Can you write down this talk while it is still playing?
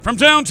From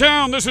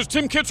downtown, this is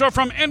Tim Kitzrow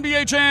from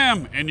NBA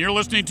Jam, and you're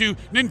listening to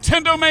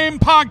Nintendo Main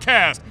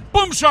Podcast.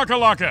 Boom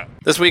shakalaka!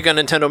 This week on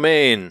Nintendo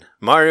Main,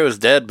 Mario is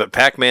dead, but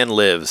Pac-Man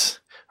lives.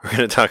 We're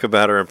going to talk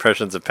about our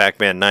impressions of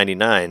Pac-Man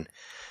 99,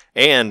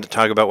 and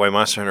talk about why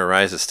Monster Hunter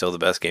Rise is still the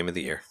best game of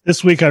the year.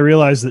 This week I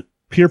realized that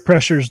peer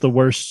pressure is the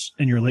worst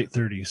in your late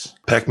 30s.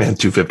 Pac-Man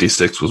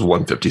 256 was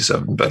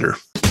 157 better.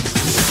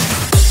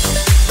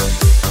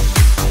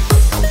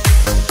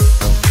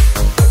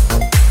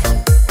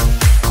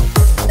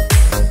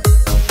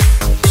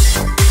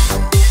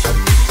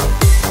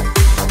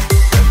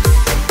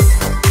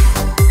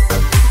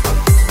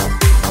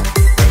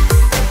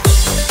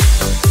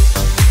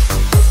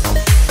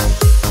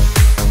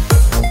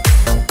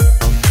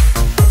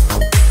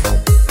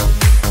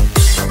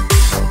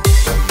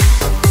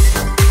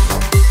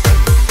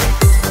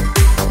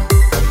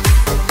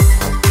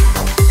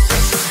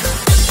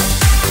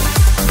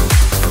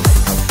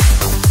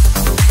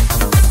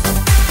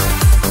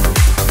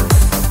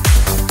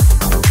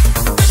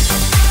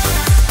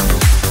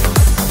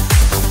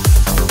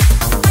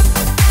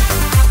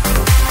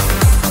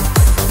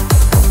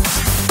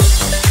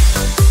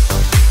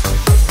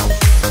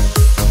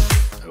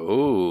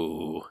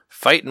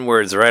 Fighting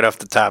words right off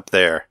the top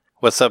there.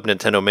 What's up,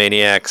 Nintendo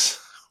Maniacs?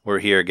 We're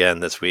here again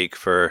this week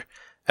for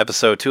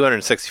episode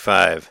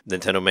 265.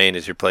 Nintendo Main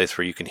is your place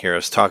where you can hear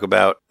us talk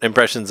about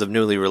impressions of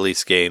newly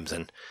released games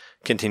and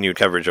continued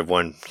coverage of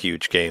one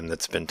huge game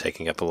that's been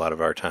taking up a lot of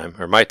our time,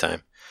 or my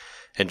time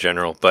in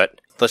general. But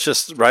let's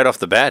just right off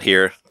the bat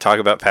here talk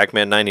about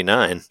Pac-Man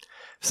 99.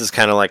 This is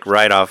kind of like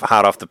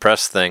hot off the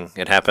press thing.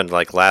 It happened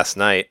like last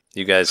night.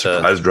 You guys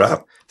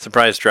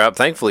surprise drop,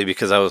 thankfully,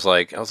 because I was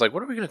like,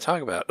 what are we going to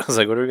talk about? I was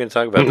like, what are we going to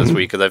talk about this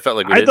week? Because I felt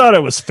like I thought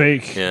it was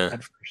fake. Yeah.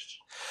 At first.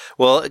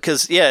 Well,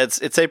 because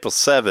it's April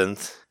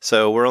 7th,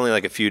 so we're only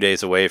like a few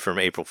days away from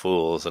April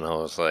Fools, and I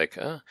was like,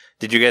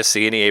 did you guys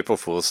see any April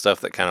Fools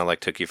stuff that kind of like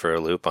took you for a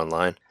loop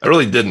online? I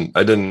really didn't.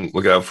 I didn't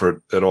look out for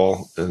it at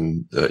all,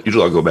 and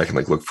usually I'll go back and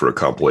like look for a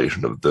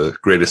compilation of the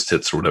greatest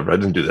hits or whatever. I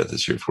didn't do that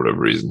this year for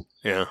whatever reason.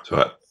 Yeah.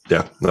 So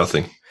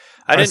nothing.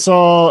 I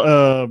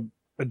saw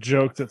a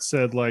joke that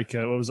said like,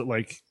 what was it,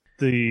 like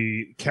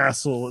the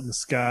Castle in the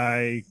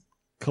Sky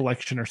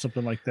collection or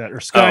something like that,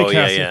 or Sky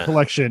Castle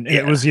collection. And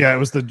it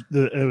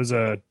was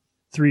a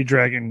 3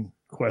 Dragon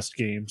Quest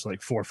games,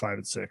 like 4, 5,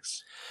 and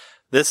 6.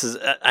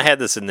 I had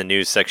this in the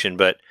news section,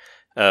 but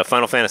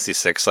Final Fantasy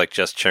VI like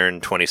just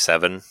turned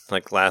 27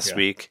 like last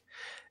week,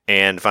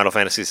 and Final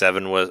Fantasy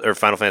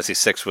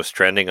VI was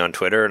trending on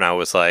Twitter, and I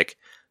was like,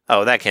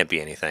 oh, that can't be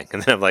anything.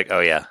 And then I'm like,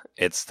 oh yeah,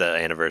 it's the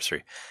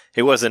anniversary.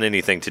 It wasn't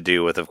anything to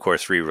do with, of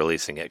course,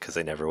 re-releasing it, because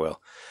they never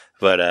will.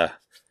 But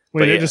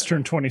they just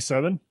turned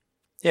 27?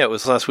 Yeah, it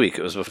was last week.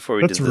 It was before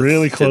we That's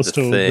really close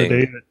to the day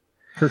that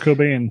Kurt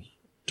Cobain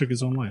took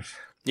his own life.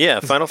 Yeah,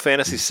 Final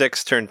Fantasy VI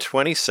turned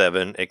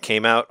 27. It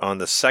came out on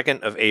the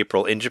 2nd of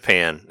April in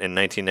Japan in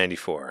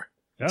 1994.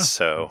 Yeah.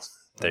 So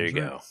there you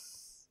go.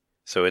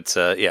 So it's,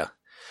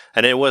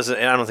 And it wasn't,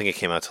 I don't think it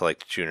came out till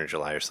like June or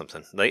July or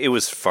something. Like, it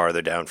was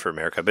farther down for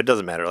America, but it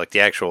doesn't matter. Like,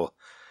 the actual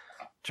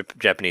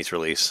Japanese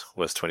release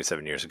was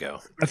 27 years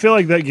ago. I feel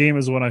like that game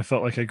is when I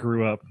felt like I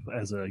grew up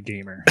as a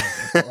gamer. I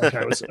felt like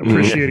I was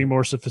appreciating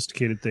more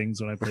sophisticated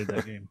things when I played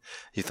that game.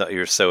 You thought you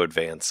were so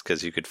advanced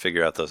because you could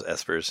figure out those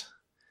espers.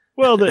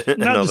 Well, not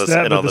just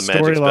that, but the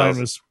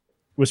storyline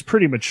was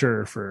pretty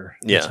mature for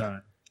the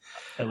time,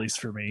 at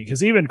least for me.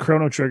 Because even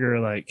Chrono Trigger,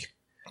 like,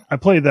 I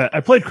played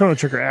Chrono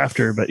Trigger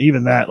after, but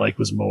even that like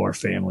was more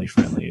family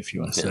friendly, if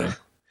you want to say.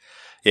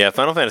 Yeah,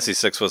 Final Fantasy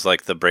VI was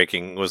like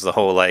the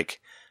whole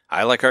like,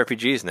 I like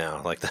RPGs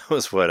now. Like, that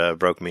was what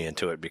broke me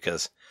into it,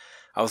 because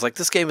I was like,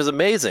 this game is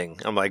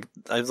amazing. I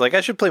was like, I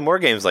should play more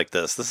games like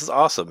this. This is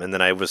awesome. And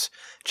then I was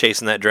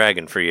chasing that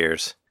dragon for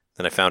years.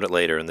 Then I found it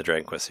later in the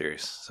Dragon Quest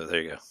series. So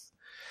there you go.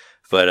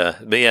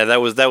 But yeah, that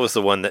was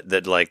the one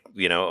that like,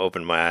 you know,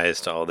 opened my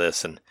eyes to all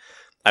this, and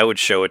I would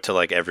show it to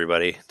like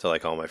everybody, to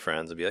like all my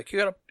friends, and be like, you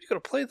gotta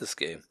play this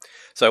game.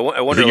 So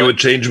I wonder, you would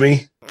change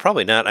me?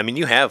 Probably not. I mean,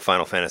 you have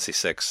Final Fantasy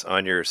VI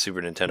on your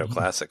Super Nintendo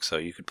Classic, so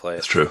you could play it.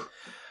 That's true.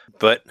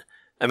 But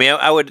I mean,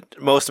 I would.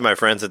 Most of my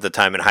friends at the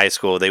time in high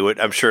school, they would.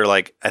 I'm sure,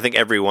 like, I think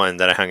everyone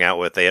that I hung out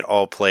with, they had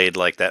all played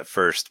like that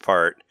first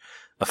part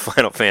of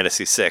Final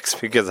Fantasy VI,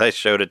 because I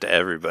showed it to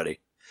everybody.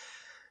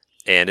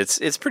 And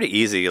it's pretty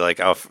easy,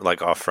 like off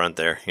front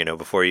there, you know,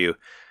 before you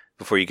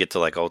get to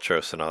like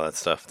Ultros and all that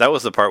stuff. That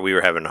was the part we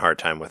were having a hard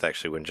time with,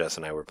 actually, when Jess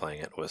and I were playing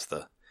it, was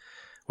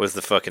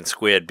the fucking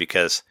squid,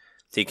 because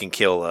he can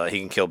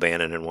kill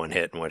Banon in one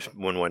hit,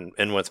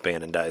 and once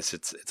Banon dies,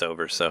 it's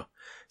over. So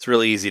it's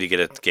really easy to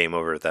get a game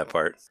over at that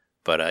part.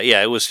 But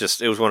yeah, it was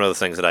one of the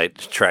things that I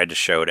tried to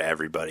show to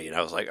everybody, and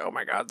I was like, oh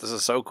my god, this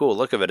is so cool!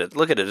 Look at it!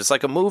 It's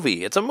like a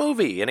movie. It's a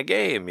movie in a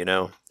game, you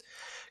know.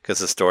 Because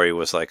the story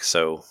was like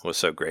so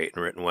great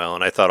and written well,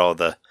 and I thought all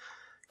the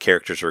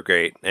characters were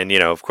great, and you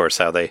know, of course,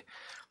 how the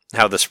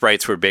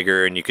sprites were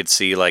bigger, and you could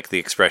see like the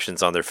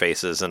expressions on their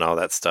faces and all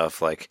that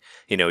stuff. Like,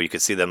 you know, you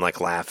could see them like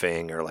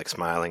laughing or like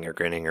smiling or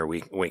grinning or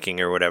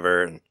winking or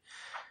whatever, and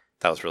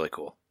that was really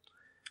cool.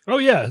 Oh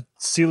yeah,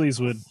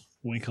 Sealies would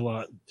Wink a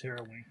lot.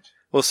 Terra winked.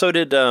 Well, so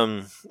did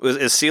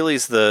is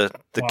Sealy's the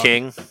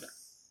king?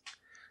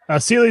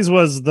 Sealy's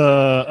was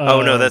the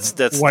oh no,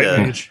 that's White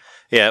Mage.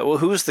 Yeah, well,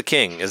 who's the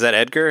king? Is that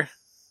Edgar?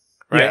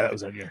 Right? Yeah, that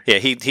was Edgar. Yeah,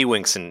 he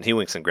winks and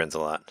grins a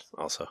lot.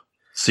 Also,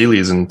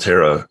 Sealy's and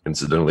Terra,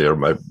 incidentally, are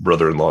my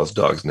brother-in-law's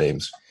dogs'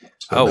 names.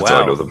 So that's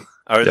how I know them.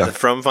 Are they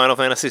from Final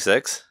Fantasy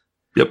VI?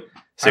 Yep.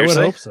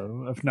 Seriously? I would hope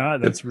so. If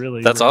not, that's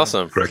really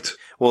awesome. Correct.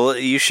 Well,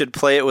 you should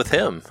play it with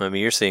him. I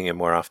mean, you're seeing him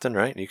more often,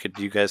 right?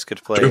 You guys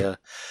could play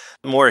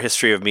more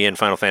history of me in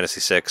Final Fantasy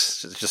VI.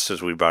 Just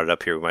as we brought it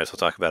up here, we might as well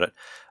talk about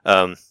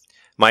it.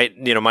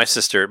 My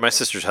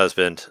sister's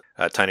husband,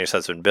 Tiny's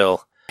husband,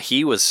 Bill.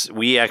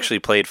 We actually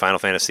played Final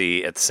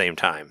Fantasy at the same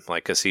time,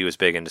 like because he was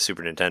big into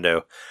Super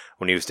Nintendo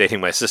when he was dating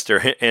my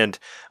sister, and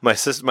my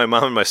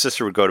mom and my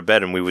sister would go to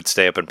bed and we would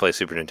stay up and play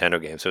Super Nintendo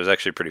games. So it was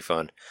actually pretty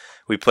fun.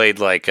 We played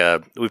like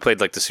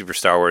the Super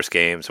Star Wars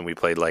games, and we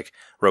played like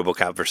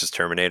RoboCop versus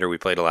Terminator. We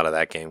played a lot of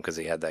that game because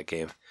he had that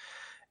game,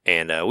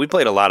 and we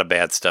played a lot of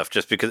bad stuff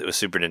just because it was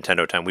Super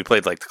Nintendo time. We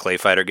played like the Clay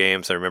Fighter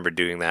games. I remember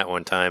doing that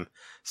one time,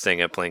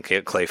 staying up playing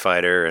Clay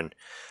Fighter, and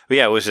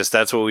yeah, it was just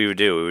that's what we would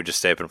do. We would just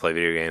stay up and play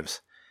video games.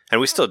 And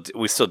we still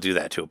do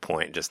that to a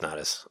point, just not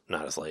as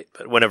late.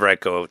 But whenever I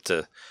go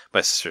to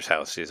my sister's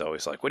house, she's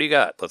always like, "What do you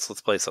got? Let's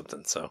play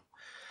something." So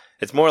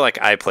it's more like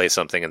I play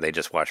something and they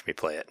just watch me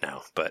play it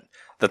now. But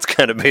that's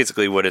kind of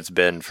basically what it's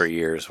been for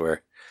years,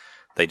 where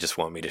they just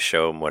want me to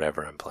show them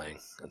whatever I'm playing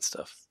and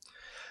stuff.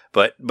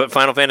 But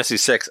Final Fantasy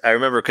VI, I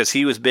remember because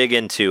he was big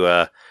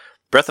into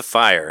Breath of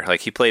Fire. Like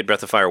he played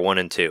Breath of Fire 1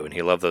 and 2, and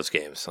he loved those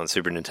games on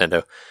Super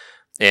Nintendo.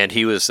 And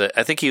he was,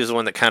 I think he was the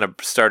one that kind of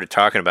started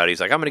talking about it. He's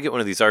like, I'm going to get one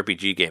of these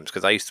RPG games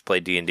because I used to play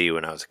D&D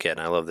when I was a kid,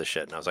 and I love this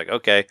shit. And I was like,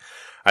 okay.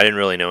 I didn't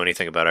really know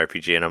anything about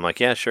RPG, and I'm like,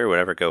 yeah, sure,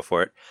 whatever, go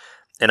for it.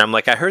 And I'm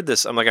like, I heard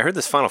this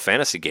Final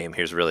Fantasy game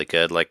here is really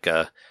good. Like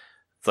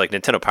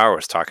Nintendo Power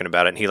was talking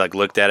about it, and he like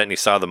looked at it and he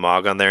saw the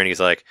Mog on there, and he's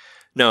like,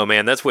 no,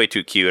 man, that's way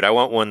too cute. I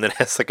want one that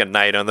has like a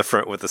knight on the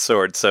front with a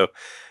sword. So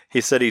he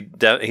said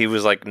he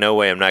was like, no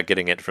way, I'm not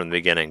getting it from the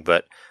beginning,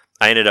 but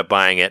I ended up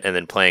buying it and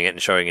then playing it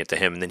and showing it to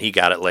him, and then he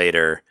got it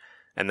later.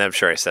 And I'm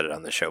sure I said it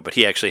on the show, but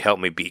he actually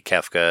helped me beat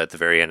Kefka at the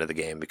very end of the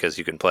game because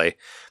you can play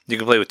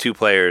with two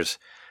players,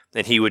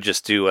 and he would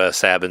just do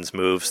Sabin's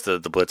moves, the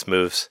blitz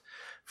moves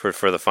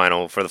for the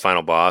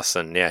final boss.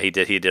 And yeah, he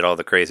did all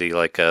the crazy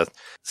like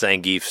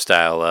Zangief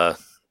style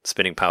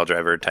spinning pile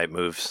driver type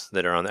moves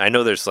that are on there. I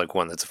know there's like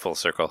one that's a full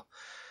circle.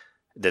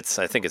 I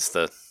think it's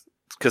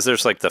because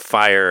there's like the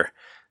fire.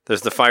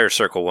 There's the fire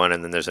circle one,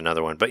 and then there's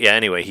another one. But yeah,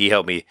 anyway, he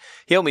helped me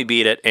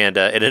beat it, and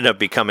it ended up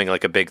becoming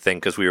like a big thing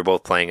because we were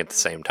both playing at the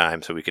same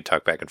time, so we could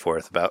talk back and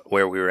forth about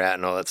where we were at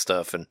and all that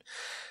stuff. And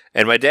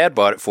my dad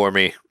bought it for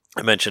me.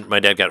 I mentioned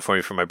my dad got it for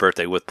me for my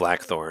birthday with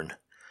Blackthorn,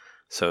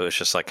 so it's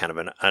just like kind of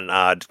an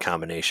odd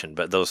combination.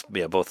 But both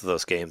of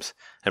those games,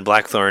 and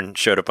Blackthorn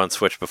showed up on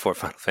Switch before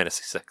Final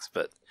Fantasy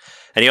VI.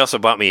 And he also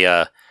bought me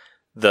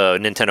the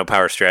Nintendo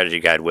Power Strategy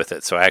Guide with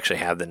it, so I actually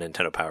have the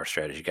Nintendo Power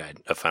Strategy Guide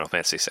of Final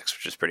Fantasy VI,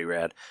 which is pretty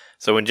rad.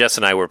 So when Jess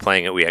and I were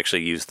playing it, we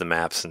actually used the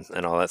maps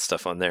and all that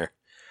stuff on there.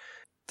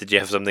 Did you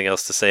have something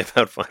else to say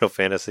about Final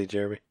Fantasy,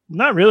 Jeremy?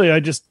 Not really.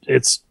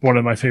 It's one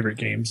of my favorite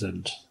games,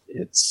 and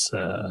it's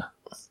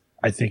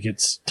I think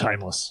it's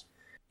timeless.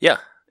 Yeah,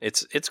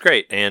 it's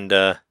great, and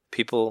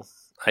people,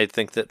 I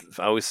think that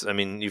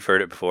you've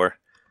heard it before.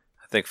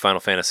 I think Final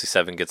Fantasy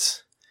VII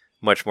gets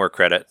much more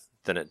credit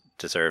than it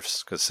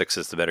deserves because 6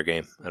 is the better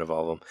game out of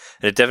all of them,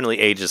 and it definitely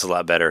ages a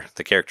lot better.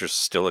 The characters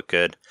still look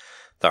good,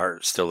 the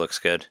art still looks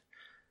good.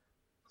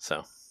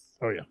 So,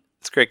 oh yeah,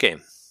 it's a great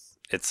game.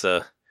 It's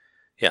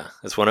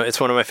it's one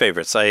of my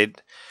favorites. I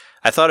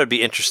thought it'd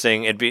be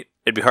interesting. It'd be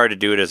hard to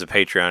do it as a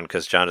Patreon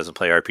because John doesn't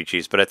play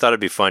RPGs, but I thought it'd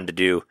be fun to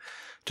do.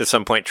 To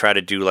some point, try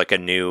to do like a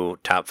new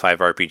top 5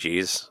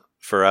 RPGs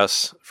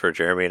for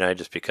Jeremy and I,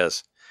 just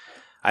because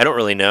I don't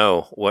really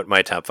know what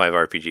my top 5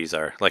 RPGs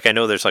are. Like, I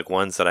know there's like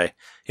ones that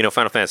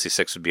Final Fantasy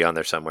VI would be on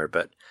there somewhere,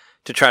 but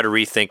to try to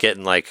rethink it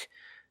and like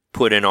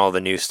put in all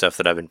the new stuff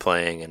that I've been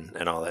playing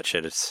and all that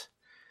shit, it's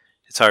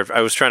hard.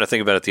 I was trying to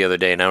think about it the other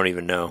day, and I don't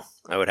even know.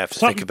 I would have to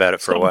think about it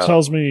for a while.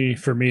 Tells me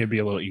for me it'd be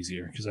a little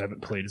easier because I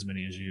haven't played as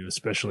many as you,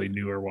 especially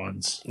newer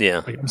ones.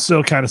 Yeah, like, I'm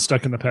still kind of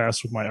stuck in the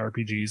past with my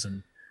RPGs,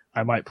 and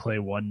I might play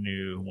one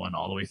new one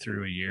all the way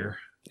through a year.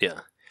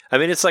 Yeah. I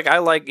mean, it's like I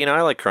like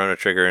Chrono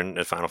Trigger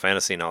and Final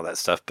Fantasy and all that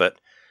stuff, but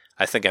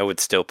I think I would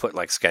still put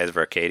like Skies of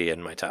Arcadia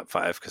in my top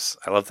 5 because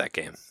I love that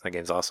game. That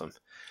game's awesome.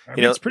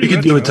 It's pretty. We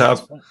could do a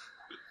top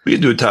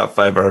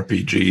 5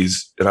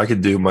 RPGs, and I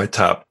could do my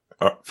top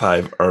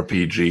 5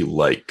 RPG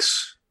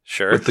likes.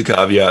 Sure. With the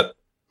caveat,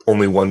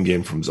 only one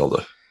game from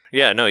Zelda.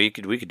 Yeah, no, we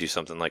could do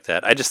something like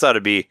that. I just thought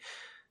it'd be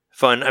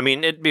fun. I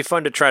mean, it'd be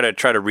fun to try to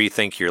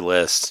rethink your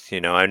list.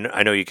 I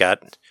know you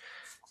got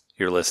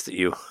your list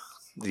that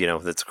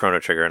that's Chrono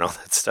Trigger and all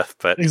that stuff,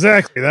 but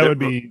exactly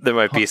there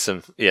might be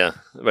some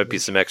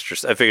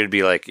extras. I figured it'd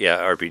be like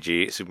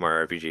RPG, Super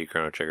Mario RPG,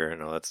 Chrono Trigger,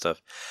 and all that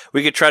stuff.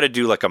 We could try to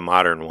do like a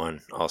modern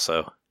one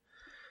also.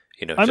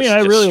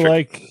 I really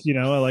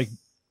like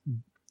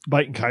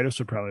Bite and Kaitos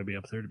would probably be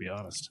up there, to be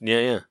honest.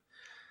 Yeah.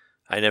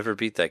 I never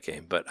beat that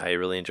game, but I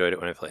really enjoyed it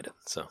when I played it.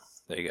 So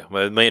there you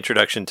go. My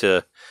introduction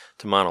to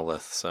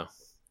Monolith. So,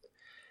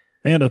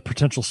 and a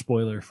potential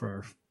spoiler for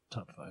our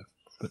top 5,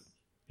 but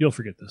you'll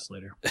forget this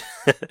later.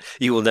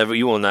 You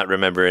will not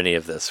remember any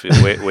of this. We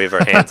wave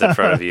our hands in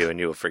front of you, and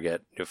you will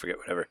forget. You'll forget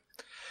whatever.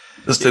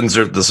 Just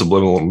insert the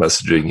subliminal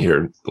messaging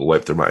here. They'll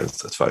wipe their minds.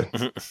 That's fine.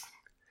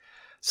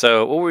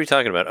 So what were we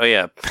talking about? Oh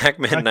yeah,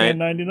 Pac-Man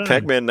 99.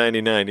 Pac-Man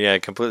 99. Yeah, I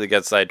completely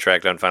got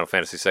sidetracked on Final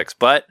Fantasy VI,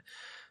 but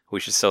we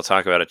should still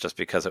talk about it just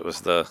because it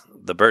was the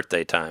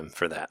birthday time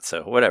for that.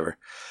 So whatever.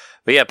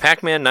 But yeah,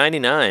 Pac-Man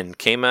 99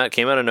 came out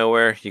of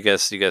nowhere. You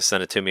guys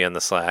sent it to me on the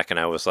Slack, and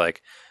I was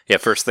like, yeah.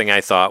 First thing I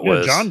thought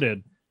was John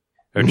did.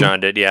 Or John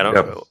did. Yeah, I don't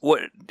know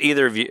what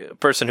either of you,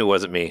 person who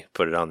wasn't me,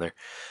 put it on there.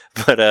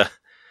 But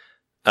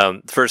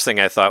first thing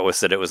I thought was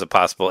that it was a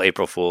possible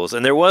April Fool's,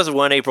 and there was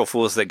one April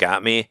Fool's that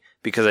got me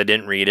because I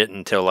didn't read it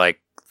until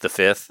like the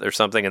 5th or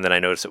something, and then I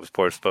noticed it was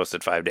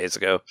posted 5 days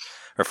ago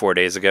or 4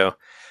 days ago,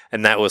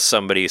 and that was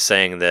somebody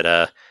saying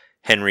that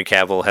Henry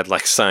Cavill had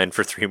like signed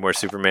for 3 more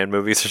Superman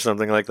movies or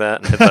something like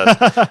that.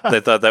 And they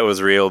thought that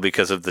was real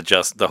because of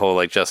the whole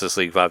like Justice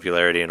League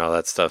popularity and all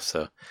that stuff.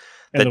 So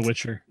and The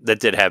Witcher. That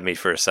did have me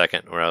for a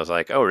second where I was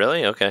like, oh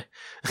really? Okay.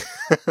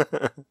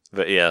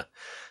 But yeah.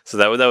 So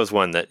that was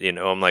one that,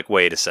 I'm like,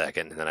 wait a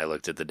second. And then I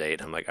looked at the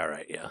date. I'm like, all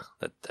right, yeah,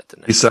 that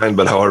didn't happen. He signed,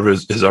 but however,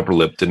 his upper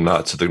lip did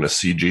not. So they're going to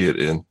CG it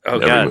in. Oh,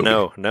 God,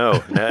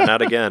 no,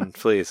 not again,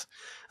 please.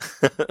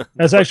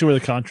 That's actually where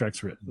the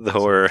contract's written. The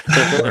horror.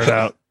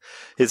 Out.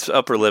 His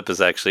upper lip is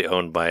actually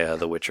owned by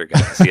the Witcher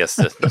guys. He has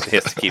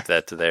to keep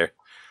that to there.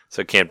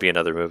 So it can't be in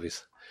other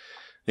movies.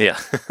 Yeah.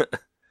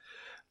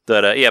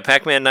 But yeah,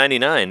 Pac-Man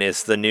 99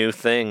 is the new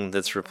thing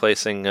that's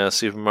replacing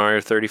Super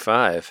Mario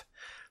 35.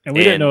 And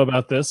we didn't know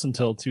about this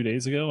until 2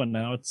 days ago, and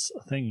now it's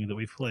a thing that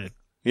we've played.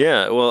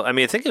 Yeah, well, I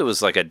mean, I think it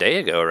was like a day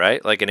ago,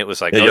 right? Like, and it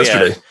was like,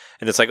 yesterday.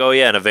 And it's like,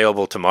 and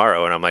available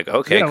tomorrow. And I'm like,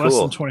 okay, cool. Less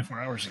than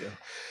 24 hours ago.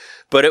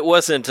 But it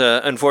wasn't,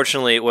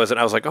 unfortunately, it wasn't.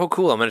 I was like, oh,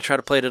 cool, I'm going to try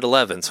to play it at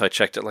 11. So I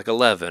checked at like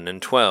 11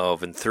 and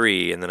 12 and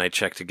 3, and then I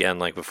checked again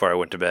like before I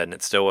went to bed, and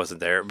it still wasn't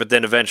there. But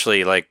then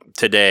eventually, like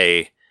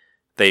today,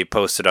 they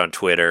posted on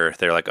Twitter,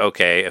 they're like,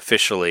 okay,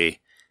 officially,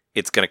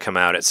 it's going to come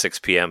out at 6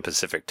 p.m.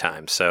 Pacific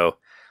time. So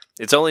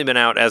it's only been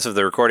out, as of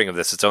the recording of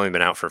this, it's only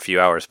been out for a few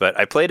hours, but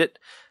I played it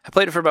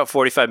for about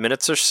 45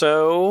 minutes or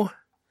so.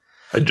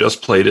 I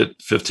just played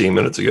it 15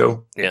 minutes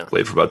ago. Yeah.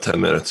 Played for about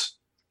 10 minutes.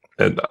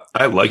 And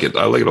I like it.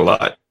 I like it a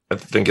lot. I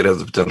think it has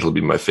the potential to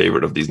be my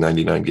favorite of these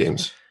 99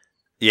 games.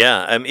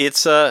 Yeah,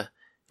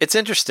 it's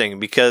interesting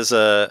because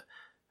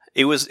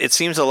it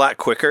seems a lot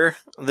quicker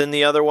than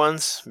the other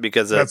ones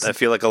because I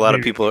feel like a lot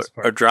of people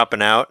are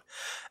dropping out.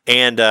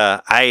 And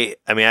I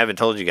haven't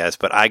told you guys,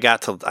 but I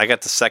got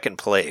to second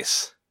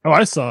place. Oh,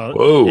 I saw it.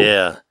 Whoa.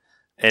 Yeah.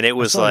 And it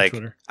was like,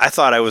 I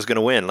thought I was going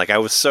to win. Like I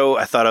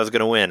thought I was going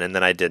to win, and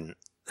then I didn't.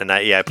 And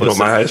I posted.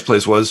 My highest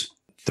place was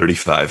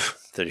 35.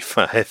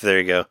 35. There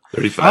you go.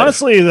 35.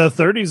 Honestly, the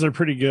 30s are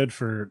pretty good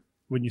for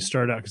when you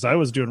start out because I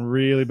was doing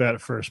really bad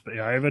at first, but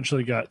yeah, I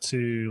eventually got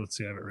to, let's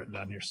see, I have it written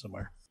down here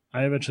somewhere.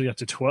 I eventually got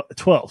to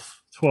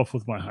 12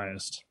 with my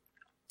highest.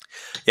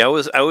 Yeah,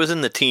 I was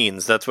in the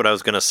teens. That's what I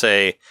was going to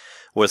say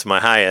was my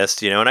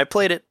highest, and I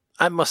played it.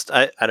 I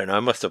don't know. I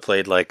must have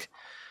played like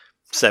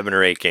 7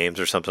 or 8 games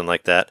or something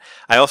like that.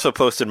 I also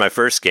posted my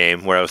first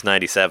game where I was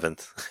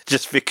 97th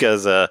just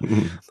because I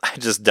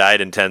just died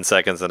in 10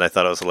 seconds and I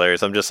thought it was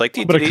hilarious. I'm just like,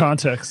 a bit of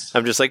context.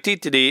 I'm just like,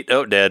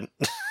 oh, dead.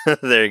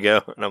 There you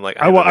go. And I'm like,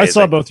 I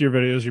saw both your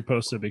videos you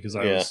posted because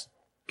I was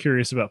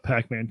curious about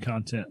Pac-Man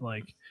content.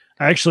 Like,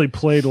 I actually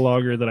played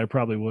longer than I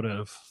probably would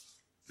have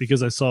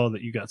because I saw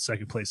that you got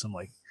second place. I'm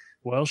like,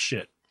 well,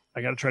 shit.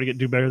 I got to try to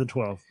do better than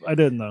 12. I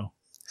didn't though.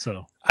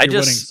 So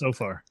winning so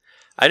far.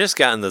 I just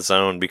got in the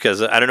zone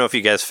because I don't know if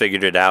you guys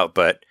figured it out,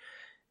 but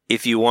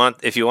if you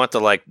want the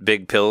like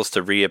big pills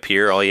to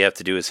reappear, all you have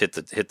to do is hit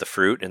the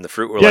fruit, and the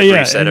fruit will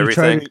reset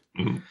everything.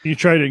 You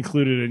try to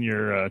include it in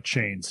your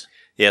chains.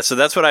 Yeah, so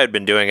that's what I had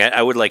been doing.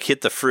 I would like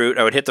hit the fruit.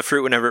 I would hit the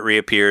fruit whenever it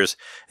reappears,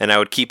 and I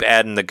would keep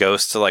adding the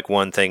ghost to like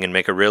one thing and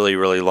make a really,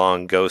 really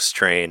long ghost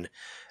train,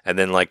 and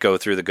then like go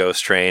through the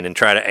ghost train and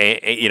try to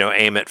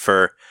aim it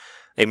for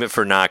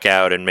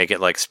knockout and make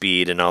it like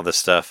speed and all this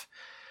stuff.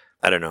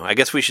 I don't know. I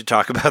guess we should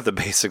talk about the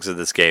basics of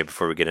this game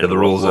before we get into the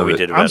rules what of we it.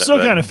 did about I'm it. still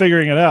kind of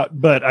figuring it out,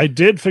 but I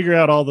did figure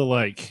out all the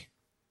like.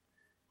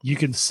 You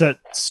can set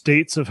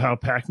states of how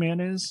Pac-Man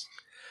is.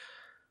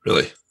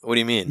 Really? What do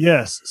you mean?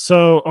 Yes.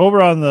 So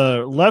over on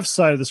the left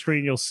side of the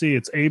screen, you'll see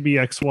it's A, B,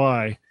 X,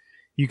 Y.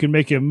 You can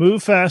make him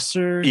move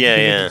faster. You can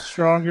make him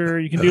stronger.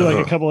 You can do like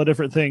a couple of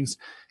different things.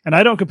 And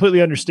I don't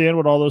completely understand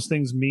what all those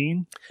things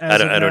mean. I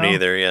don't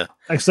either, yeah.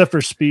 Except for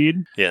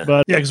speed. Yeah.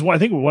 But yeah, because I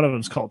think one of them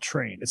is called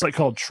Train. It's like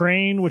called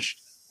Train, which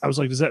I was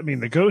like, does that mean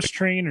the Ghost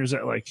Train, or is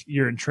that like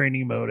you're in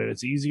training mode and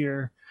it's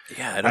easier?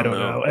 Yeah, I don't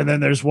know. And then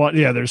there's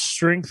there's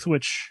Strength,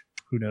 which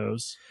who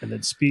knows? And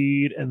then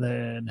Speed, and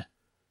then...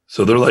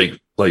 So they're like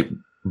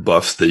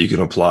buffs that you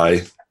can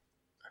apply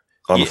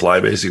on the fly,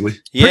 basically.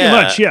 Yeah, pretty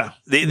much. Yeah.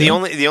 The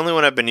only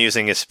one I've been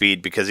using is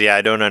speed because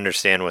I don't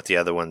understand what the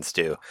other ones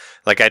do.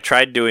 Like I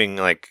tried doing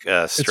like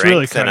strength,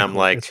 really and I'm cool.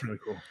 like, it's really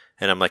cool.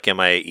 and I'm like, am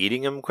I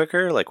eating them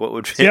quicker? Like what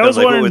would what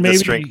would maybe, the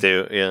strength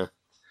do? Yeah,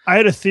 I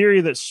had a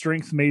theory that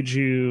strength made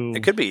you.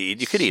 It could be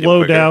you could eat slow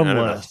them quicker. down I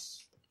don't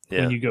less know.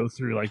 Yeah. when you go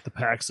through like the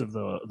packs of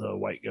the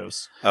white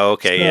ghosts. Oh,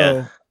 okay, So,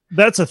 yeah.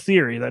 That's a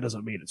theory. That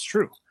doesn't mean it's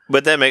true.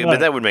 But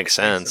that would make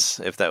sense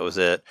if that was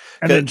it.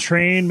 And then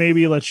train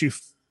maybe lets you.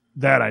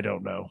 That I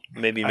don't know.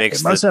 Maybe makes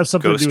it must have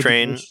something ghost to do with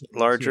train the ghost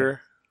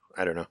larger.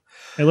 Yeah. I don't know.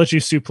 It lets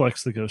you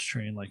suplex the ghost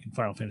train like in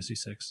Final Fantasy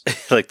VI.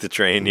 Like the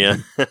train, yeah.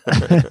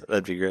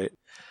 That'd be great.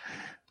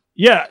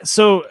 Yeah.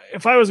 So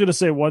if I was going to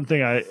say one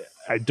thing I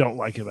don't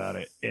like about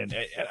it, and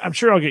I'm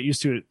sure I'll get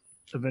used to it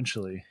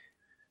eventually,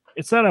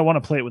 it's that I want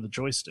to play it with a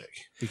joystick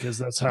because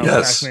that's how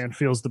Pac-Man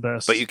feels the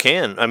best. But you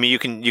can. I mean, you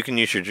can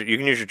use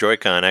your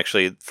Joy-Con.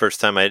 Actually,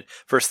 first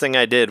thing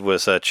I did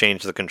was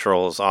change the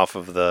controls off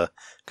of the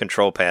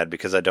control pad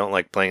because I don't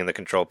like playing the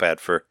control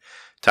pad for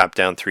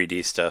top-down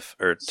 3D stuff.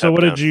 So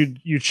what did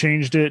you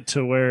changed it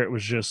to where it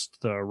was just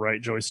the right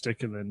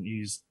joystick, and then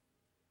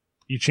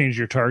you changed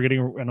your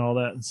targeting and all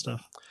that and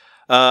stuff?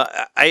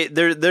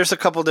 There's a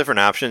couple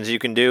different options you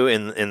can do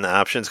in the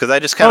options because I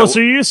just kind of. Oh, so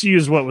you just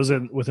use what was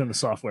within the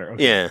software?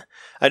 Okay. Yeah,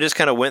 I just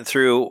kind of went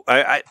through.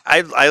 I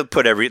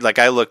put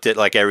I looked at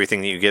like everything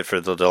that you get for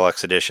the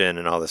deluxe edition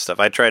and all this stuff.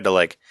 I tried to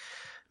like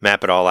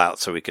map it all out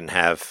so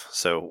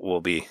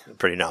we'll be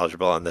pretty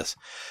knowledgeable on this.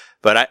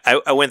 But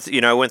I went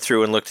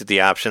through and looked at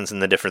the options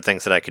and the different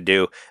things that I could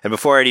do. And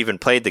before I'd even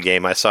played the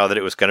game, I saw that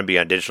it was going to be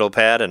on digital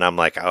pad, and I'm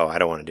like, oh, I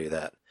don't want to do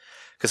that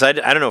because I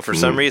don't know, for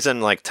some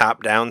reason, like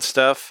top down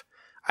stuff.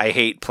 I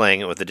hate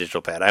playing it with the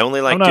digital pad. I only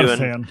like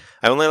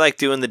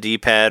doing the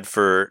D-pad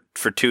for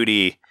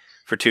 2D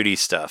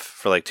stuff,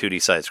 for like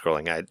 2D side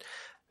scrolling.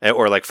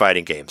 Or like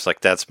fighting games. Like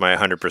that's my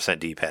 100%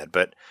 D-pad.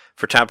 But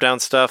for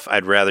top-down stuff,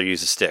 I'd rather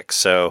use a stick.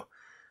 So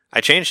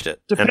I changed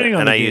it.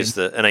 I used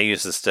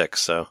the stick.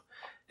 So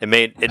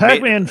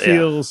Pac-Man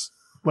feels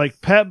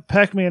like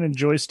Pac-Man and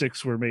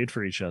joysticks were made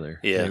for each other.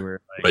 Yeah. They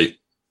were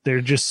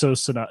they're just so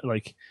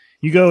like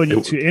you go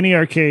into any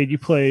arcade, you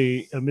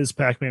play a Ms.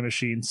 Pac-Man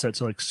machine set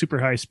to like super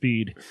high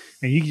speed,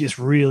 and you just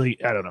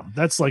really, I don't know.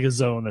 That's like a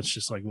zone that's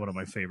just like one of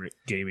my favorite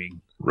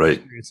gaming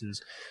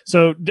experiences.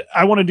 So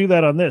I want to do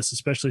that on this,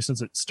 especially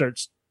since it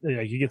starts,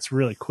 it gets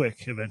really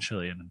quick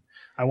eventually, and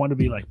I want to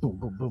be like boom,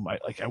 boom, boom.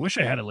 I wish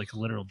I had a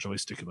literal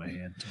joystick in my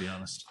hand, to be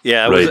honest.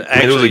 Yeah,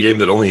 it was a game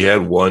that only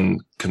had one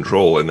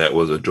control, and that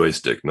was a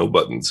joystick, no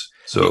buttons.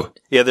 So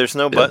yeah, there's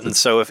no buttons.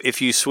 So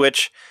if you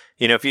switch,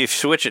 if you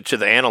switch it to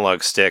the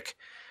analog stick,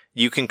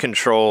 you can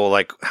control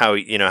like how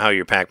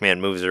your Pac-Man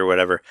moves or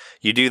whatever.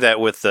 You do that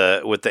with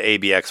the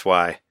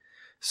ABXY.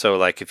 So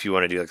like if you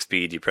want to do like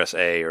speed, you press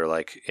A, or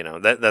like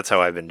that's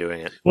how I've been doing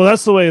it. Well,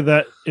 that's the way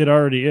that it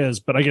already is,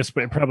 but I guess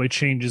it probably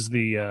changes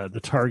the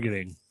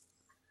targeting.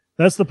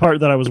 That's the part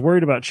that I was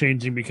worried about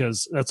changing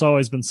because that's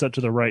always been set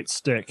to the right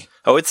stick.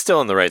 Oh, it's still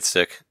on the right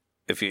stick.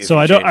 I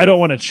don't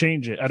want to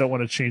change it. I don't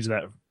want to change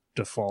that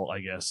default,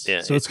 I guess.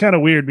 Yeah, so it's kind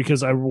of weird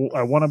because I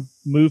want to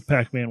move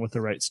Pac-Man with the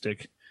right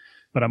stick.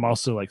 But I'm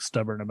also like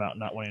stubborn about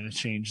not wanting to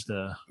change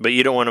the. But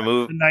you don't want to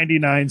move the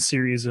 99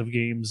 series of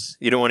games.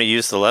 You don't want to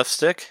use the left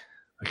stick.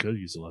 I could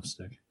use the left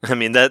stick. I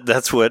mean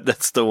that's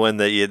the one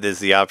that is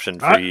the option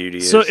for you to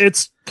use. So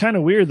it's kind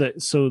of weird that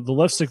the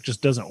left stick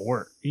just doesn't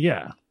work.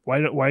 Yeah,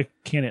 why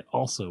can't it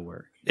also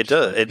work? It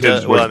does. It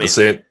does. Well, I mean, the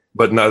same,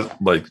 but not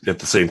like at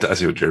the same time. I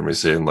see what Jeremy's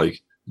saying.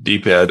 Like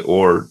D-pad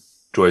or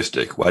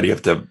joystick. Why do you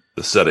have to have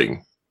the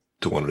setting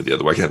to one or the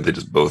other? Why can't they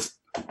just both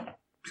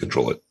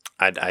control it?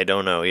 I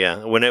don't know.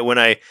 Yeah, when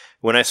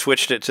I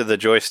switched it to the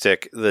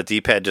joystick, the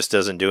D-pad just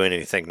doesn't do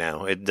anything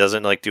now. It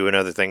doesn't like do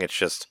another thing. It's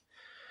just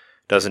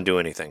doesn't do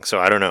anything. So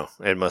I don't know.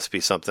 It must be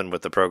something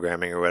with the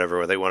programming or whatever,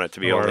 where they want it to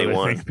be only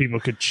one. I think people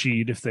could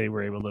cheat if they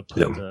were able to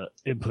put the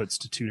inputs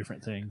to two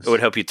different things. It would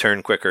help you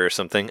turn quicker or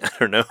something. I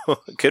don't know.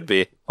 It could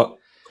be.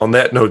 On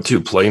that note, too,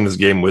 playing this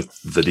game with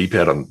the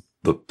D-pad on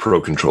the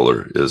Pro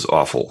controller is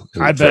awful.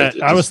 I bet.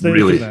 I was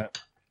thinking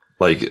that.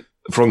 Like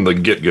from the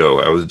get-go,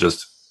 I was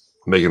just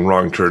making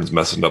wrong turns,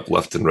 messing up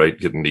left and right,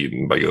 getting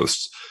eaten by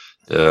ghosts.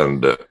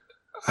 And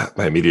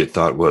my immediate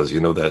thought was,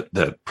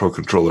 that Pro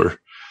controller,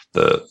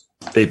 the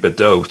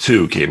 8BitDo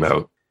 2 came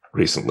out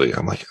recently.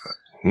 I'm like,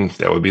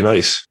 that would be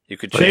nice. You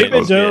could change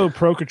 8BitDo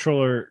Pro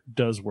controller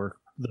does work.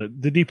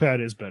 The D-pad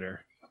is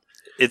better.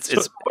 It's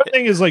one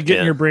thing is like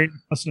getting your brain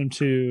accustomed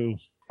to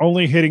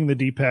only hitting the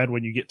D-pad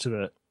when you get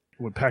to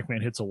when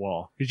Pac-Man hits a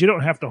wall, because you don't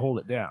have to hold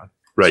it down.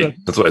 Right. So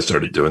that's what I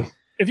started doing.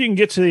 If you can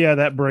get to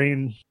that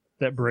brain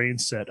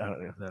set, I don't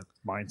know, that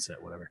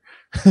mindset, whatever,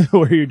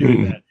 where you're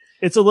doing that,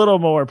 it's a little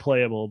more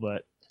playable.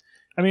 But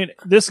I mean,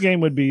 this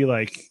game would be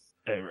like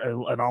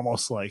an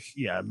almost like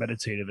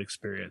meditative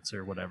experience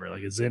or whatever,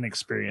 like a Zen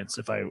experience.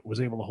 If I was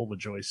able to hold a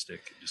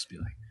joystick and just be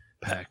like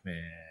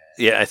Pac-Man.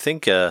 Yeah, I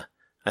think I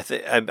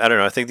don't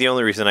know. I think the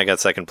only reason I got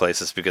second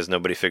place is because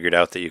nobody figured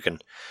out that you can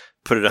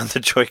put it on the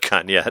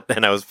Joy-Con yet,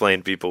 and I was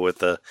playing people with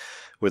the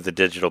with the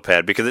digital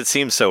pad because it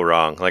seems so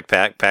wrong. Like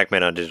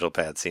Pac-Man on digital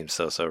pad seems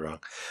so wrong.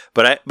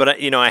 But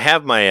I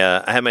have my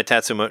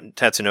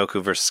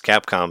Tatsunoko versus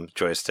Capcom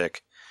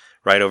joystick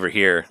right over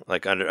here,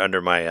 like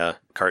under my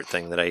cart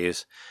thing that I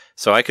use.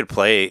 So I could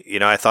play.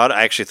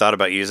 I actually thought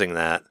about using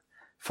that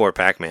for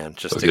Pac-Man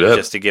just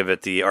to give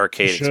it the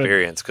arcade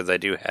experience because I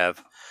do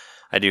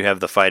have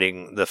the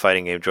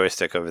fighting game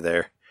joystick over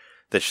there.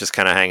 That's just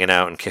kind of hanging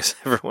out in case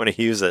I ever want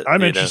to use it.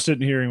 I'm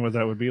interested in hearing what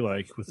that would be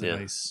like with the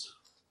nice.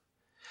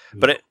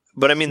 But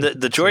I mean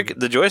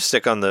the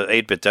joystick on the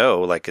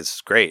 8BitDo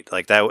is great.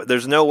 Like that,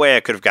 there's no way I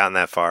could have gotten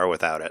that far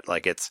without it. I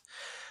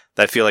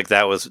feel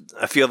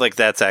like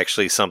that's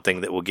actually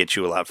something that will get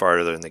you a lot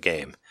farther in the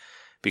game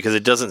because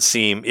it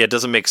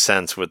doesn't make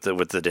sense with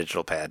the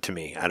digital pad to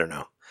me. I don't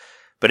know,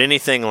 but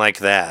anything like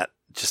that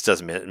just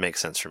doesn't make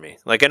sense for me.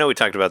 Like I know we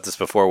talked about this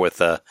before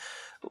with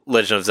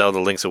Legend of Zelda: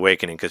 Link's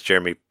Awakening because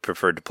Jeremy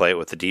preferred to play it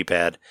with the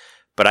D-pad,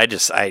 but I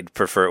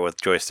prefer it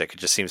with joystick. It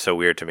just seems so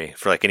weird to me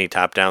for any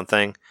top-down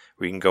thing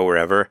where you can go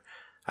wherever.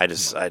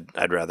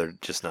 I'd rather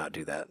just not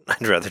do that.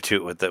 I'd rather do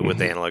it with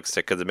the analog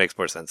stick because it makes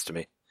more sense to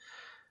me,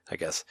 I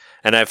guess.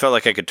 And I felt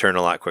like I could turn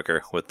a lot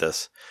quicker with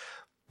this.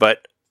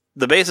 But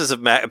the basis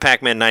of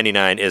Pac-Man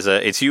 99 is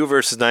it's you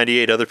versus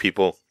 98 other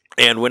people,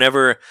 and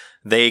whenever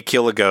they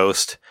kill a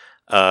ghost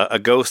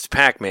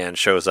Pac-Man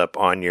shows up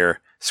on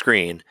your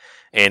screen.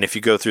 And if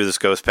you go through this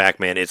ghost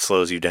Pac-Man, it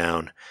slows you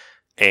down.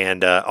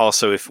 And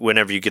also,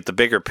 whenever you get the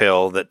bigger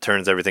pill that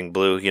turns everything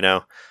blue,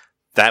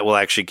 that will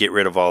actually get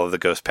rid of all of the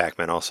ghost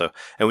Pac-Man also.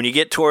 And when you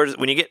get to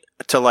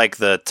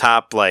the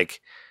top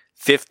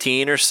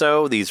 15 or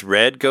so, these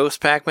red ghost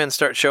Pac-Man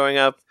start showing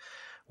up.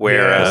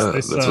 Where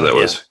that's what that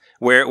was.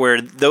 Where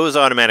those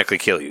automatically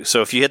kill you.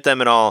 So if you hit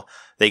them at all,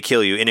 they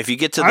kill you. And if you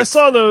get to I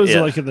saw those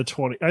in the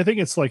 20. I think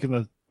it's in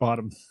the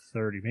bottom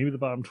 30, maybe the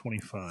bottom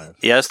 25.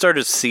 Yeah, I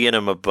started seeing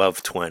them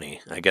above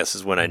 20, I guess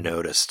is when I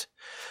noticed.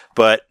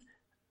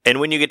 And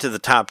when you get to the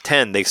top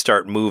 10, they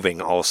start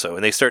moving also,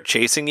 and they start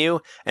chasing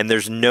you, and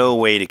there's no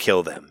way to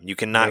kill them. You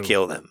cannot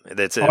kill them.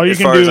 That's all you as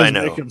can far do as is I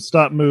know. Make them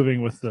stop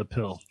moving with the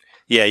pill.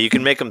 Yeah, you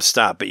can make them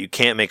stop, but you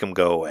can't make them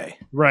go away.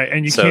 Right,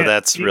 and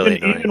that's really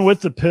annoying. Even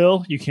with the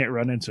pill, you can't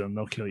run into them;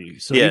 they'll kill you.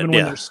 So even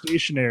when they're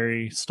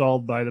stationary,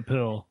 stalled by the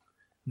pill,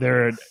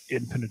 they're an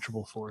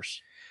impenetrable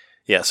force.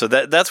 Yeah, so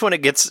that's when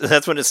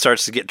it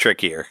starts to get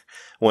trickier.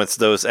 Once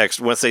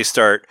they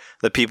start,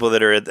 the people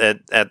that are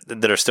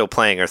that are still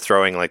playing are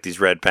throwing these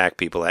red pack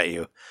people at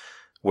you,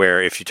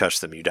 where if you touch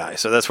them you die.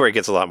 So that's where it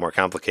gets a lot more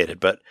complicated.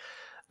 But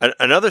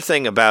another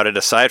thing about it,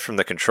 aside from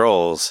the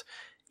controls,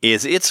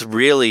 is it's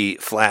really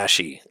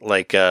flashy.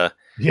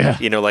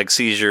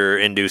 Seizure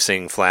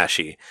inducing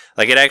flashy.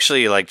 It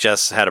actually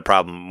Jess had a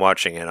problem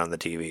watching it on the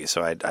TV,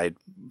 so I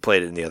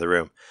played it in the other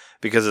room.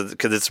 Because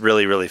it's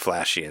really, really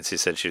flashy, and she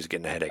said she was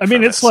getting a headache. I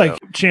mean, it's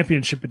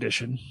Championship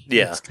Edition.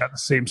 Yeah, it's got the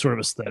same sort of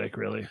aesthetic,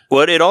 really.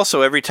 Well, it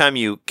also every time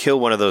you kill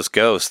one of those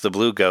ghosts, the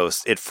blue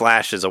ghost, it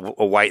flashes a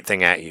white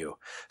thing at you.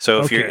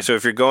 So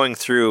if you're going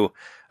through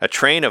a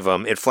train of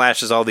them, it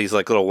flashes all these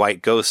little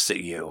white ghosts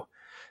at you.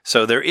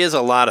 So there is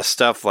a lot of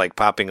stuff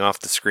popping off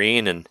the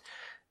screen, and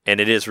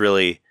it is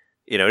really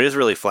it is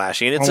really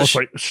flashy, and it's almost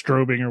like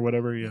strobing or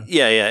whatever. Yeah,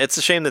 yeah. It's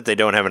a shame that they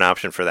don't have an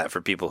option for that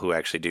for people who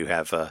actually do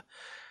have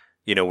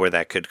where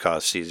that could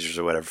cause seizures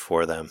or whatever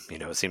for them.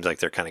 It seems like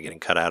they're kind of getting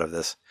cut out of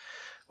this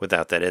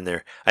without that in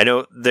there. I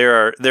know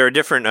there are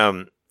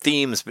different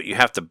themes, but you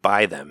have to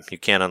buy them. You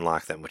can't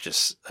unlock them, which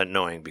is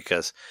annoying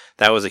because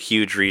that was a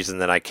huge reason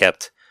that I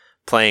kept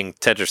playing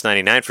Tetris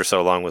 99 for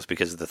so long was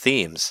because of the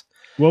themes.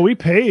 Well, we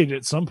paid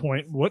at some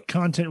point. What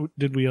content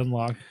did we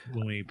unlock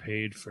when we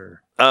paid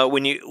for?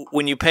 When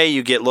you pay,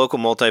 you get local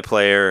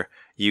multiplayer.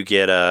 You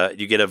get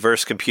a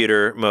verse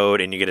computer mode,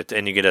 and you get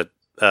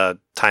a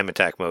time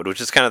attack mode, which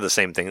is kind of the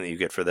same thing that you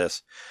get for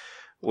this,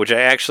 which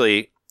I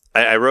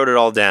wrote it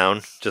all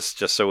down just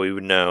so we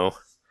would know.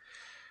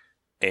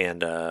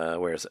 And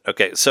where is it?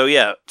 Okay, so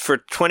yeah, for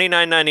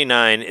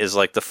 $29.99 is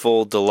the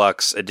full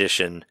deluxe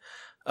edition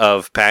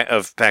of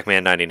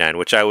Pac-Man 99,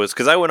 which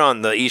because I went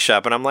on the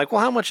eShop and I'm like,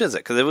 well, how much is it?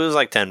 Because if it was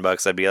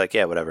 $10, I'd be like,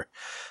 yeah, whatever.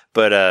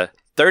 But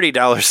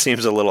 $30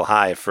 seems a little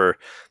high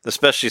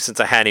especially since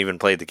I hadn't even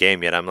played the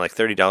game yet. I'm like,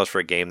 $30 for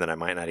a game that I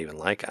might not even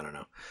like. I don't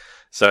know.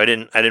 So I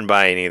didn't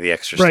buy any of the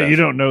extra stuff. Right, you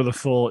don't know the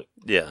full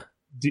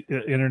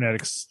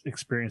internet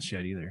experience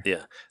yet either.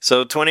 Yeah.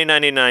 So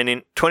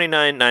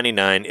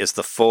 $29.99 is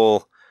the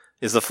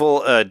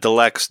full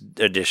deluxe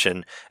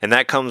edition, and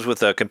that comes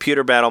with a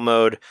computer battle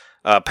mode,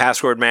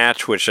 password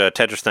match, which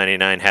Tetris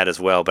 99 had as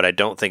well, but I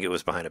don't think it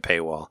was behind a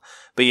paywall.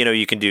 But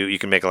you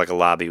can make a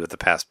lobby with a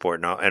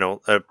passport and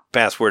a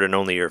password, and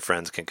only your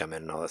friends can come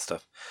in and all that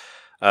stuff.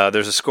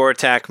 There's a score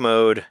attack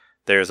mode.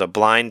 There's a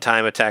blind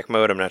time attack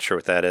mode. I'm not sure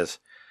what that is.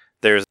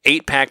 There's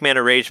 8 Pac-Man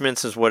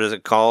arrangements is what is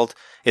it called.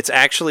 It's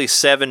actually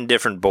 7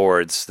 different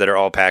boards that are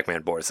all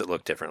Pac-Man boards that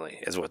look differently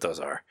is what those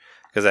are.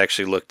 Because I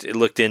actually looked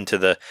into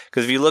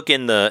because if you look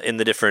in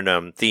the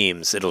different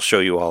themes, it'll show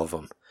you all of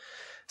them.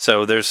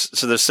 So there's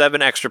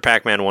 7 extra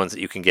Pac-Man ones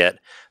that you can get.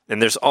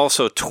 And there's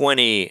also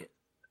 20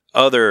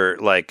 other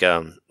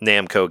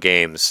Namco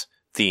games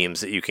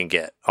themes that you can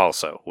get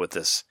also with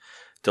this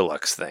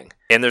deluxe thing.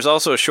 And there's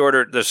also a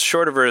shorter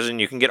version.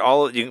 You can get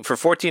for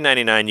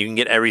 $14.99. You can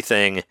get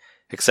everything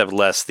except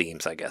less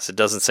themes, I guess. It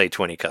doesn't say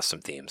 20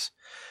 custom themes.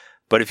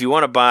 But if you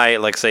want to buy,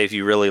 like, say, if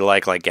you really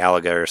like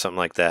Galaga or something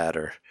like that,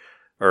 or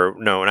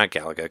no, not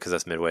Galaga because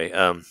that's Midway,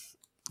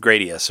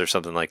 Gradius or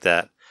something like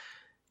that,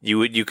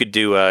 you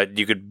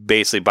could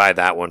basically buy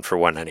that one for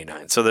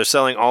 $1.99. So they're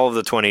selling all of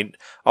the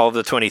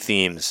 20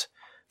 themes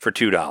for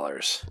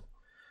 $2.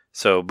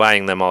 So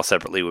buying them all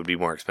separately would be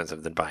more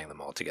expensive than buying them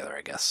all together,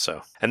 I guess.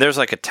 So, and there's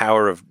like a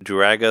Tower of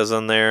Duragas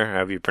on there.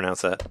 However you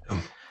pronounce that.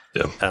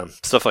 Yeah.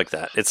 Stuff like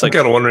that. It's I'm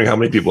kind of wondering how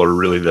many people are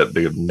really that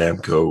big of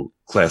Namco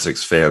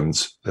Classics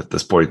fans at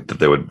this point that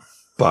they would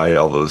buy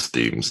all those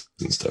themes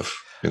and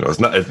stuff. It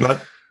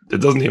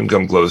doesn't even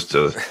come close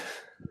to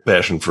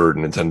passion for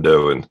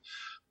Nintendo and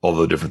all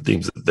the different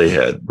themes that they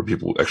had where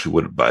people actually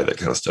would buy that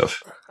kind of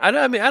stuff. I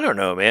don't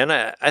know, man.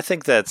 I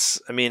think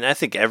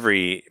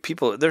every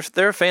people,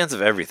 they're fans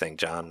of everything,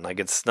 John. Like,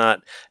 it's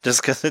not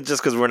just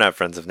because we're not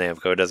friends of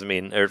Namco doesn't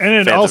mean, or and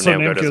fans also of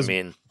Namco Namco's doesn't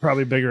mean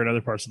probably bigger in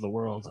other parts of the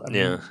world. I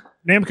mean, yeah.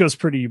 Namco's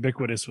pretty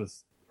ubiquitous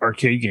with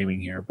arcade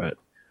gaming here, but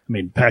I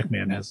mean,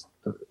 Pac-Man has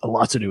a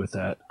lot to do with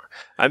that.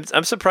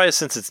 I'm surprised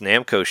since it's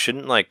Namco,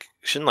 shouldn't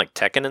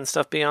Tekken and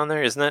stuff be on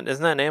there? Isn't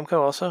that Namco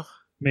also?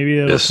 Maybe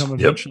it'll come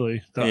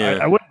eventually. Yep. Yeah.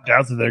 I wouldn't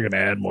doubt that they're going to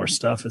add more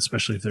stuff,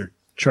 especially if they're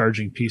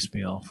charging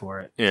piecemeal for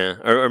it. Yeah,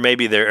 or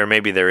maybe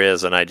there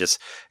is, and I just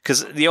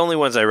because the only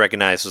ones I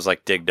recognized was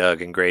like Dig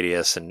Dug and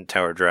Gradius and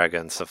Tower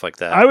Draga and stuff like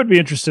that. I would be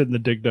interested in the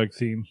Dig Dug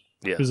theme,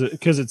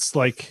 because it's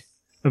like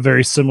a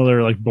very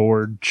similar like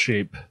board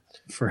shape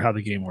for how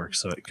the game works,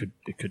 so it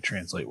could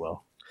translate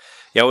well.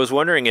 Yeah, I was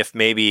wondering if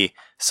maybe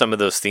some of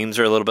those themes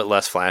are a little bit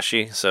less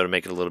flashy, so to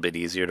make it a little bit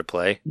easier to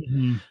play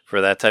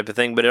for that type of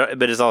thing. But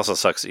it also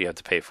sucks that you have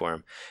to pay for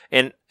them.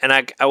 And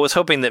I was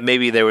hoping that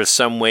maybe there was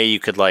some way you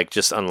could like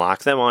just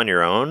unlock them on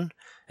your own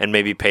and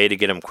maybe pay to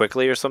get them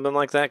quickly or something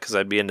like that, because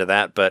I'd be into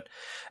that. But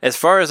as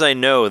far as I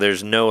know,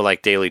 there's no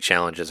like daily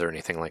challenges or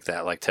anything like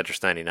that, like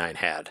Tetris 99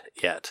 had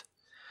yet.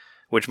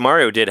 Which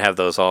Mario did have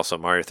those also.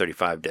 Mario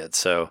 35 did.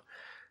 So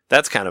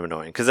that's kind of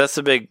annoying, because that's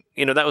the big,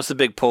 that was the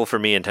big pull for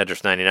me in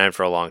Tetris 99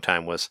 for a long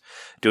time, was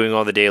doing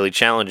all the daily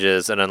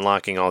challenges and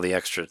unlocking all the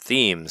extra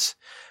themes,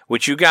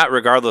 which you got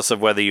regardless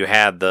of whether you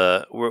had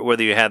the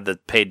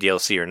paid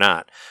DLC or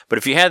not. But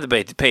if you had the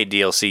paid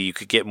DLC, you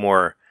could get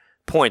more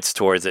points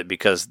towards it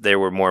because there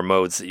were more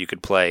modes that you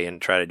could play and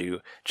try to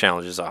do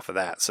challenges off of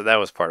that. So that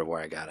was part of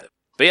why I got it.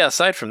 But yeah,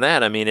 aside from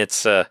that, I mean,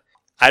 it's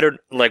I don't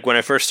like when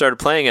I first started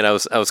playing it, I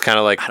was kind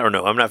of like, I don't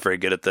know, I'm not very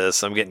good at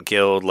this. I'm getting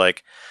killed.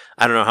 Like,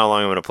 I don't know how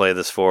long I'm going to play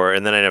this for.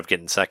 And then I ended up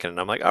getting second. And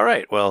I'm like, all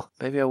right, well,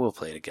 maybe I will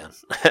play it again.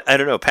 I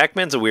don't know.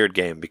 Pac-Man's a weird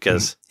game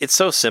because it's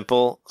so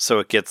simple. So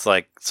it gets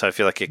so I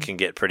feel like it can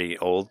get pretty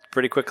old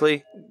pretty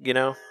quickly,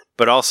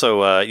 But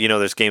also,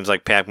 there's games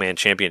like Pac-Man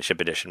Championship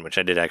Edition, which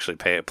I did actually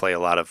play a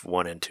lot of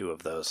 1 and 2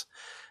 of those.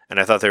 And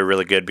I thought they were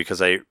really good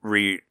because I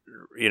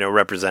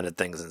represented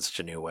things in such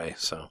a new way.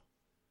 So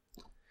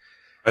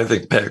I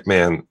think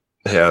Pac-Man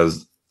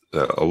has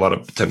a lot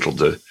of potential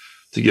to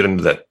get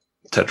into that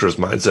Tetris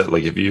mindset.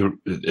 Like if you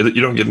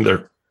don't get in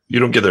there, you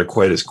don't get there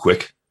quite as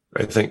quick,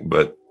 I think.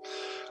 But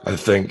I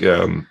think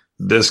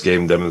this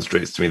game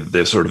demonstrates to me that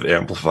they've sort of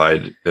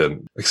amplified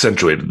and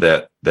accentuated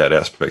that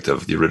aspect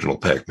of the original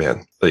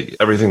Pac-Man. Like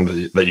everything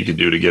that you could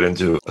do to get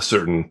into a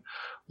certain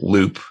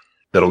loop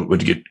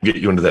would get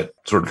you into that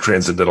sort of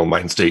transcendental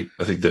mind state.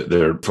 I think that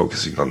they're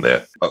focusing on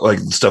that, like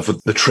stuff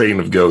with the train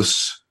of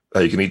ghosts.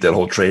 You can eat that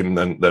whole train,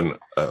 and then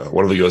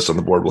one of the ghosts on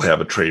the board will have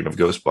a train of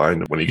ghosts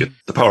behind it when you get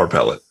the power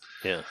pellet.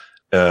 Yeah.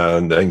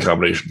 And in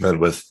combination then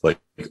with like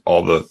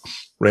all the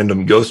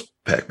random ghost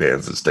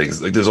Pac-Mans and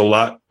things, like there's a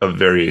lot of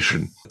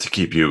variation to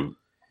keep you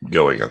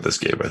going on this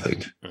game, I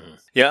think. Mm-hmm.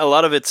 Yeah, a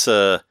lot of it's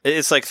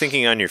like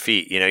thinking on your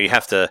feet.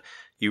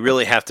 You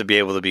really have to be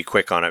able to be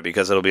quick on it,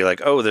 because it'll be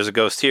like, oh, there's a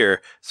ghost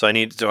here, so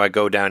do I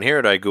go down here?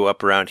 Or do I go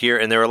up around here?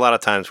 And there were a lot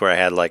of times where I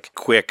had like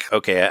quick,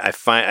 okay,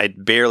 I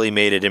barely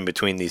made it in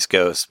between these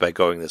ghosts by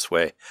going this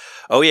way.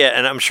 Oh yeah,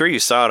 and I'm sure you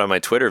saw it on my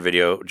Twitter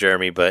video,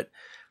 Jeremy, but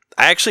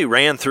I actually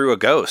ran through a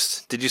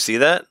ghost. Did you see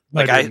that?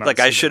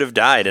 I should have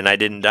died and I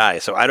didn't die.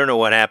 So I don't know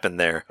what happened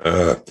there.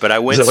 But I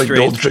went is that straight.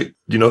 Like the old trick?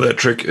 You know that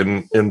trick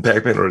in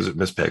Pac-Man, or is it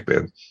Miss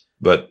Pac-Man?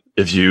 But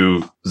if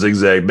you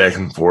zigzag back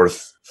and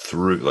forth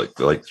through,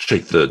 like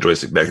shake the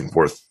joystick back and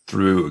forth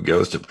through a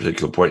ghost at a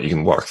particular point, you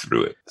can walk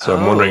through it. So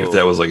I'm wondering if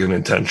that was like an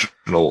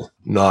intentional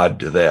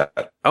nod to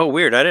that. Oh,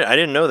 weird. I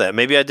didn't know that.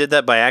 Maybe I did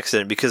that by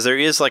accident, because there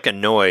is like a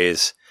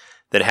noise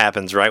that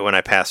happens right when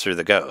I pass through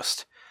the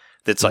ghost.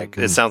 That's like,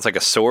 it sounds like a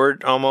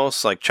sword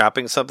almost, like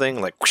chopping something,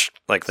 like whoosh,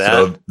 like that.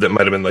 So that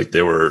might have been like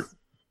they were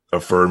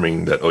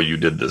affirming that, oh, you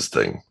did this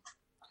thing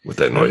with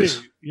that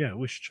noise. Yeah,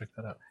 we should check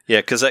that out. Yeah,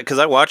 because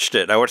I watched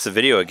it. I watched the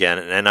video again,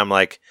 and I'm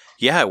like,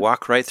 yeah, I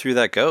walked right through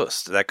that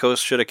ghost. That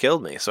ghost should have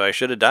killed me, so I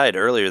should have died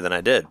earlier than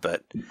I did.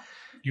 But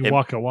you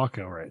waka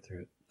right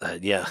through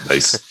it. Yeah,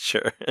 nice.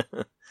 Sure.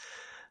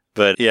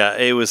 But yeah,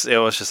 it was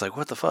just like,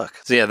 what the fuck?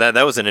 So yeah,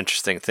 that was an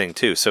interesting thing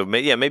too. So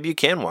maybe you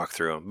can walk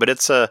through them, but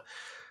it's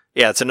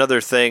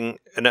another thing,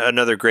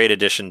 another great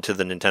addition to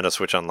the Nintendo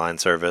Switch Online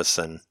service,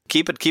 and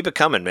keep it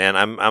coming, man.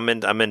 I'm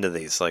into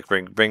these. Like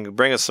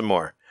bring us some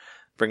more.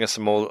 Bring us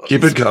some more.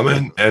 Keep it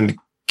coming and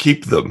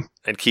keep them.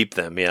 And keep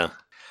them, yeah.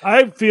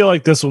 I feel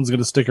like this one's going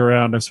to stick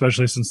around,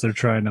 especially since they're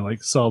trying to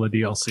like sell the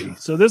DLC.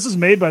 So this is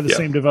made by the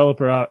same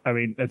developer. I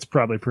mean, it's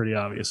probably pretty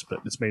obvious, but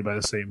it's made by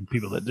the same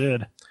people that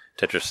did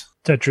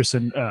Tetris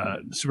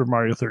and Super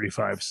Mario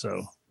 35.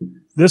 So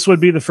this would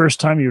be the first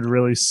time you'd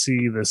really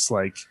see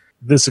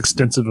this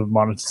extensive of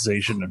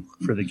monetization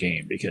for the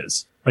game,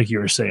 because like you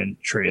were saying,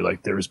 Trey,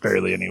 like there was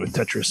barely any with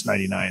Tetris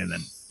 99, and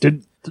then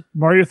did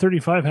Mario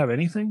 35 have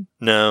anything?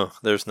 No,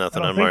 there's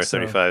nothing on Mario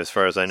 35 as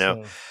far as I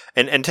know. So,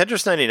 and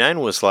Tetris 99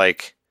 was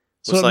like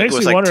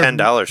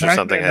 $10 or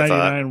something. I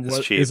thought it's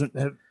cheap.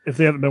 If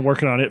they haven't been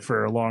working on it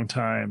for a long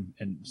time,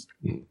 and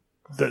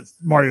the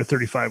Mario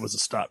 35 was a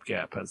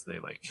stopgap as they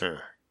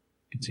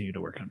continue to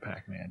work on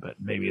Pac-Man, but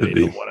maybe they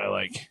don't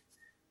want to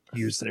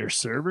use their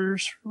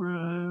servers.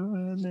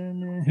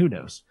 Who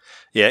knows?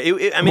 Yeah,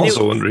 I'm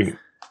also wondering,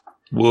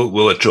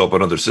 will it show up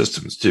on other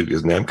systems too?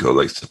 Because Namco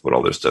likes to put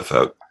all their stuff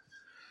out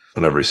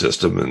on every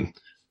system, and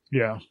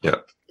yeah.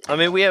 I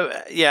mean, we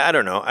have. Yeah, I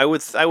don't know. I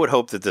would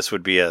hope that this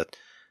would be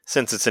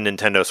since it's a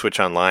Nintendo Switch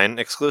Online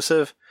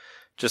exclusive,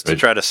 just to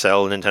try to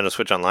sell Nintendo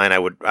Switch Online. I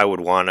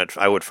would want it.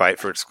 I would fight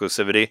for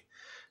exclusivity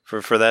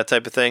for that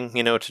type of thing.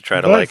 To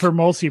try to for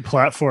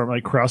multi-platform,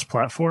 like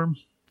cross-platform,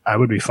 I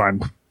would be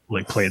fine.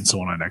 Like playing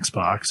someone on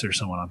Xbox or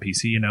someone on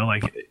PC,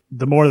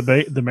 the more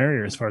the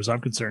merrier, as far as I'm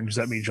concerned, because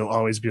that means you'll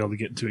always be able to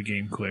get into a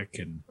game quick,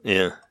 and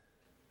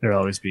there'll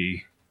always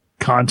be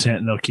content,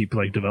 and they'll keep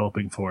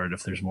developing for it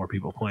if there's more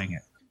people playing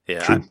it.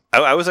 Yeah,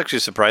 I was actually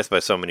surprised by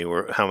how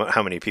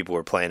many people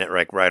were playing it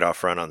right off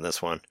front on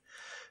this one,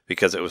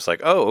 because it was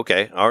like, oh,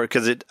 okay,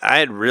 because it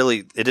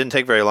didn't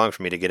take very long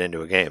for me to get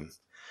into a game.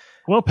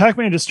 Well,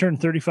 Pac-Man just turned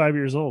 35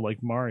 years old,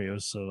 like Mario,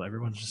 so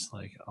everyone's just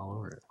all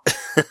over it.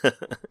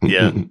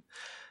 Yeah.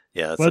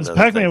 Yeah,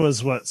 Pac-Man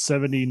was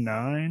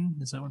 79?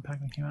 Is that when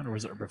Pac-Man came out, or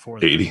was it before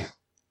that? 80.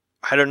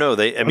 I don't know. Was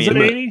it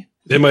 80?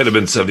 It might have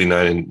been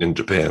 79 in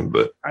Japan,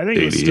 but I think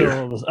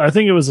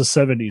it was a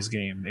 70s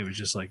game. It was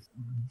just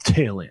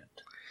tail end.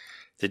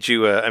 Did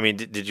you?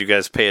 Did you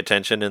guys pay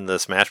attention in the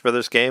Smash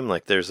Brothers game?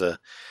 There's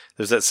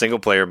that single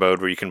player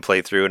mode where you can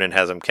play through, and it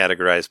has them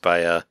categorized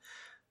by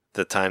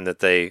the time that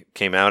they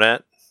came out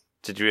at.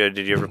 Did you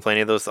ever play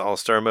any of those? The All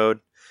Star mode,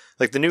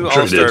 the new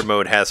All Star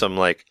mode has them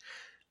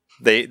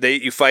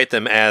you fight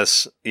them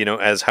as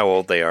how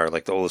old they are,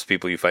 the oldest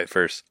people you fight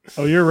first.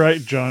 Oh, you're right,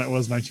 John. It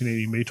was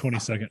 1980, May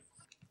 22nd.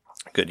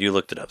 Good, you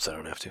looked it up, so I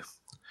don't have to.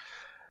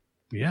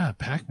 Yeah,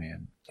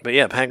 Pac-Man. But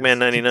yeah, Pac-Man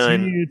 99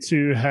 continue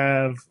to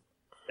have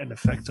an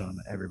effect on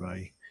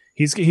everybody.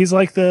 He's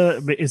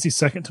is he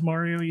second to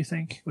Mario, you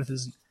think, with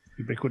his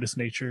ubiquitous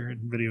nature in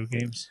video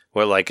games?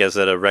 Well, is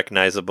it a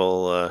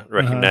recognizable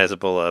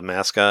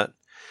mascot?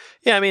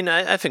 Yeah, I mean,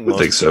 I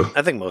think so.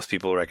 I think most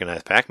people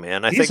recognize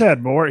Pac-Man.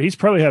 He's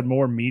probably had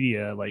more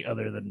media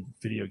other than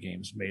video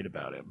games made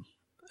about him.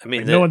 I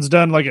mean, no one's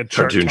done a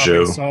cartoon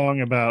show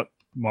song about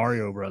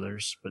Mario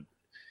Brothers, but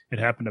it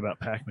happened about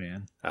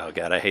Pac-Man. Oh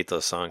god, I hate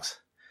those songs.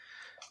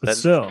 But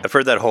still, I've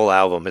heard that whole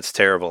album. It's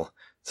terrible.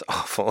 It's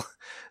awful.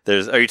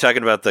 Are you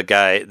talking about the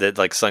guy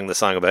that sung the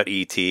song about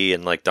E.T.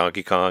 and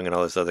Donkey Kong and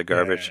all this other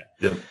garbage?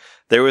 Yeah.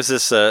 There was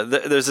this.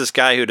 There's this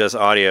guy who does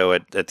audio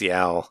at the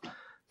Owl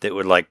that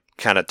would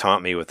kind of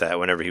taunt me with that.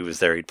 Whenever he was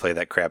there, he'd play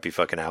that crappy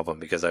fucking album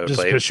because I would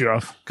piss you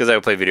off. Because I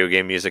would play video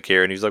game music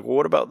here, and he's like, "Well,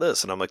 what about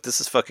this?" And I'm like,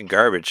 "This is fucking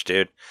garbage,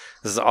 dude.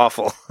 This is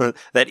awful."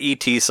 That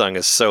E.T. song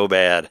is so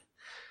bad.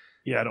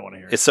 Yeah, I don't want to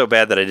hear it. It's so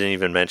bad that I didn't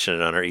even mention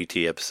it on our ET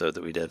episode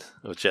that we did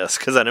with Jess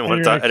because I didn't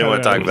want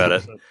to talk about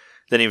it.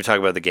 Didn't even talk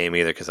about the game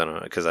either because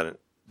I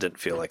didn't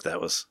feel like that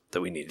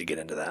we needed to get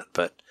into that.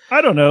 But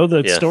I don't know.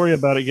 The story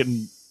about it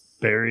getting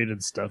buried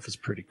and stuff is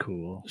pretty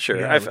cool. Sure,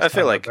 yeah, I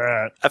feel like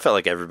I felt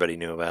like everybody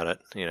knew about it.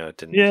 It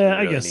didn't. Yeah,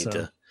 I guess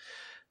so.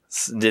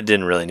 It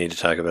didn't really need to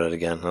talk about it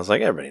again. I was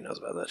like, everybody knows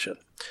about that shit.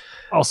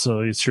 Also,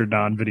 it's your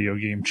non-video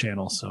game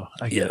channel, so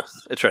I get it.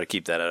 I try to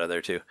keep that out of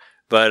there too.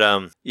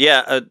 But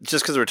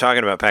just because we're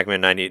talking about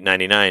Pac-Man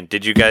 99,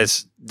 did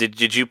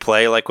you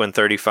play when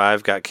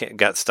 35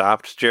 got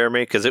stopped,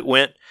 Jeremy? Because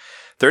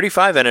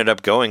 35 ended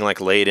up going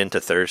late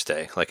into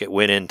Thursday. It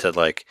went into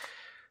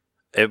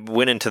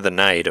the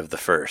night of the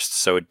 1st,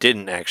 so it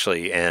didn't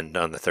actually end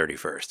on the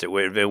 31st.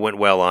 It went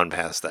well on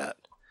past that.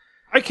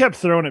 I kept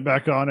throwing it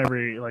back on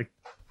every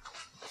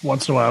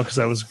once in a while because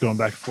I was going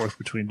back and forth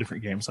between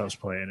different games I was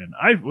playing, and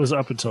I was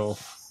up until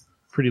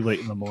pretty late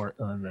in the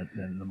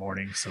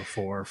morning, so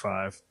 4 or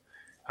 5.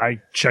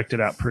 I checked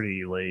it out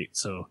pretty late,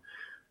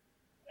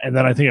 and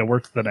then I think I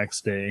worked the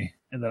next day,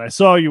 and then I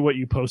saw what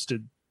you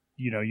posted.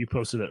 You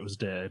posted that it was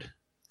dead.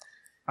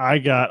 I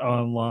got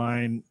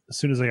online as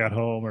soon as I got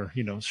home, or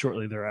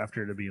shortly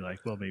thereafter, to be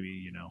well,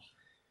 maybe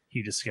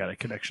he just got a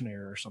connection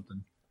error or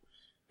something.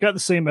 Got the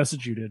same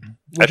message you did,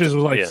 which is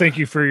like, thank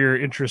you for your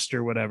interest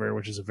or whatever,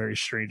 which is a very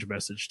strange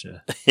message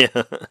to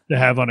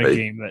have on a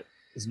game that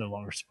is no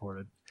longer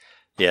supported.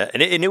 Yeah,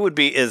 and it would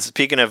be,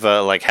 speaking of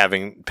like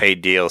having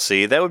paid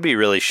DLC, that would be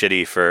really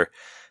shitty for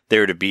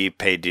there to be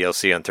paid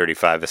DLC on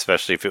 35,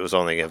 especially if it was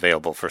only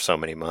available for so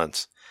many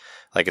months.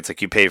 Like, it's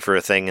like you pay for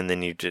a thing and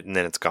then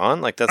it's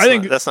gone. Like,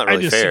 that's not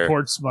really fair. It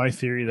supports my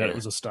theory that it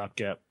was a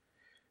stopgap.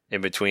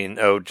 In between,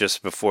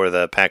 just before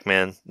the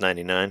Pac-Man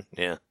 99,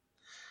 yeah.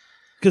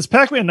 Because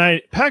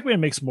Pac-Man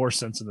makes more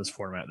sense in this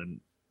format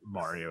than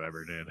Mario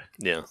ever did.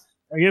 Yeah.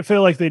 I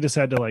feel like they just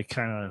had to like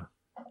kind of,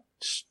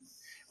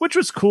 which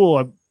was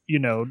cool.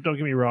 Don't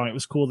get me wrong, it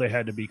was cool they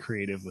had to be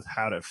creative with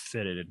how to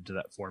fit it into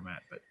that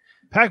format. But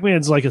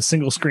Pac-Man's like a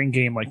single screen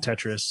game like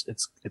Tetris.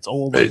 It's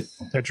old like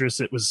Tetris.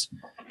 It was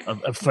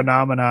a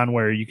phenomenon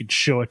where you could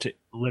show it to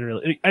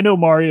literally. I know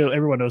Mario.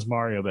 Everyone knows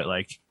Mario, but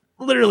like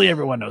literally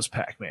everyone knows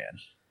Pac-Man.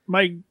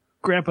 My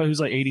grandpa, who's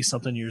like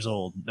 80-something years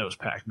old, knows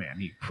Pac-Man.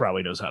 He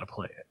probably knows how to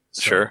play it.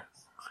 So sure.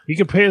 He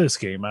could play this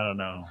game. I don't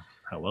know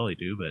how well he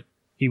do, but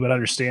he would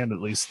understand at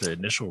least the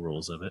initial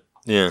rules of it.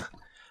 Yeah.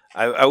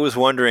 I was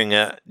wondering,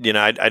 I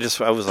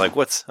was like,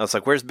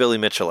 where's Billy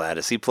Mitchell at?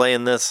 Is he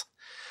playing this?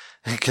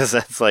 Because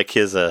that's like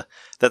his,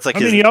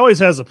 he always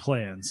has a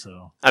plan,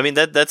 so. I mean,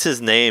 that's his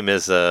name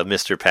is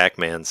Mr.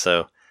 Pac-Man,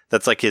 so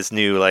that's like his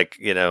new,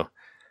 like,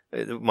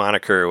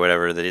 moniker or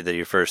whatever that he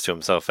refers to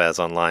himself as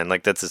online.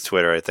 Like, that's his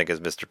Twitter, I think, is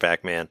Mr.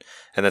 Pac-Man,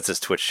 and that's his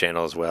Twitch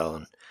channel as well.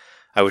 And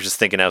I was just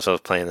thinking as I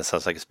was playing this, I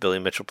was like, is Billy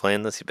Mitchell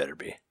playing this? He better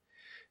be.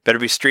 Better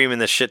be streaming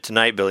this shit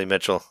tonight, Billy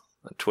Mitchell,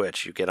 on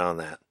Twitch. You get on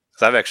that.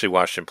 So I've actually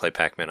watched him play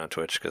Pac-Man on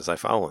Twitch because I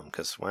follow him.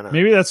 Because why not?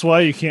 Maybe that's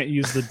why you can't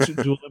use the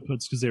dual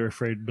inputs, because they were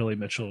afraid Billy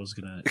Mitchell was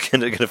gonna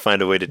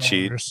find a way to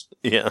cheat.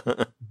 Yeah,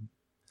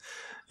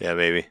 yeah,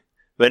 maybe.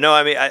 But no,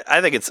 I mean,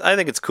 I think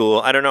it's cool.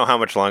 I don't know how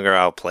much longer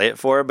I'll play it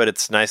for, but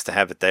it's nice to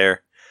have it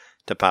there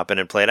to pop in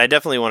and play it. I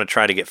definitely want to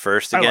try to get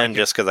first again,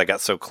 just because I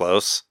got so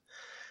close.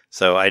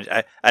 So I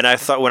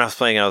thought when I was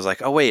playing, I was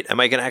like, oh wait,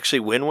 am I gonna actually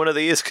win one of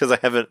these? Because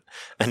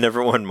I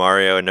never won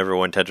Mario, I never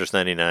won Tetris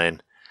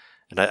 99.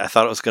 And I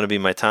thought it was going to be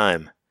my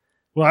time.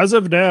 Well, as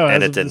of now,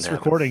 as of this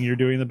recording, you're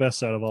doing the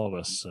best out of all of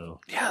us.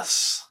 So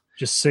yes,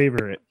 just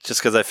savor it. Just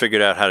because I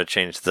figured out how to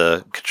change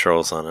the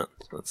controls on it.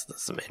 That's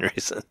the main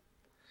reason.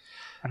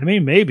 I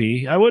mean,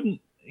 maybe I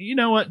wouldn't. You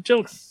know what?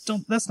 Don't.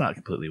 That's not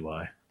completely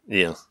why.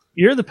 Yeah,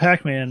 you're the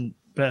Pac-Man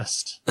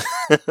best.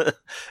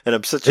 And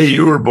I'm such. Hey,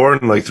 you were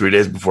born like 3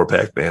 days before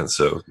Pac-Man,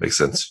 so it makes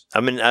sense. I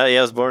mean,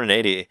 I was born in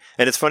 '80,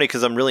 and it's funny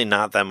because I'm really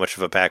not that much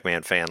of a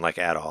Pac-Man fan, like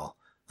at all.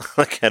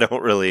 Like I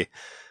don't really.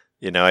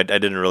 I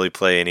didn't really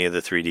play any of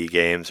the 3D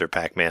games or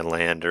Pac-Man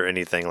Land or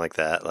anything like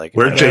that. Like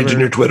we're changing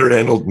your Twitter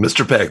handle,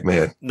 Mr.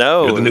 Pac-Man.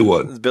 No, you're the new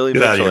one. Billy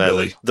Mitchell,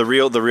 Billy. The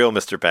real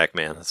Mr.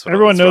 Pac-Man.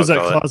 Everyone knows that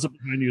closet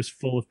behind you is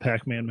full of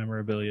Pac-Man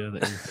memorabilia.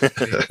 That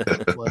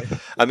you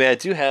I mean, I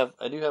do have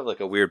like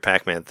a weird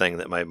Pac-Man thing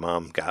that my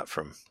mom got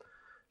from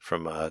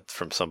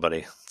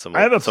somebody. Some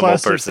old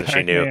person Pac-Man,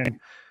 she knew.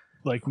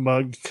 Like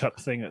mug cup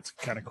thing that's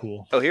kind of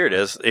cool. Oh, here it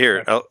is.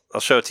 Here, I'll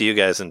show it to you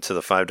guys and to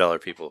the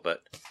 $5 people, but.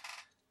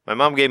 My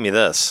mom gave me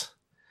this.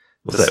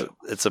 What's that?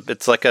 It's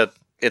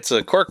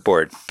a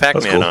corkboard,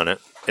 Pac-Man cool. on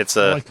it. It's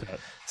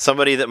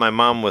somebody that my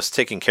mom was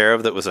taking care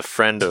of that was a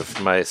friend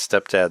of my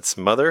stepdad's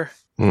mother.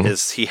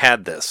 He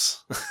had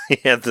this. He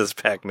had this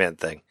Pac-Man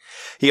thing.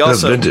 He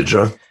also that's vintage,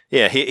 huh?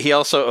 Yeah, he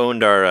also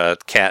owned our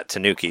cat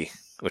Tanuki,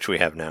 which we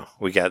have now.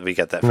 We got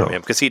that from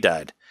him because he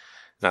died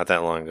not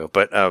that long ago.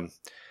 But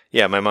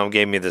yeah, my mom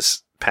gave me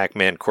this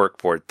Pac-Man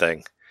corkboard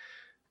thing,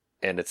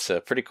 and it's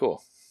pretty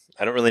cool.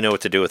 I don't really know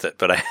what to do with it,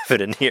 but I have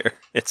it in here.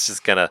 It's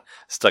just kind of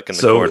stuck in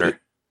the corner.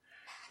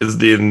 Is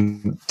the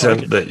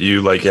intent that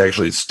you like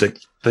actually stick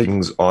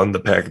things on the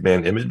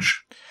Pac-Man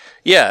image?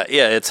 Yeah.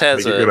 It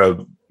has. You're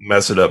gonna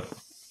mess it up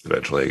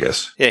eventually, I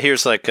guess. Yeah.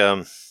 Here's like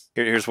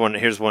here's one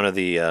of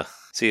the.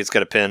 See, it's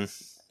got a pin,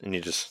 and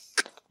you just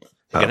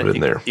pop it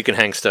in there. You can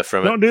hang stuff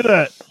from it. Don't do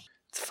that.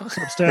 It's fun.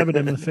 Stabbing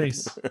him in the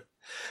face.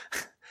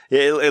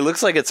 Yeah, it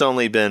looks like it's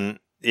only been.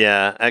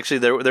 Yeah, actually,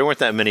 there weren't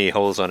that many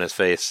holes on his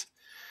face.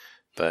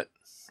 But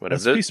whatever.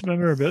 That's a piece of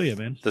memorabilia,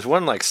 man. There's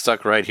one like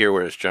stuck right here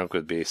where his junk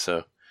would be.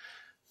 So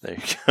there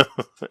you go.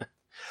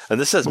 And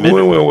this says whoa.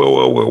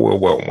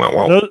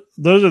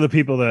 Those are the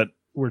people that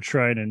were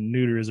trying to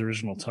neuter his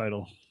original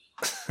title.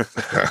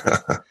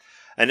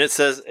 And it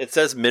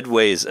says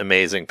Midway's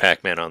Amazing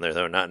Pac-Man on there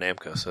though, not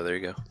Namco. So there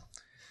you go.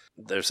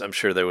 I'm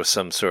sure there was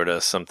some sort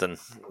of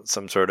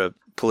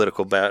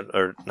political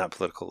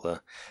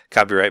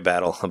copyright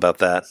battle about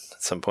that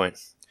at some point.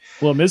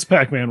 Well, Ms.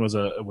 Pac-Man was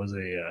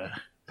a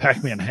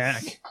Pac-Man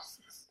hack.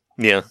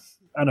 Yeah.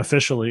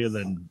 Unofficially, and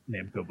then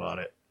Namco bought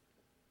it.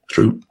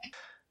 True.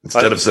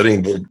 Instead of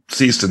setting the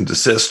cease and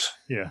desist,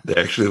 they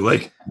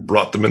actually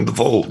brought them in the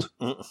fold.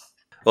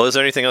 Well, is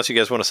there anything else you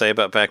guys want to say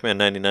about Pac-Man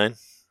 99?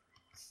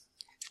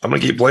 I'm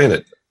going to keep playing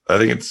it. I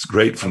think it's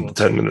great from the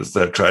 10 minutes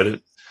that I've tried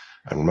it.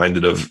 I'm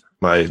reminded of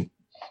my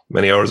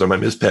many hours on my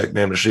Ms.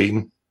 Pac-Man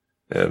machine,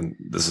 and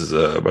this is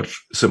a much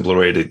simpler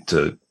way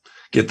to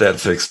get that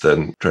fixed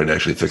than trying to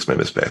actually fix my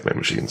Miss Pac-Man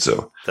machine.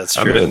 So that's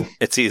true. I'm in.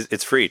 It's easy.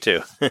 It's free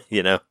too.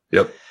 Yep.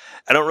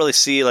 I don't really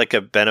see like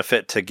a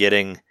benefit to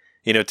getting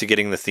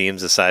the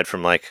themes aside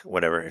from like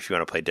whatever if you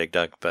want to play Dig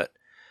Dug, but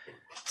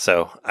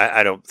so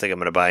I don't think I'm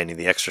going to buy any of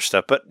the extra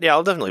stuff. But yeah,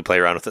 I'll definitely play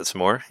around with it some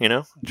more.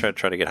 Try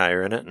to get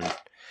higher in it, and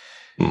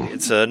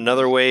it's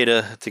another way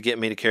to get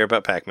me to care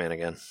about Pac-Man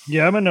again.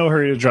 Yeah, I'm in no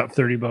hurry to drop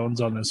 30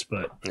 bones on this,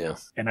 but yeah,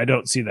 and I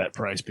don't see that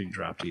price being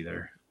dropped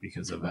either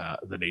because of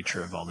the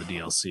nature of all the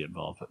DLC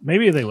involved. But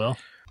maybe they will.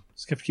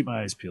 Just have to keep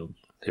my eyes peeled.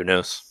 Who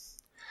knows?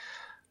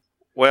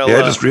 Well, yeah,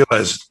 I just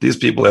realized these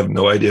people have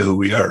no idea who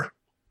we are.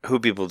 Who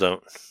people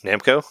don't?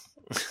 Namco?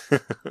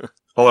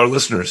 All our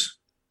listeners.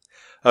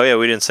 Oh yeah,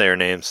 we didn't say our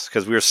names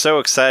because we were so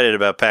excited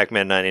about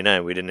Pac-Man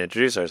 99 we didn't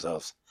introduce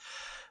ourselves.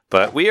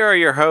 But we are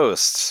your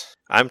hosts.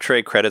 I'm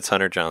Trey Credits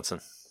Hunter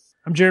Johnson.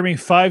 I'm Jeremy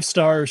 5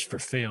 stars for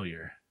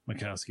failure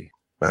Mikowski.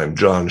 I'm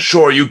John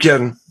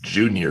Shoryuken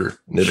Jr.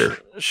 Knitter.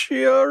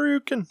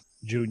 Shoryuken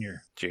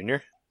Junior.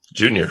 Junior.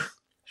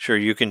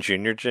 Shoryuken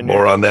Jr.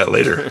 More on that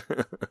later.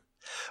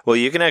 Well,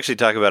 you can actually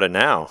talk about it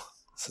now,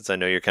 since I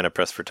know you're kind of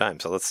pressed for time.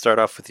 So let's start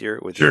off with your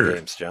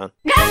games, John.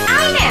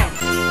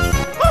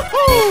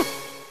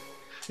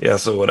 Yeah,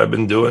 so what I've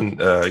been doing,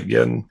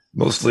 again,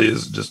 mostly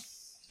is just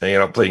hanging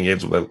out playing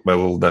games with my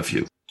little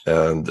nephew.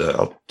 And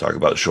I'll talk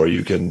about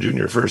Shoryuken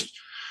Jr. first.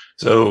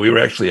 So we were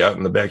actually out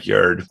in the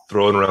backyard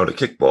throwing around a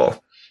kickball.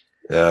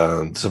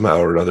 And somehow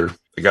or another,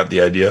 I got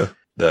the idea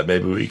that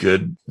maybe we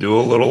could do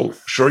a little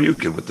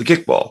Shoryuken with the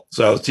kickball.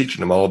 So I was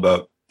teaching him all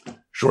about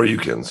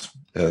Shoryukens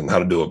and how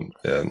to do them.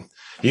 And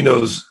he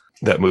knows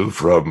that move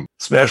from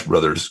Smash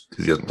Brothers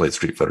because he hasn't played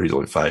Street Fighter. He's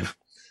only 5.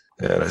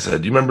 And I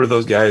said, do you remember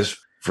those guys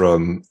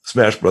from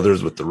Smash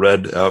Brothers with the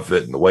red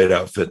outfit and the white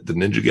outfit, the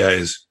ninja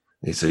guys?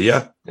 And he said,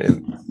 yeah.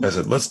 And I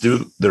said, let's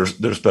do their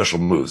special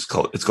moves.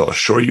 It's called a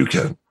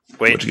Shoryuken.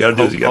 Wait, what you got to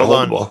do is you got to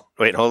hold the ball.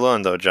 Wait, hold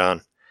on though,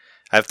 John.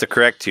 I have to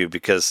correct you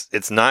because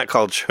it's not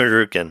called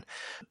Shoryuken.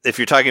 If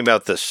you're talking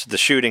about the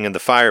shooting and the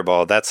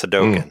fireball, that's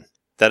Hadoken.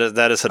 That is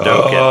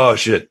Hadoken. Oh,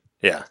 shit.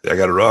 Yeah. I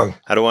got it wrong.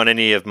 I don't want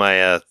any of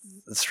my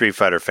Street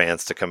Fighter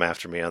fans to come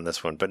after me on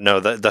this one. But no,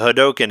 the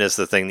Hadoken is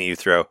the thing that you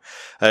throw.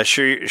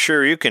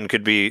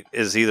 Shoryuken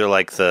is either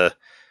like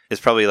it's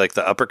probably like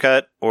the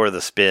uppercut or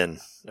the spin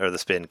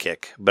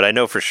kick. But I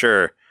know for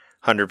sure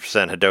 100%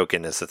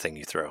 Hadoken is the thing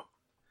you throw.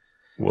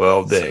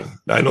 Well, dang. So,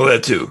 I know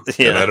that too.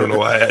 Yeah. And I don't know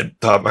why I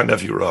taught my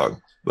nephew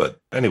wrong.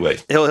 But anyway.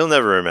 He'll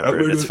never remember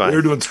it. It's fine. We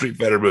were doing Street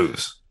Fighter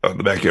moves out in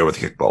the backyard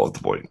with a kickball at the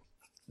point.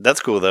 That's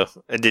cool, though.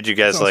 And did you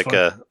guys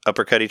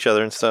uppercut each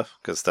other and stuff?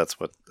 Because that's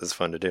what is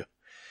fun to do.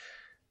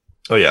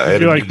 Oh, yeah. I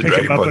had to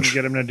pick him up and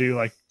get him to do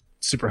like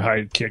super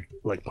high kick,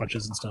 like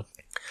punches and stuff.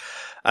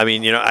 I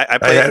mean, I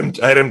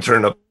had him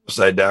turn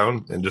upside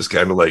down and just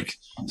kind of like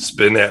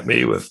spin at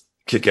me with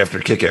kick after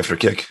kick after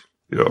kick.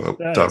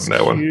 Taught him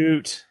that one.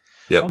 Cute.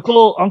 Yep.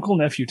 Uncle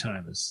nephew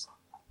time is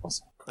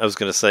awesome. I was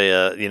going to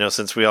say,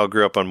 since we all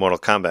grew up on Mortal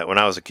Kombat, when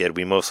I was a kid,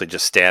 we mostly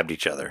just stabbed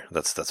each other.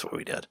 That's what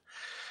we did.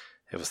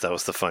 That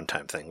was the fun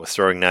time thing, was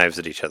throwing knives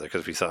at each other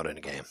because we saw it in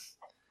a game.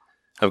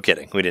 I'm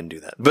kidding. We didn't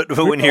do that. But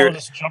when you're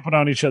just jumping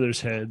on each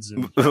other's heads,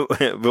 and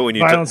but when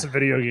you violence in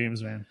video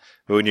games, man.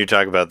 But when you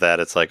talk about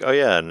that, it's like, oh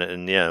yeah,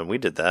 and yeah, we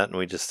did that, and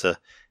we just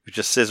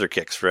scissor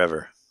kicks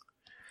forever.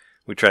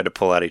 We tried to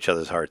pull out each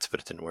other's hearts, but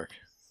it didn't work.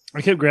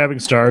 I kept grabbing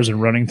stars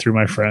and running through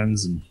my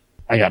friends, and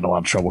I got in a lot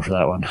of trouble for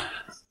that one.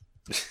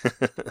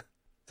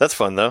 That's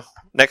fun though.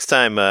 Next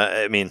time,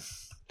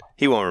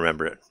 he won't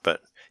remember it,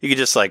 but you could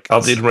just like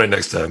I'll teach him right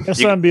next time.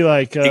 Next time, be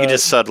like you could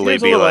just subtly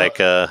be like,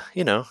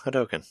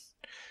 Hadoken.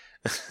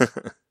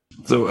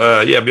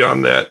 So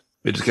beyond that,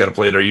 we just kind of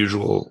played our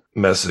usual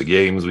mess of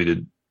games. We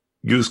did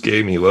Goose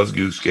Game. He loves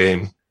Goose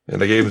Game,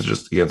 and the game is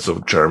just again so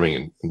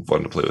charming and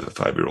fun to play with a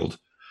 5-year-old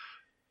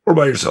or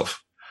by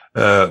yourself.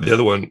 The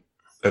other one,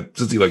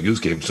 since he liked Goose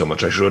Game so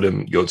much, I showed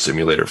him Goat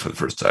Simulator for the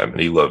first time,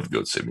 and he loved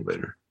Goat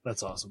Simulator.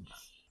 That's awesome.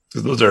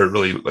 Because those are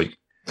really like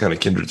kind of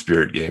kindred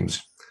spirit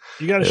games.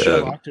 You got to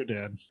show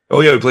Octodad.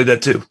 Oh yeah, we played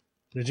that too.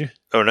 Did you?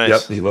 Oh, nice.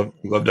 Yep, he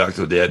loved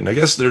Octodad, and I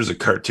guess there's a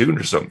cartoon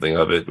or something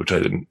of it, which I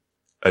didn't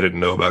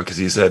know about because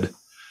he said,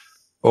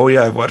 "Oh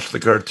yeah, I've watched the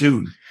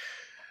cartoon."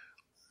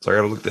 So I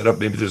got to look that up.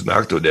 Maybe there's an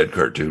Octodad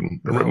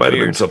cartoon. Or it might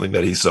have been something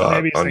that he saw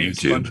on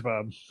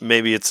YouTube.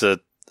 Maybe it's a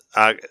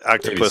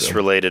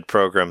octopus-related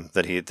program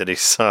that he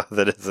saw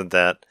that isn't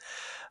that.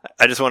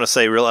 I just want to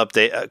say,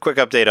 a quick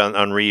update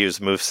on Ryu's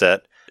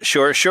moveset.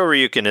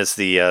 Shoryuken is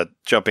the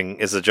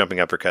jumping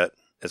uppercut,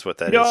 is what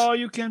that is. No,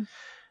 you can.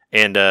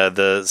 And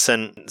the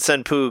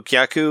Senpu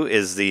Kyaku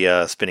is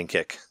the spinning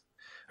kick.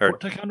 Or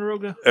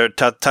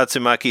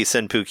Tatsumaki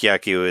Senpu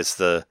Kyaku is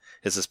the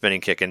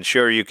spinning kick, and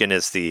Shoryuken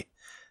is the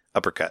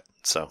uppercut.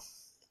 So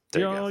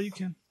there you go. You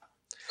can.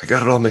 I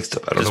got it all mixed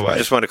up. I don't know why. I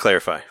just want to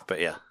clarify, but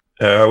yeah.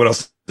 What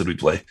else did we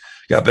play?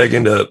 Got back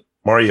into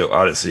Mario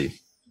Odyssey.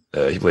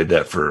 He played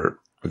that for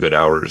a good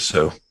hour or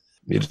so.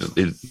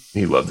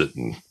 He loved it,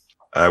 and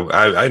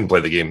I hadn't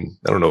played the game.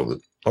 I don't know,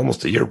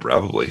 almost a year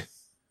probably.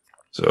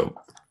 So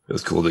it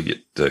was cool to get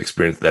to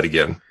experience that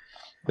again.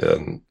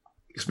 And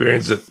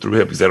experienced it through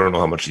him because I don't know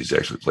how much he's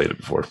actually played it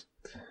before.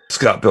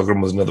 Scott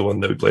Pilgrim was another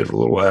one that we played for a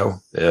little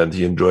while, and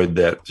he enjoyed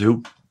that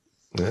too.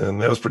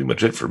 And that was pretty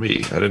much it for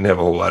me. I didn't have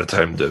a whole lot of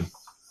time to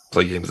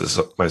play games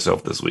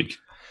myself this week.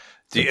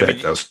 In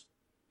fact, I was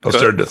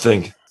starting to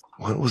think,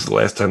 when was the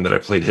last time that I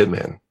played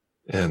Hitman?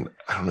 And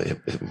I don't know,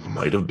 it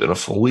might have been a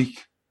full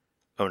week.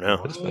 Oh,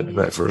 no. It's been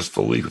my first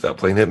full week without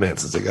playing Hitman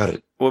since I got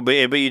it. Well, but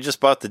you just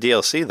bought the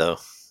DLC, though.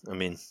 I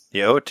mean,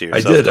 you owe it to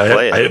yourself. I did. To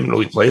play it. I haven't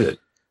really played it.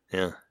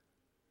 Yeah.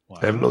 Wow.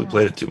 I haven't really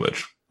played it too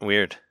much.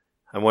 Weird.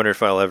 I wonder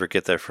if I'll ever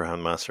get there for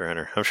Monster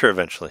Hunter. I'm sure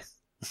eventually.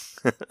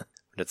 But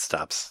it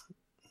stops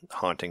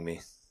haunting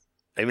me.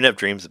 I even have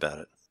dreams about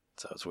it.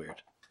 So it's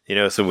weird. You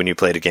know, so when you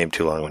played a game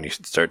too long, when you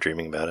start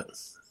dreaming about it.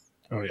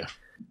 Oh, yeah.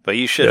 But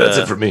you should. Yeah, that's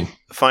it for me.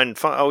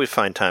 Always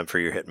find time for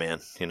your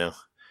Hitman. You know,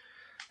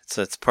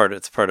 it's part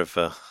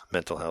of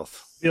mental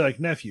health. Be like,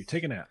 nephew,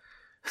 take a nap.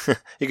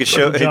 You could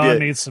show. John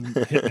needs some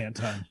Hitman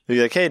time.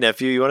 Be like, hey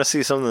nephew, you want to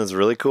see something that's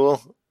really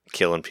cool?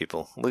 Killing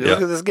people. Look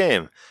at this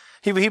game.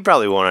 He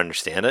probably won't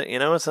understand it. You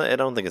know, I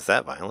don't think it's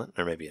that violent,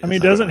 or maybe.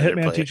 Doesn't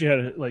Hitman teach you how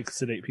to like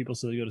sedate people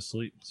so they go to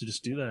sleep? So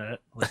just do that.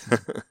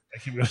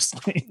 Make him go to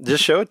sleep.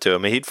 Just show it to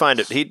him. He'd find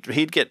it.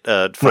 He'd get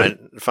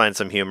find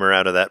some humor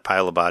out of that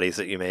pile of bodies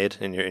that you made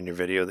in your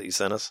video that you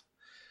sent us.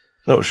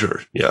 Oh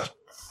sure, yeah.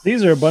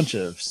 These are a bunch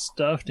of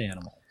stuffed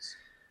animals.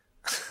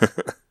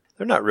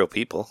 They're not real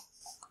people.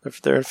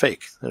 They're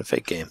fake. They're a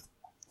fake game.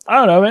 I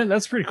don't know, man.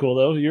 That's pretty cool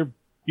though.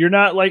 You're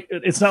not like,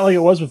 it's not like it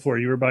was before.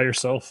 You were by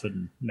yourself,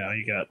 and now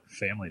you got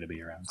family to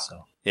be around.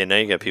 So yeah, now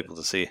you got people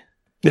to see.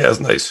 Yeah, it's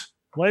nice.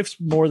 Life's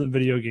more than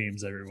video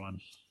games, everyone.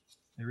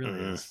 It really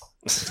is.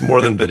 It's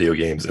more than video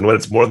games, and when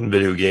it's more than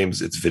video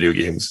games, it's video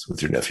games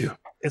with your nephew.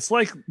 It's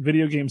like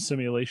video game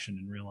simulation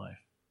in real life.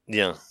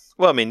 Yeah.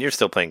 Well, I mean, you're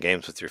still playing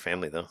games with your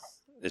family, though.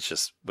 It's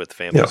just with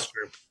family. Yeah.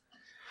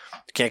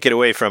 You can't get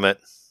away from it.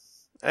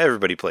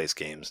 Everybody plays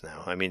games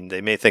now. I mean,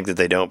 they may think that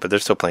they don't, but they're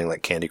still playing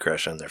like Candy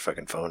Crush on their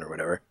fucking phone or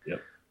whatever.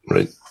 Yep.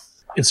 Right.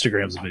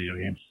 Instagram's a video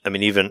game. I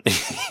mean, even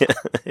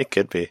it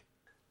could be.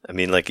 I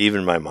mean, like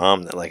even my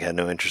mom that like had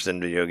no interest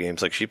in video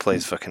games, like she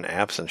plays fucking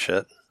apps and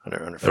shit on her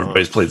phone.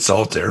 Everybody's played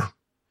Solitaire.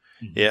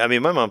 Yeah, I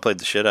mean, my mom played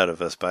the shit out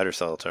of Spider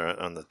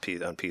Solitaire on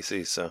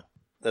PC. So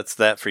that's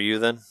that for you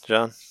then,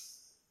 John.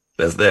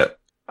 That's that.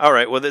 All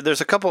right. Well,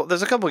 there's a couple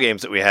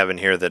games that we have in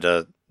here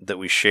that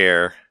we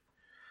share.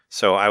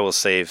 So I will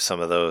save some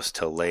of those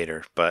till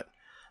later. But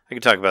I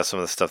can talk about some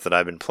of the stuff that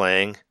I've been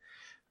playing.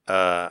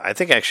 I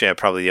think actually I'm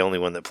probably the only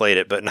one that played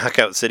it. But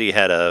Knockout City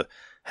had a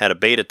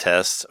beta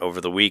test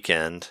over the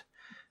weekend.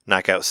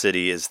 Knockout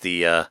City is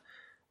the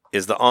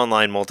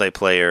online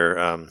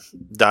multiplayer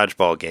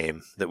dodgeball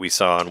game that we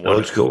saw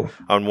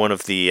on one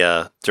of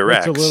the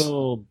directs. It's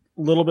a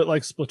little bit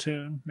like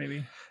Splatoon,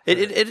 maybe.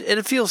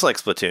 It feels like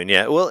Splatoon,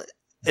 yeah. Well,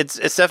 it's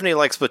definitely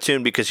like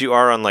Splatoon because you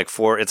are on like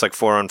 4. It's like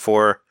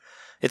 4-on-4.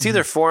 It's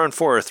either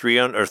 4-on-4 or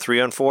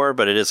 3-on-4,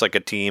 but it is like a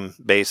team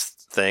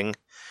based thing,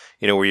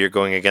 you know, where you're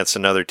going against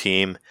another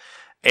team,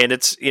 and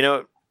it's, you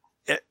know,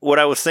 what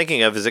I was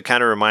thinking of is it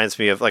kind of reminds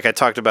me of, like I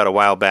talked about a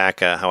while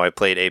back, how I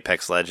played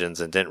Apex Legends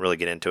and didn't really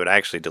get into it. I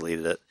actually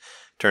deleted it.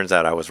 Turns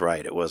out I was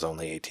right. It was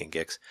only 18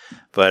 gigs,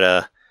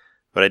 but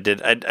I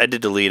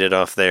did delete it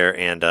off there.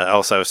 And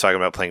also I was talking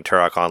about playing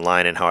Turok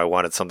Online and how I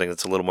wanted something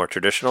that's a little more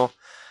traditional.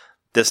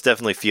 This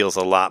definitely feels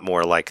a lot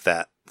more like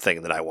that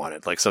thing that I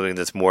wanted, like something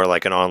that's more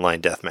like an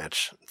online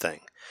deathmatch thing.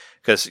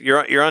 Because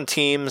you're on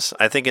teams.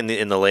 I think in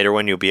the later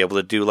one you'll be able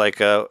to do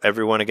like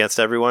everyone against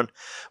everyone,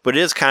 but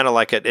it is kind of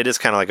like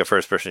a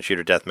first person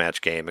shooter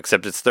deathmatch game,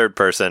 except it's third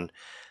person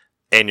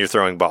and you're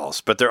throwing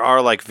balls. But there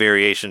are like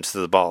variations to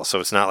the ball, so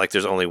it's not like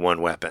there's only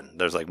one weapon.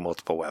 There's like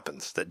multiple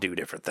weapons that do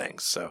different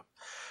things. So,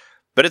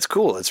 but it's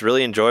cool. It's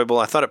really enjoyable.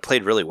 I thought it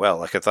played really well.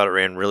 Like I thought it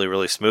ran really,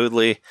 really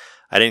smoothly.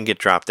 I didn't get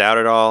dropped out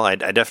at all. I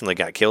definitely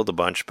got killed a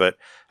bunch, but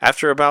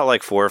after about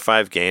like 4 or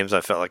 5 games, I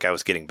felt like I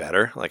was getting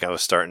better. Like I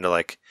was starting to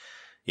like,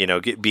 you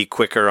know, be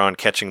quicker on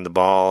catching the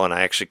ball, and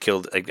I actually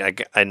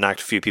I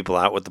knocked a few people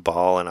out with the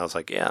ball, and I was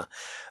like, yeah.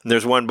 And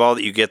there's one ball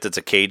that you get that's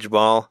a cage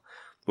ball,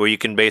 where you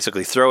can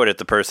basically throw it at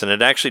the person.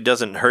 It actually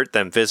doesn't hurt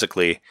them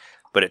physically,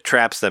 but it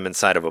traps them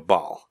inside of a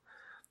ball.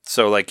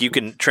 So, like, you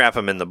can trap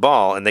them in the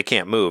ball, and they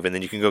can't move, and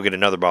then you can go get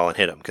another ball and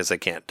hit them, because they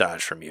can't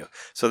dodge from you.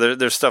 So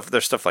there's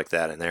stuff like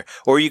that in there.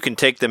 Or you can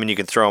take them and you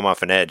can throw them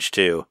off an edge,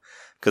 too,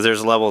 because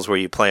there's levels where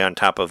you play on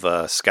top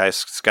of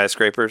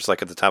skyscrapers,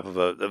 like at the top of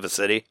a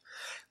city.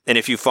 And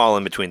if you fall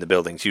in between the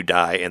buildings, you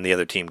die, and the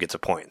other team gets a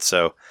point.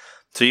 So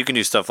you can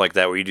do stuff like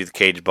that, where you do the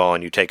cage ball,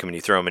 and you take them and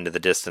you throw them into the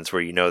distance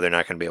where you know they're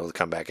not going to be able to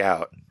come back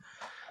out.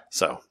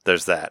 So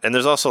there's that. And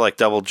there's also like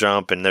double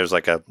jump, and there's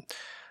like a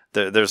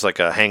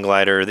hang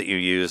glider that you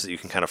use that you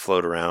can kind of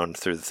float around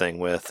through the thing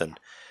with, and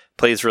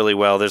plays really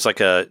well. There's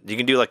like you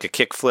can do like a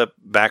kick flip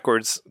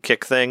backwards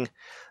kick thing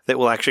that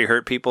will actually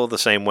hurt people the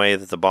same way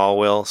that the ball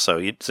will. So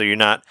it's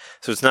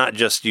not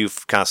just you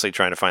constantly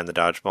trying to find the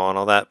dodgeball and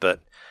all that,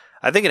 but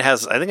I think it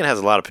has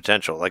a lot of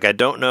potential. Like I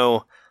don't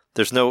know,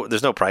 there's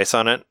no price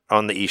on it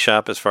on the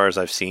eShop as far as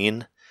I've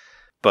seen,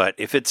 But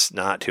if it's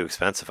not too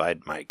expensive, I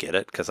might get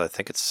it because I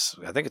think it's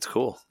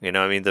cool. You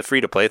know, I mean, the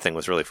free to play thing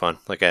was really fun.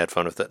 Like I had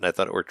fun with it, and I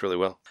thought it worked really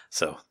well.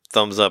 So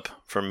thumbs up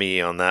from me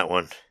on that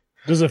one.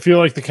 Does it feel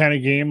like the kind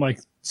of game like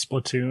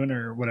Splatoon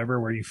or whatever,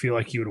 where you feel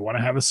like you would want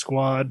to have a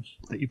squad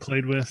that you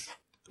played with?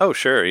 Oh,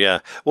 sure, yeah.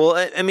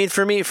 Well, I mean,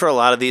 for me, for a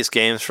lot of these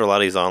games, for a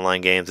lot of these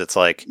online games, it's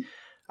like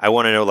I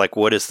want to know like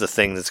what is the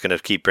thing that's going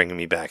to keep bringing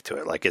me back to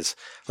it. Like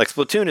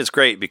Splatoon is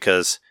great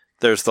because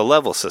there's the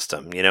level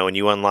system, you know, and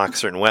you unlock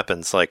certain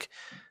weapons like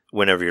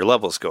whenever your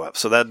levels go up.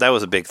 So that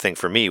was a big thing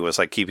for me, was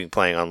like keeping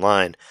playing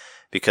online,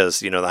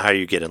 because, you know, the higher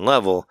you get in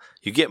level,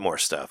 you get more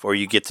stuff, or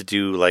you get to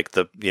do like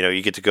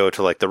you get to go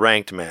to like the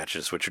ranked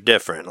matches, which are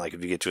different. Like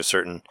if you get to a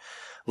certain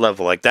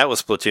level, like that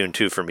was Splatoon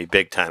 2 for me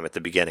big time at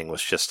the beginning,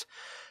 was just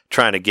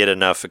trying to get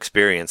enough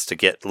experience to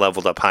get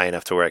leveled up high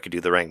enough to where I could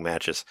do the ranked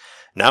matches.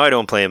 Now I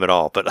don't play them at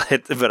all, but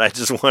I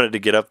just wanted to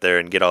get up there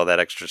and get all that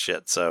extra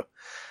shit. So,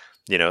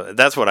 you know,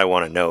 that's what I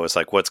want to know, is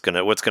like what's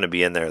gonna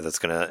be in there that's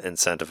gonna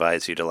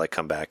incentivize you to like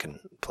come back and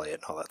play it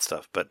and all that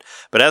stuff. But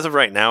as of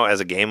right now, as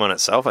a game on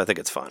itself, I think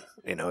it's fun.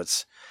 You know,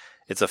 it's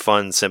a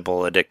fun,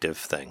 simple, addictive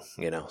thing.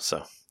 You know,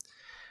 so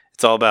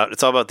it's all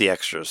about the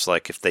extras.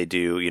 Like if they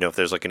do, you know, if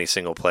there's like any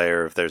single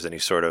player, if there's any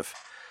sort of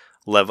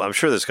level, I'm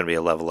sure there's going to be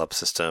a level up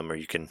system, or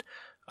you can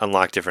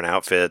unlock different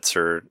outfits,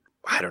 or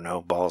I don't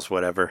know, balls,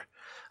 whatever.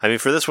 I mean,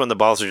 for this one, the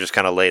balls are just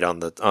kind of laid on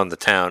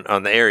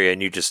the area,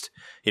 and you just,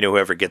 you know,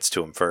 whoever gets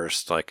to them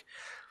first. Like,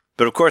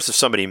 but of course, if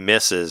somebody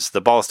misses,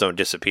 the balls don't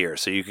disappear,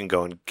 so you can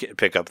go and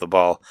pick up the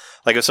ball.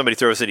 Like if somebody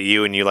throws it at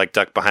you and you like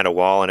duck behind a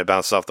wall and it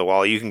bounces off the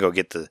wall, you can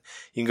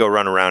go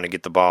run around and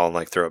get the ball and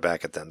like throw it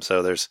back at them.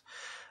 So there's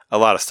a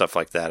lot of stuff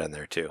like that in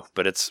there too.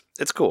 But it's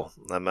cool.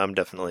 I'm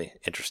definitely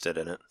interested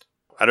in it.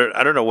 I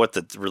don't know what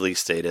the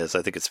release date is.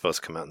 I think it's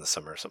supposed to come out in the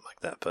summer or something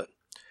like that, but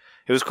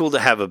it was cool to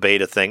have a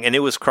beta thing, and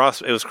it was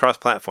cross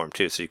platform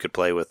too, so you could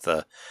play with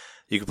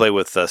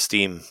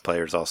Steam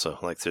players also,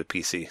 like through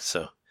PC.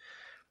 So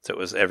it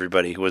was,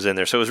 everybody was in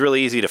there, so it was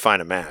really easy to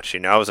find a match. You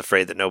know, I was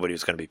afraid that nobody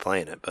was going to be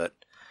playing it, but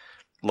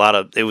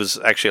it was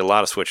actually a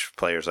lot of Switch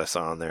players I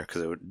saw on there,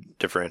 because it would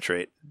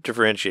differentiate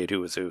who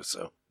was who.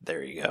 So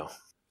there you go.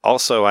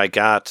 Also, I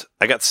got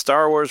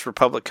Star Wars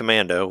Republic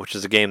Commando, which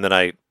is a game that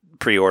I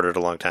pre-ordered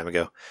a long time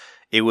ago.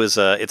 It's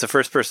a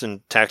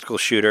first-person tactical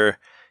shooter.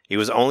 It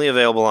was only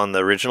available on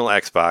the original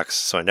Xbox,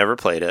 so I never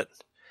played it.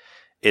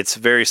 It's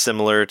very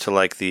similar to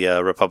like the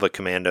Republic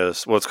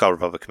Commandos. Well, it's called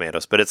Republic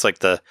Commandos, but it's like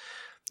the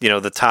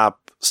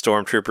top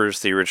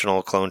stormtroopers, the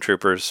original clone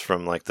troopers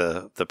from like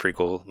the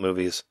prequel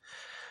movies.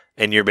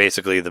 And you're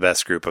basically the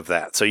best group of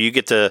that. So you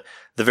get to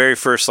the very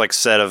first like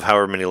set of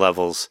however many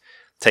levels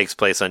takes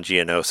place on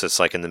Geonosis,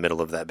 like in the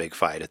middle of that big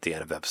fight at the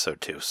end of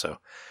episode 2. So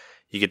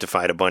you get to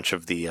fight a bunch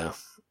of the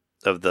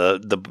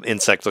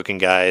insect-looking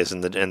guys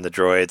and the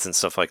droids and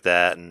stuff like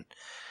that, and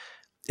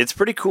it's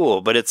pretty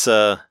cool. But it's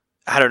I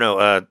don't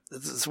know.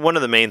 It's one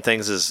of the main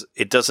things is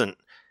it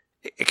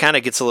kind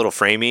of gets a little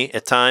framey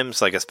at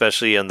times, like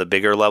especially on the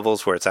bigger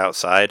levels where it's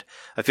outside.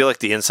 I feel like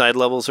the inside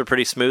levels are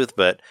pretty smooth,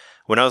 but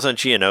when I was on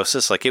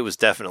Geonosis, like it was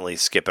definitely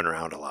skipping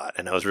around a lot,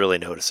 and I was really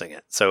noticing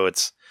it. So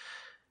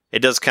it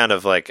does kind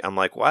of like, I'm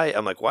like, why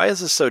is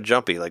this so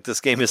jumpy? Like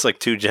this game is like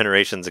 2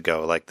 generations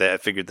ago. Like I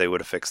figured they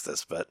would have fixed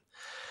this, but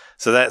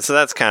so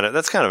that's kind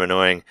of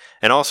annoying.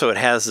 And also it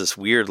has this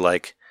weird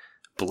like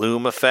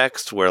bloom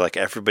effects where like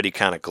everybody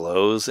kind of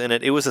glows in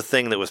it. It was a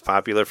thing that was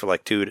popular for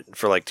like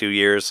 2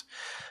 years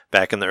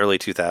back in the early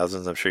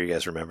 2000s. I'm sure you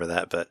guys remember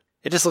that, but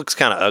it just looks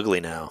kind of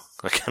ugly now.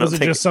 Was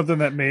it just something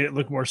that made it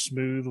look more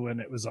smooth when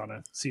it was on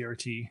a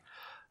CRT?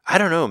 I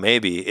don't know.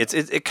 Maybe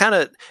it kind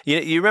of,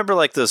 you remember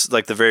like this,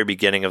 like the very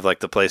beginning of like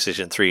the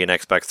PlayStation 3 and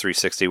Xbox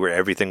 360 where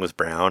everything was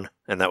brown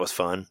and that was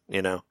fun,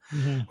 you know,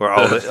 where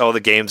all the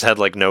games had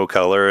like no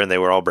color and they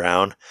were all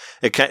brown.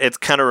 It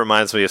kind of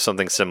reminds me of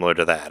something similar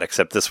to that,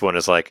 except this one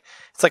is like,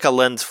 it's like a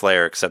lens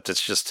flare, except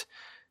it's just,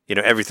 you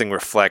know, everything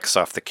reflects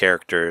off the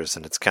characters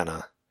and it's kind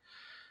of,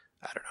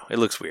 I don't know. It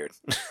looks weird.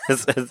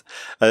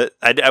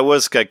 I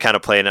was kind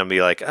of playing and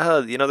be like,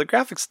 oh, you know, the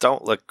graphics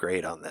don't look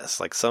great on this.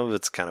 Like some of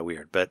it's kind of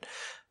weird, but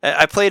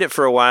I played it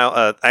for a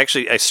while. I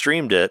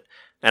streamed it,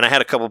 and I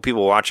had a couple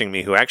people watching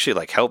me who actually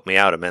like helped me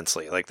out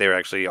immensely. Like they were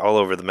actually all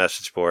over the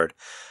message board,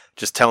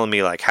 just telling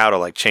me like how to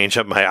like change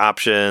up my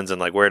options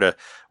and like where to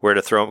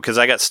throw them. Because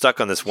I got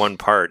stuck on this one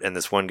part, and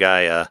this one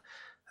guy, I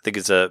think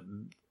was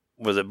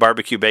it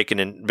Barbecue Bacon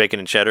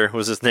and Cheddar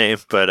was his name,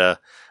 but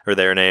or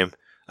their name.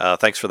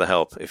 Thanks for the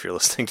help if you're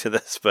listening to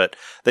this, but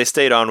they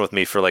stayed on with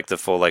me for like the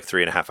full like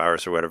 3.5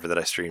 hours or whatever that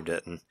I streamed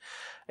it,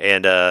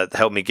 and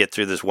helped me get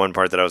through this one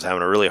part that I was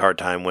having a really hard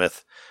time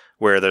with,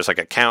 where there's like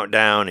a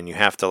countdown and you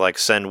have to like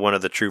send one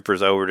of the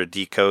troopers over to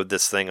decode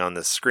this thing on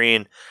this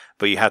screen,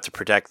 but you have to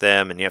protect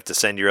them, and you have to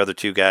send your other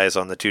 2 guys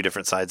on the 2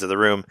 different sides of the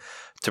room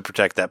to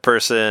protect that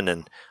person.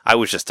 And I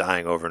was just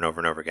dying over and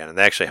over and over again, and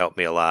they actually helped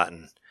me a lot.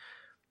 And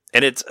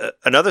it's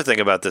another thing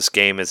about this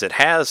game is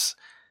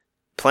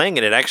playing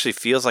it actually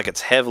feels like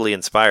it's heavily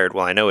inspired.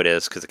 Well, I know it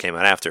is because it came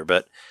out after,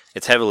 but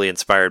it's heavily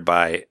inspired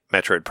by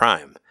Metroid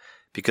Prime,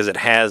 because it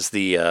has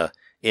the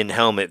in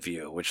helmet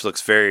view, which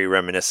looks very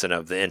reminiscent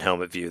of the in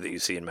helmet view that you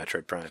see in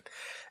Metroid Prime.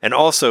 And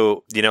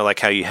also, like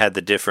how you had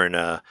the different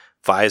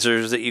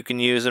visors that you can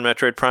use in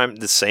Metroid Prime,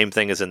 the same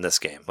thing is in this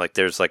game. Like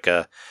there's like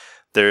a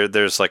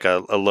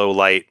low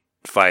light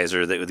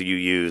visor that you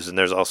use, and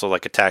there's also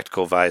like a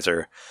tactical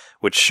visor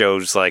which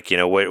shows like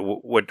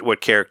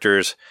what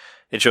characters.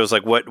 It shows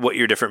like what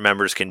your different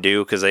members can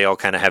do, because they all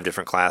kind of have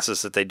different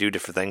classes that they do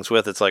different things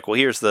with. It's like, well,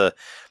 here's the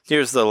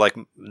like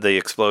the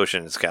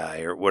explosions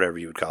guy or whatever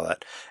you would call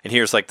that, and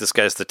here's like this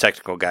guy's the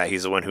technical guy.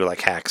 He's the one who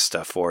like hacks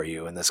stuff for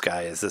you, and this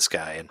guy is this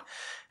guy,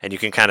 and you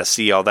can kind of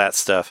see all that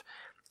stuff.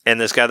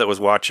 And this guy that was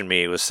watching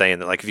me was saying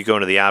that like if you go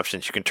into the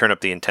options, you can turn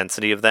up the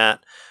intensity of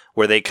that,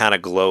 where they kind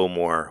of glow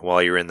more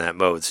while you're in that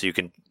mode, so you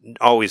can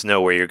always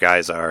know where your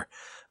guys are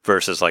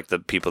versus like the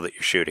people that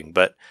you're shooting.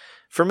 But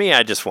for me,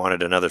 I just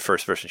wanted another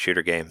first-person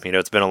shooter game.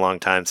 It's been a long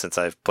time since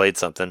I've played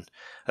something.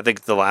 I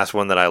think the last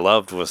one that I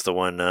loved was the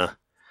one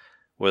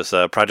was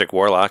Project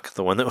Warlock,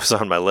 the one that was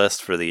on my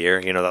list for the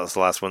year. That was the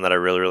last one that I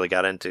really, really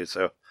got into.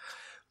 So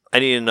I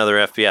needed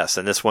another FPS,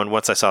 and this one,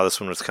 once I saw this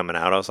one was coming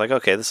out, I was like,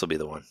 okay, this will be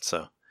the one.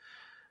 So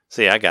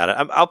yeah, I got it.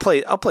 I'll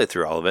play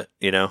through all of it.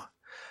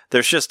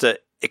 There's just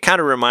it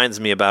kind of reminds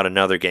me about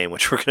another game,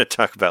 which we're going to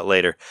talk about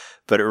later,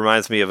 but it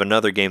reminds me of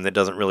another game that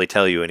doesn't really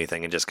tell you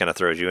anything and just kind of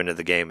throws you into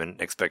the game and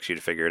expects you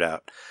to figure it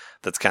out.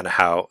 That's kind of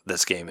how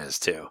this game is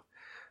too,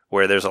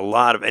 where there's a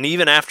lot of, and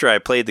even after I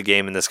played the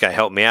game and this guy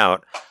helped me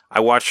out, I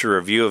watched a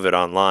review of it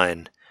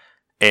online,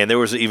 and there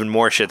was even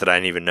more shit that I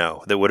didn't even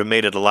know that would have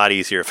made it a lot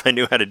easier if I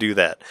knew how to do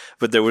that.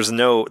 But there's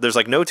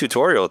like no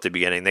tutorial at the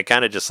beginning. They're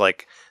kind of just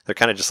like,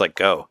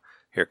 go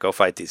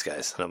fight these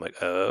guys. And I'm like,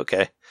 oh,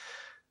 okay.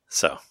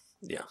 So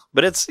yeah,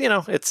 but it's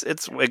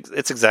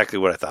it's exactly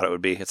what I thought it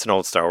would be. It's an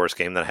old Star Wars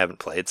game that I haven't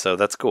played, so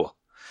that's cool,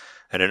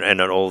 and an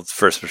old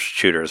first-person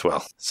shooter as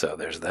well. So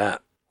there's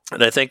that.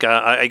 And I think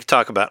I could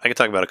talk about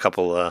a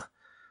couple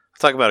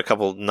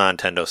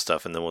non-Nintendo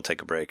stuff, and then we'll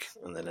take a break,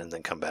 and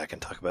then come back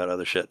and talk about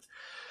other shit.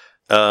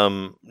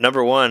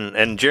 Number one,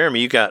 and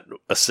Jeremy, you got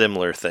a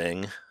similar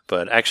thing,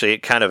 but actually,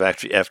 it kind of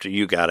after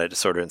you got it, it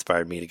sort of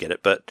inspired me to get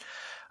it. But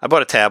I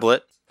bought a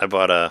tablet. I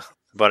bought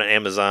an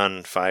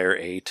Amazon Fire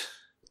 8.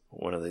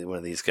 One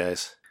of these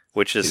guys,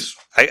 which is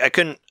I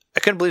couldn't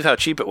believe how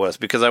cheap it was,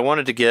 because I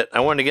wanted to get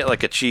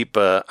like a cheap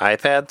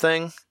iPad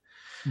thing,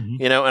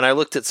 and I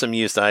looked at some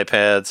used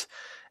iPads,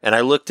 and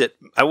I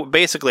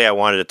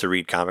wanted it to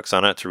read comics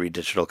on it, to read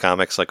digital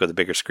comics like with a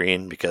bigger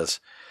screen, because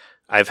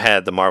I've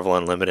had the Marvel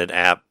Unlimited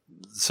app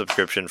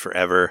subscription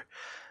forever,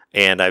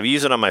 and I've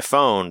used it on my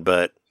phone,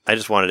 but I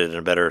just wanted it in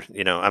a better,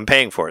 I'm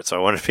paying for it, so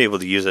I wanted to be able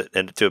to use it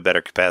to a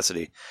better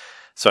capacity.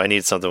 So I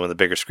need something with a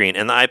bigger screen.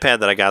 And the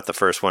iPad that I got, the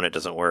first one, it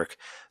doesn't work.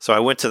 So I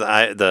went to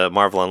the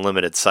Marvel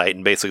Unlimited site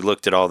and basically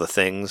looked at all the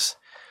things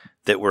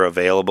that were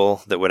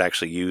available that would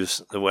actually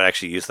use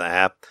the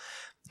app.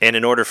 And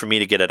in order for me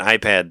to get an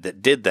iPad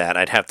that did that,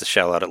 I'd have to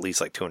shell out at least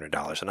like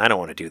 $200. And I don't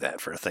want to do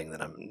that for a thing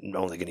that I'm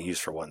only going to use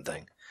for one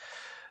thing.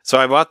 So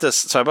I bought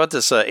this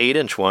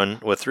 8-inch one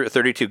with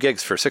 32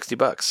 gigs for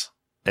 $60.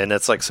 And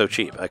that's like so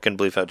cheap. I couldn't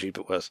believe how cheap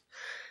it was.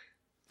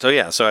 So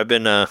yeah, so I've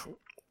been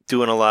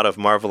doing a lot of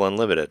Marvel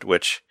Unlimited,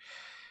 which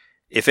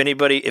if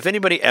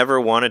anybody ever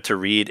wanted to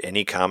read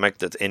any comic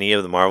that any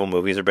of the Marvel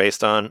movies are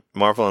based on,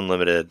 Marvel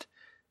Unlimited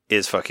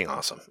is fucking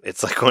awesome.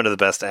 It's like one of the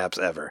best apps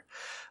ever.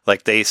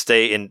 Like they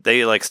stay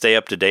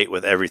up to date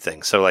with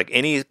everything. So like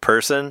any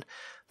person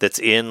that's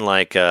in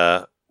like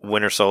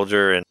Winter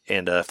Soldier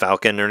and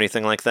Falcon or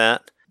anything like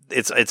that,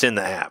 it's in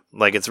the app.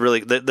 Like it's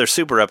really, they're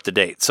super up to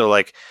date. So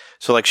like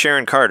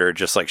Sharon Carter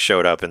just like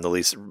showed up in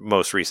the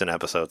most recent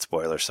episode,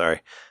 spoiler,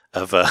 sorry,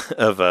 of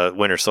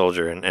Winter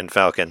Soldier and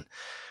Falcon.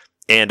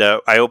 And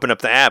I open up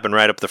the app, and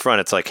right up the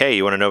front, it's like, hey,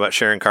 you want to know about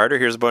Sharon Carter?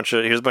 Here's a bunch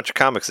of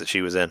comics that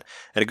she was in,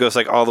 and it goes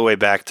like all the way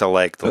back to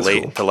like the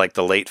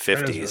late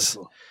 50s,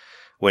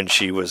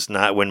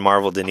 cool, when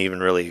Marvel didn't even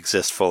really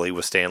exist fully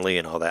with Stan Lee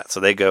and all that. So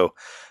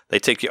they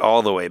take you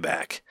all the way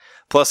back.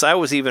 Plus, I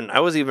was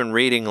even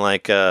reading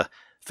like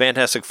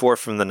Fantastic Four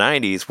from the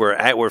 90s,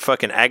 where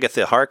fucking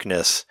Agatha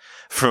Harkness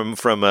from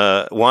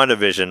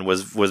WandaVision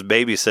was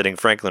babysitting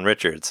Franklin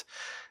Richards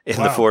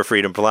in the Four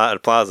Freedom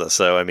Plaza.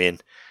 So I mean,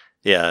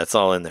 yeah, it's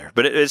all in there.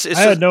 But it's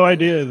I had no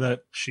idea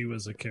that she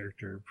was a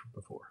character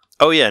before.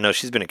 Oh yeah, no,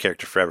 she's been a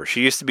character forever.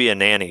 She used to be a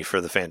nanny for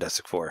the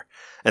Fantastic Four,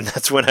 and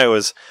that's when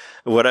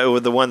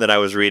the one that I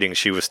was reading,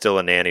 she was still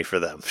a nanny for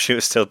them. She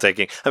was still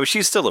taking. I mean,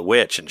 she's still a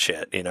witch and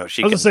shit. I was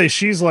gonna say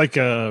she's like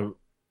a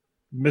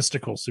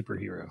mystical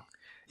superhero.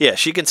 Yeah,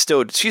 she's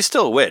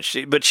still a witch,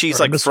 but she's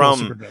like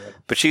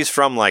she's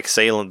from like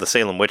Salem, the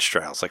Salem witch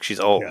trials. Like she's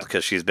old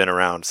because she's been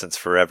around since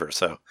forever.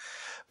 So,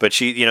 but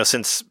she,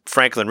 since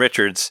Franklin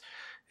Richards,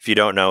 if you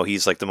don't know,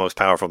 he's like the most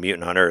powerful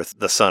mutant on Earth,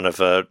 the son of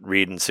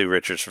Reed and Sue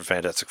Richards from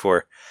Fantastic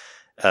Four.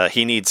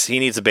 He needs a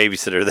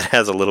babysitter that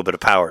has a little bit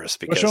of powers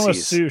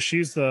because Sue,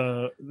 she's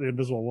the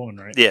Invisible Woman,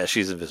 right? Yeah,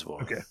 she's invisible.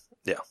 Okay,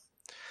 yeah.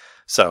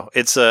 So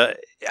it's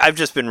I've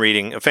just been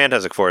reading.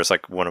 Fantastic Four is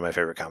like one of my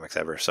favorite comics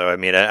ever. So I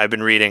mean, I've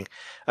been reading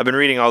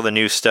all the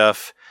new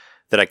stuff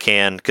I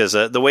can, because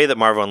the way that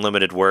Marvel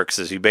Unlimited works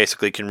is you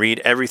basically can read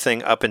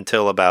everything up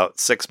until about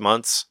 6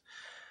 months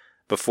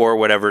before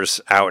whatever's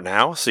out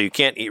now. So you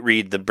can't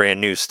read the brand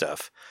new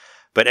stuff,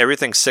 but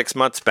everything's 6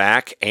 months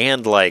back.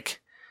 And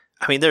like,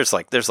 I mean, there's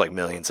like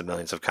millions and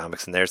millions of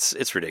comics in there.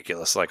 It's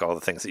ridiculous. Like all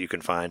the things that you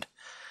can find,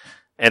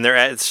 and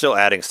they're still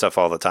adding stuff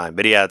all the time.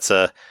 But yeah, it's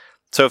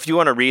so if you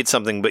want to read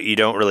something, but you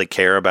don't really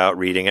care about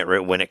reading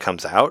it when it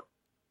comes out,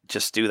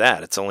 just do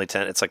that. It's only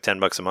it's like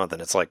 $10 a month,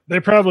 and it's like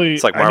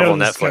it's like Marvel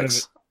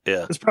Netflix.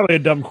 Yeah, it's probably a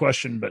dumb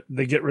question, but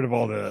they get rid of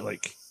all the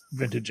like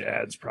vintage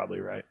ads, probably,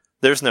 right?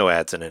 There's no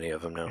ads in any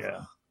of them. No.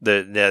 Yeah.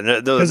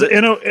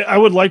 I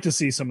would like to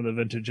see some of the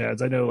vintage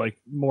ads. I know, like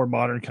more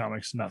modern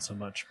comics, not so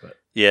much, but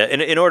yeah.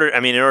 In order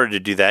to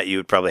do that, you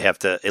would probably have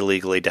to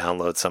illegally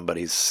download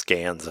somebody's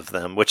scans of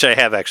them, which I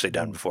have actually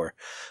done before.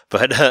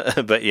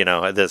 But you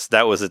know,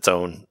 that was its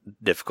own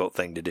difficult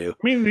thing to do.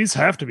 I mean, these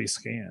have to be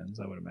scans,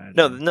 I would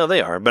imagine. No,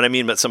 they are. But I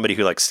mean, somebody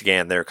who like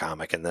scanned their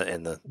comic and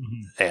the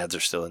ads are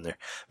still in there.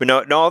 But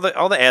no, all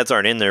the ads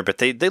aren't in there, but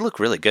they look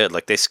really good.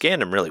 Like they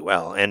scanned them really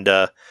well, and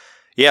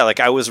yeah, like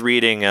I was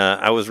reading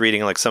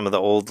like some of the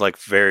old, like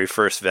very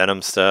first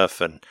Venom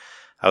stuff, and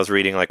I was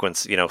reading like when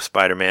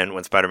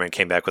Spider-Man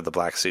came back with the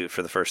black suit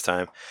for the first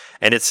time,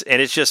 and it's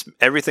just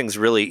everything's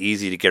really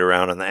easy to get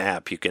around on the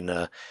app. You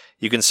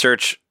can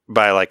search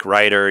by like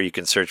writer, you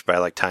can search by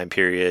like time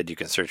period, you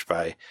can search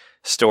by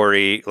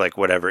story, like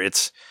whatever.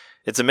 It's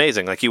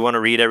amazing. Like you want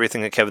to read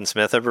everything that Kevin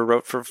Smith ever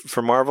wrote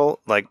for Marvel,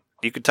 like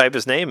you could type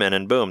his name in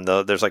and boom,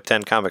 there's like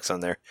 10 comics on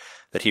there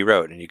that he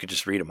wrote, and you could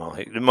just read them all.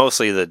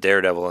 Mostly the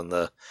Daredevil and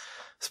the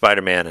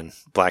Spider-Man and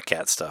Black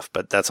Cat stuff,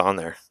 but that's on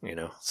there,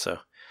 so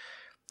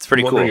it's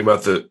pretty cool. I'm wondering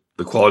about the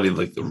quality of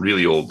like the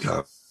really old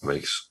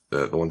comics,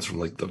 the ones from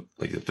like the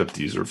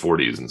 50s or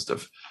 40s and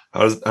stuff.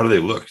 How do they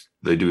look?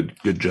 They do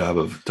a good job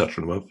of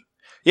touching them up.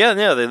 Yeah,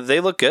 they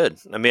look good.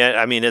 I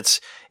mean,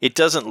 it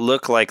doesn't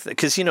look like,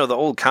 because the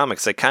old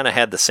comics, they kind of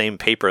had the same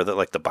paper that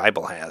like the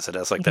Bible has. It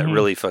has like that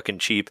really fucking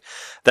cheap.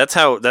 That's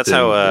how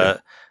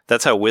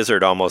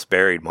Wizard almost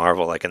buried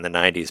Marvel, like in the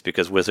 90s,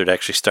 because Wizard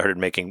actually started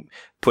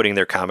putting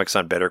their comics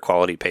on better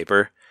quality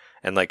paper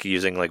and like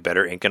using like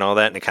better ink and all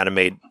that, and it kind of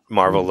made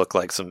Marvel look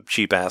like some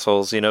cheap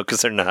assholes,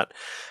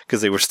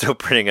 because they were still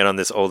printing it on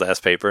this old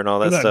ass paper and all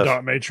that stuff.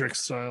 Dot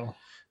matrix style.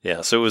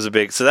 Yeah, so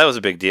that was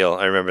a big deal.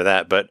 I remember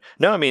that, but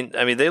no, I mean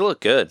they look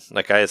good.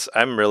 Like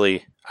I'm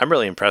really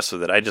impressed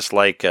with it. I just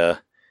like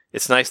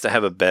it's nice to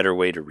have a better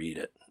way to read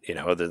it,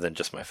 other than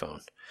just my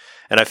phone.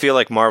 And I feel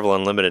like Marvel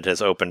Unlimited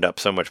has opened up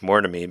so much more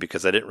to me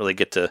because I didn't really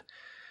get to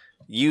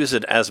use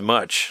it as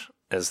much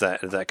as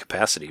that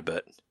capacity.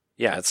 But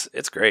yeah,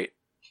 it's great.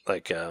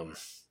 Like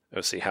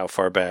let's see how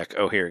far back.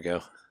 Oh, here we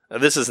go.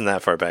 This isn't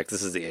that far back.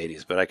 This is the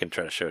 80s, but I can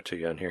try to show it to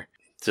you on here.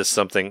 Just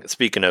something.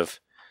 Speaking of.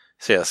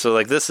 So yeah, so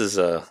like this is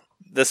the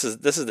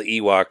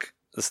Ewok.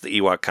 This is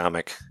the Ewok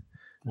comic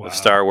of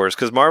Star Wars,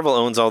 because Marvel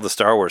owns all the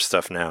Star Wars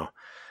stuff now.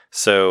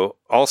 So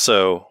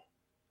also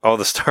all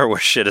the Star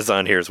Wars shit is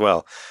on here as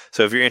well.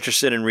 So if you're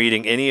interested in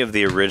reading any of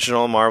the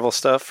original Marvel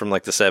stuff from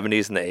like the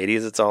 70s and the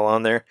 80s, it's all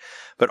on there.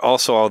 But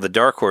also all the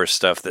Dark Horse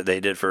stuff that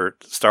they did for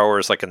Star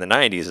Wars like in the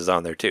 90s is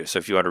on there too. So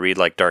if you want to read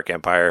like Dark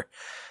Empire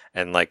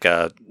and like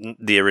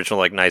the original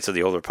like Knights of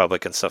the Old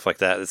Republic and stuff like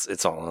that,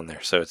 it's all on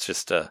there. So it's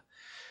just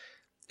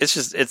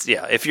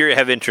if you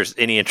have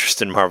any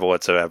interest in Marvel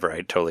whatsoever,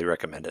 I totally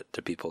recommend it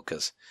to people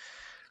because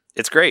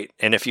it's great.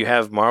 And if you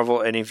have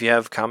Marvel and if you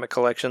have comic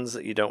collections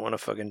that you don't want to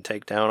fucking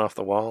take down off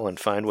the wall and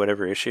find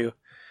whatever issue,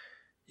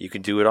 you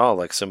can do it all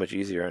like so much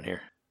easier on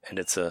here. And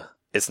it's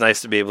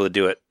nice to be able to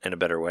do it in a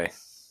better way.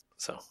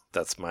 So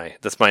that's my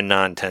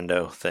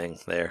non-Tendo thing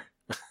there.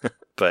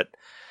 But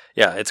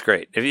yeah, it's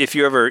great. If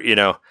you ever,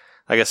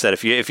 like I said,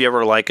 if you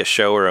ever like a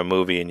show or a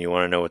movie and you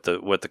want to know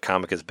what the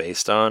comic is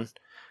based on,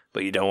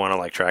 but you don't want to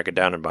like track it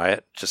down and buy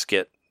it, just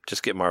get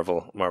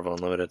Marvel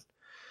Unlimited.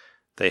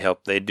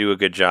 They do a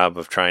good job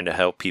of trying to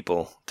help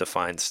people to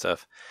find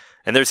stuff.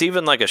 And there's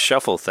even like a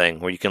shuffle thing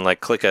where you can like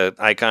click a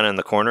icon in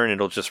the corner and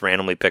it'll just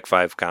randomly pick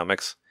 5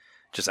 comics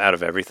just out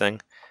of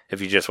everything.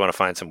 If you just want to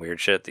find some weird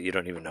shit that you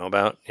don't even know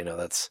about,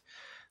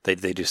 they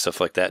do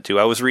stuff like that too.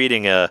 I was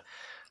reading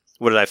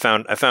what did I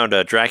found? I found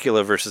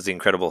Dracula versus the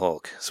Incredible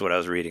Hulk. Is what I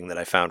was reading that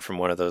I found from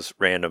one of those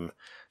random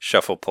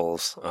shuffle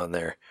pulls on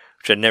there,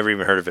 which I'd never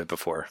even heard of it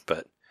before,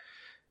 but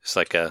it's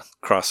like a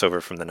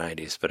crossover from the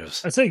 90s. But it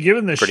was, I'd say,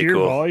 given the sheer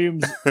cool. volume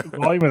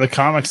of the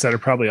comics that are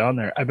probably on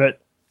there, I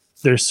bet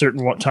there's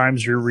certain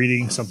times you're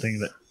reading something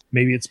that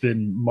maybe it's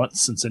been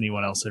months since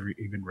anyone else ever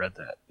even read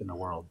that in the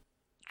world.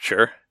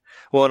 Sure.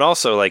 Well, and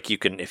also, like, you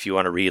can, if you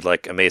want to read,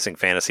 like, Amazing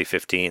Fantasy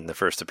 15, the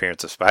first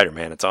appearance of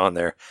Spider-Man, it's on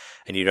there,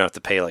 and you don't have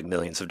to pay, like,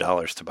 millions of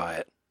dollars to buy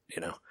it,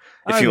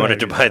 if you wanted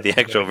to buy the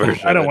actual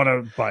version. I don't want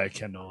to buy a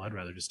Kindle. I'd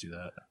rather just do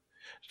that.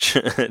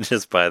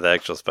 Just buy the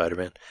actual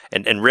Spider-Man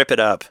and rip it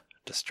up,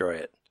 destroy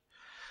it.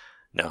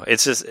 No,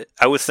 it's just,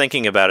 I was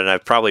thinking about it, and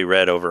I've probably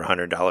read over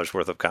 $100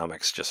 worth of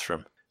comics just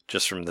from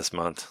this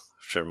month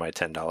for my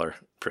 $10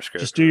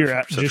 prescription. Just do your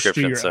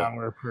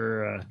hour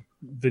per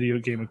video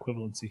game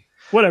equivalency.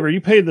 Whatever,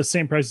 you pay the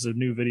same price as a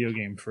new video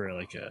game for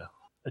like a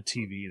a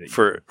TV that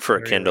for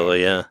a Kindle,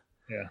 yeah.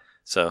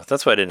 So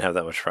that's why I didn't have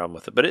that much problem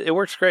with it, but it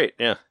works great.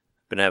 Yeah,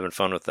 been having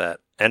fun with that,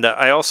 and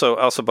I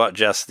also bought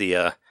Jess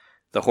the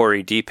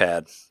Hori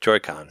D-pad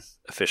Joy-Con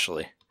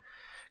officially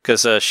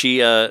because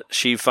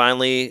she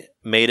finally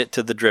made it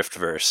to the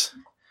Driftverse.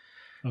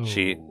 Oh.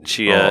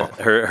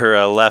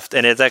 Her left,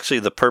 and it's actually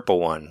the purple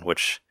one,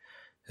 which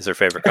is her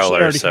favorite color.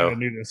 I already so kind of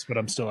knew this, but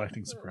I'm still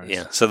acting surprised.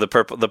 Yeah, so the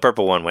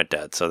purple one went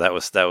dead, so that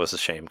was a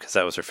shame because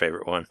that was her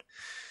favorite one.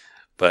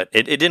 But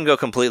it didn't go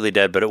completely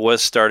dead, but it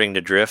was starting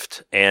to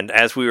drift. And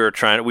as we were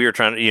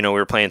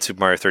playing Super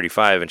Mario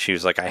 35, and she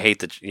was like, I hate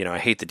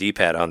the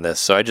D-pad on this.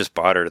 So I just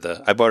bought her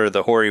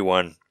the Hori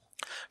one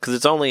because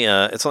it's only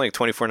like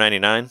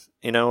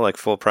 $24.99, like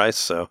full price.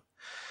 So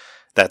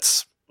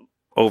that's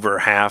over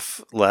half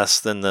less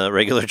than the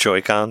regular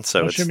Joy-Con.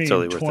 So it's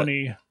totally worth it.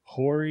 20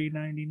 Hori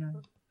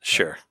 99.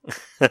 Sure,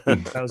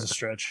 that was a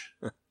stretch.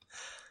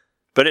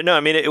 But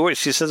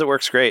she says it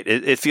works great.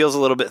 It feels a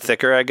little bit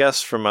thicker, I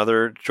guess, from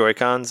other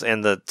Joy-Cons,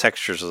 and the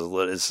textures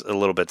is a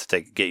little bit to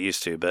get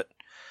used to. But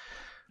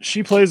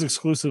she plays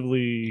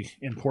exclusively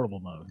in portable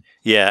mode.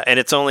 Yeah, and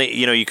it's only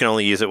you can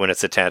only use it when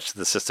it's attached to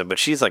the system. But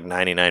she's like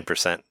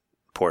 99%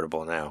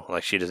 portable now.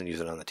 Like she doesn't use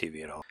it on the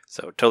TV at all.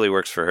 So it totally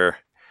works for her.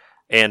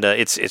 And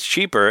it's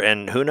cheaper,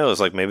 and who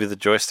knows? Like maybe the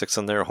joysticks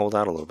on there hold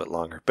out a little bit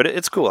longer. But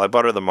it's cool. I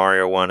bought her the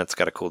Mario one. It's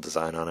got a cool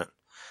design on it.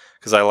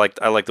 Because I like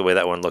the way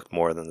that one looked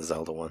more than the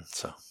Zelda one.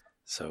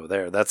 So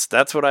there.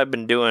 That's what I've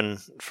been doing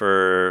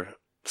for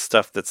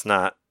stuff that's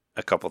not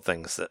a couple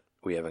things that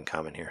we have in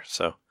common here.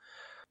 So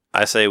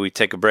I say we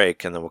take a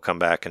break and then we'll come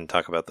back and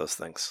talk about those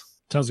things.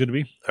 Sounds good to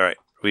me. All right.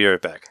 We'll be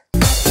right back.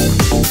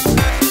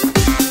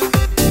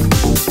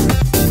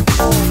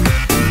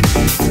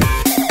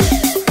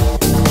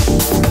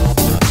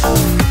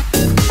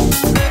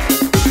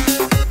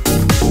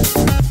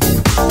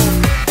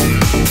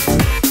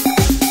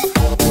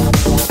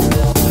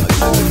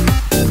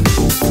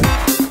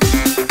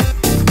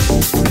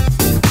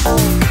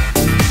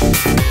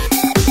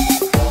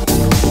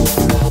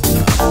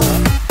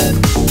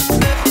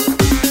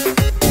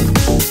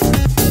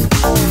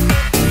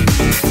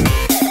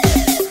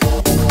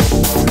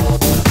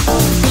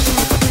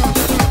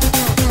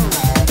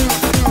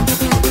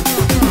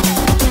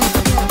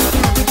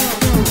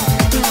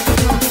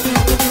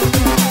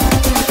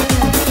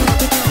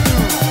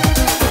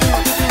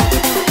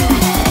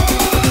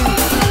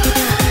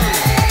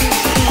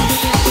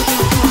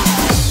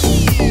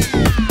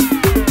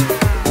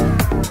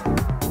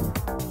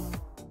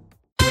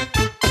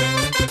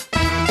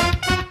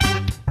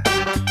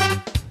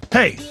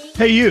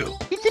 Hey, you.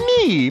 It's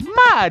me,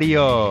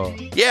 Mario.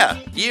 Yeah,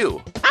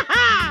 you.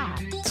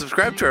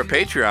 Subscribe to our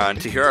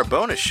Patreon to hear our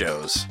bonus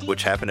shows,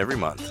 which happen every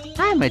month.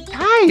 I'm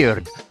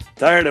tired.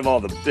 Tired of all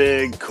the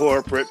big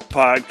corporate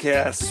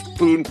podcasts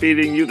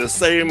spoon-feeding you the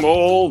same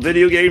old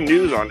video game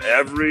news on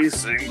every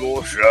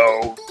single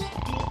show?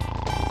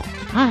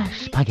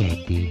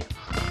 Spaghetti.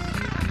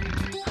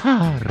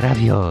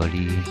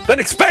 Ravioli.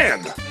 Then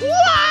expand!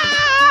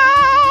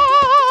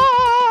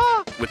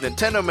 With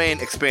Nintendo Main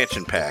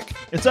Expansion Pack.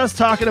 It's us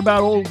talking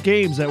about old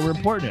games that were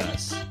important to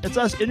us. It's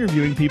us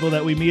interviewing people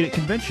that we meet at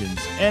conventions.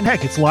 And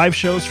heck, it's live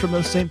shows from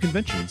those same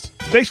conventions.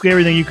 It's basically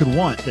everything you could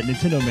want that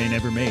Nintendo Main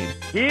ever made.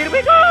 Here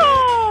we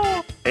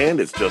go! And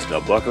it's just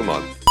 $1 a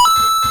month.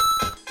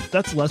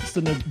 That's less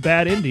than a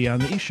bad indie on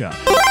the eShop.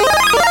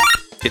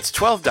 It's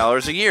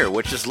 $12 a year,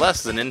 which is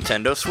less than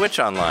Nintendo Switch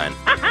Online.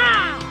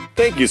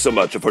 Thank you so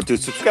much for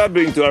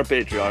subscribing to our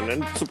Patreon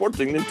and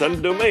supporting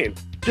Nintendo Main.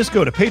 Just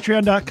go to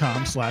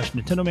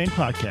patreon.com/Nintendo Main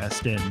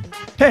Podcast and,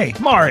 hey,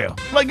 Mario,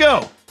 let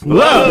go.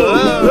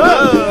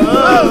 Whoa!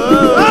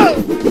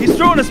 He's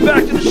throwing us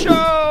back to the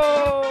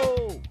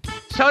show.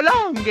 So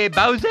long,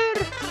 Bowser.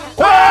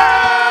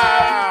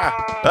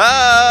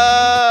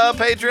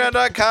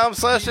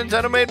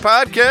 Patreon.com/Nintendo Main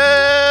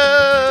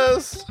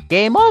Podcast.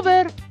 Game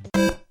over.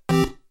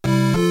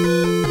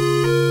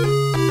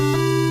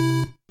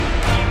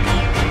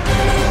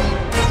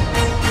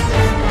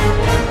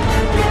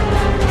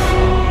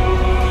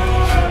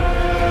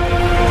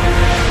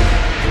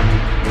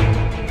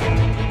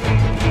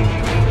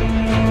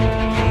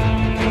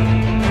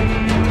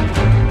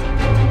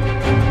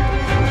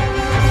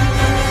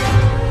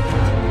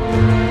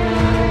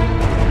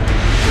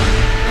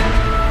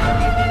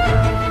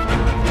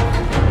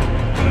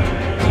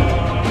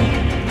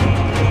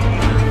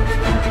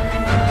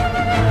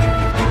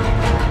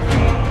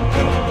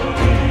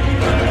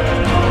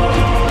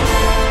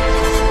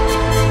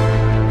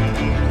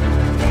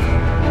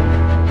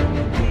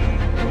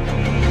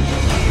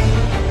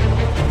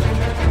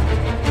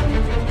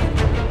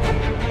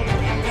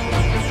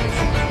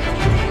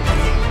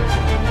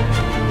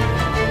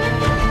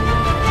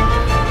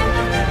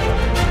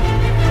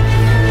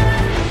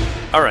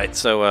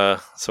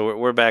 So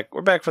we're back.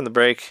 We're back from the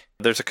break.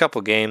 There's a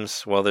couple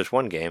games. Well, there's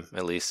one game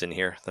at least in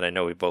here that I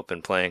know we've both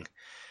been playing.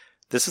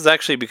 This is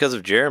actually because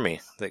of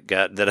Jeremy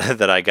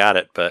that I got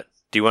it. But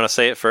do you want to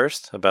say it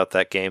first about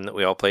that game that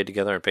we all played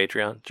together on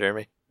Patreon,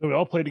 Jeremy? We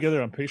all played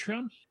together on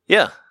Patreon?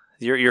 Yeah,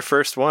 your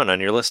first one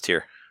on your list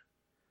here.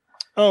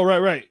 Oh,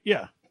 right.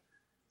 Yeah.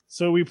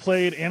 So we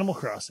played Animal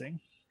Crossing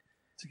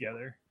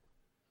together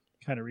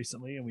kind of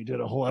recently, and we did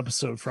a whole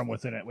episode from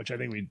within it, which I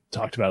think we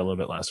talked about a little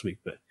bit last week.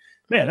 But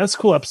man, that's a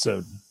cool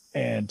episode.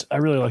 And I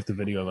really like the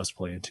video of us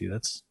playing too.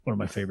 That's one of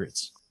my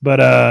favorites.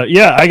 But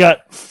yeah, I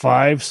got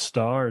 5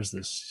 stars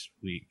this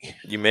week.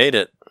 You made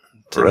it.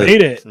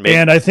 Made it.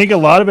 And I think a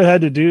lot of it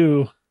had to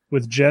do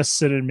with Jess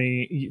sending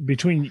me,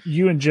 between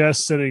you and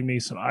Jess sending me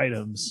some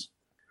items.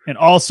 And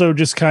also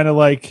just kind of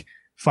like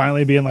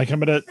finally being like, I'm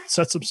going to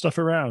set some stuff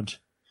around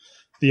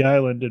the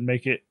island and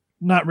make it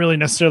not really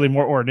necessarily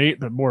more ornate,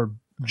 but more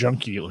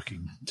junky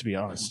looking, to be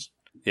honest.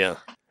 Yeah.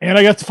 And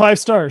I got the 5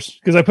 stars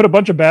because I put a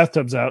bunch of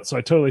bathtubs out. So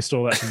I totally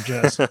stole that from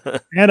Jess.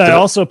 And I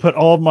also put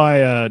all of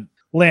my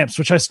lamps,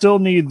 which I still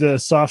need the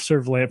soft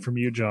serve lamp from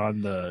you,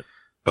 John. The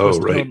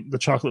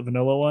chocolate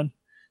vanilla one.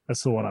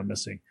 That's the one I'm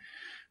missing.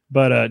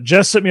 But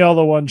Jess sent me all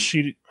the ones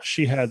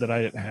she had that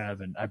I didn't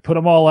have, and I put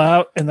them all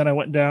out. And then I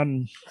went down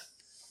and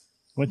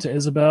went to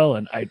Isabel,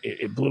 and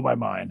it blew my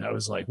mind. I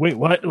was like, "Wait,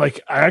 what?"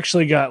 Like I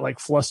actually got like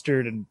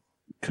flustered and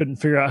couldn't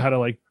figure out how to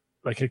like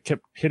I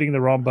kept hitting the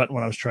wrong button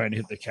when I was trying to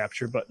hit the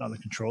capture button on the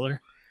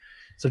controller.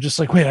 So just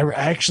like, wait, I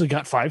actually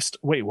got 5.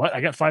 Wait, what?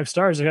 I got 5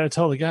 stars. I got to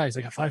tell the guys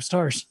I got 5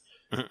 stars,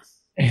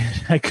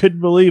 and I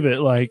couldn't believe it.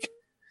 Like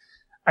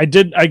I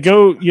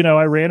go,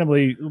 I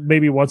randomly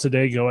maybe once a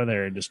day go in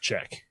there and just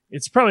check.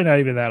 It's probably not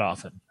even that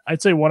often.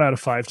 I'd say 1 out of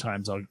 5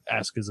 times I'll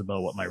ask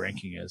Isabel what my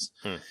ranking is.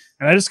 And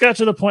I just got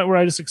to the point where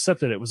I just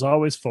accepted it. It was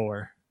always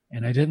 4.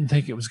 And I didn't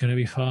think it was going to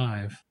be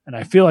 5. And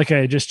I feel like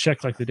I had just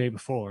checked like the day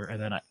before.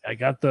 And then I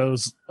got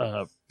those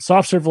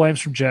soft serve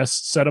lamps from Jess,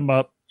 set them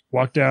up,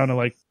 walked down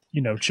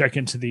and check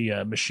into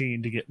the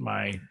machine to get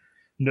my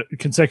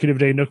consecutive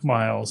day Nook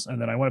miles.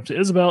 And then I went up to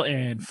Isabel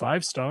and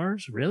 5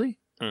 stars. Really?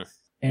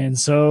 And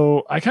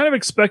so I kind of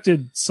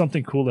expected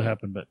something cool to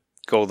happen, but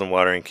golden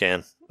watering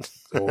can.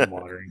 Golden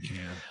watering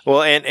can.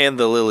 Well, and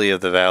the Lily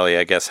of the Valley,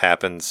 I guess,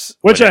 happens.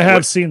 Which I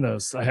have seen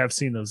those. I have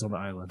seen those on the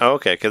island. Oh,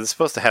 okay, because it's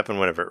supposed to happen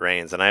whenever it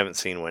rains, and I haven't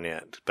seen one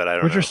yet. But I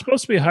don't know. Which are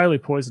supposed to be highly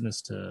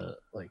poisonous to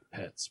like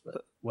pets,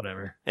 but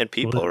whatever. And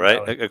people,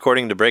 right?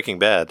 According to Breaking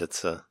Bad,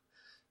 it's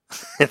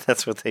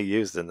that's what they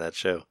used in that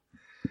show.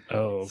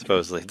 Oh, okay.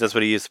 Supposedly, that's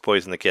what he used to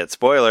poison the kid.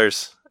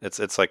 Spoilers.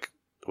 It's like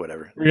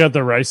whatever. Where you got the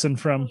ricin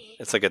from?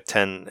 It's like a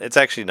 10. It's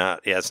actually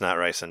not. Yeah, it's not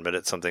ricin, but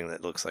it's something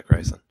that looks like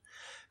ricin.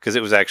 Because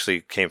it was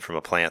actually came from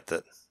a plant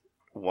that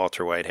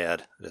Walter White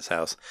had at his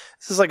house.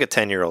 This is like a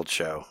 10-year-old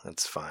show.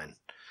 It's fine.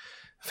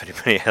 If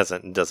anybody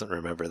doesn't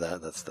remember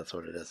that, that's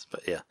what it is.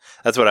 But yeah,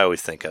 that's what I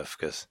always think of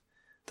because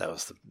that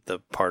was the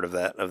part of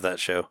that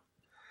show.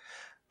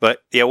 But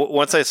yeah,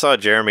 once I saw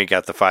Jeremy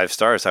got the 5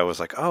 stars, I was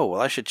like, oh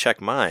well, I should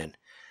check mine.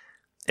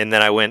 And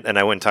then I went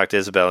and talked to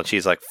Isabel, and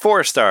she's like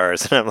 4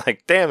 stars, and I'm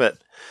like, damn it.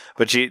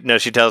 But she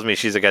tells me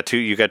she's like,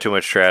 you got too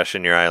much trash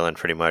in your island,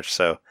 pretty much.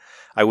 So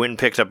I went and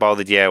picked up all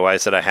the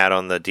DIYs that I had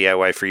on the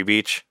DIY Free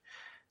Beach,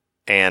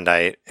 and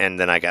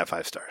then I got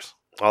 5 stars.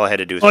 All I had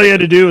to do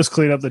was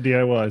clean up the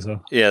DIYs, huh?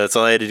 Yeah, that's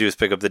all I had to do was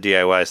pick up the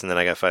DIYs, and then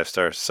I got 5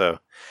 stars. So,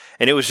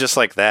 and it was just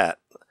like that.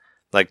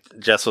 Like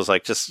Jess was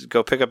like, just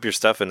go pick up your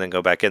stuff and then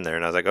go back in there,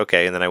 and I was like,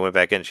 okay. And then I went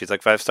back in. And she's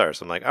like 5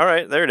 stars. I'm like, all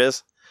right, there it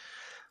is.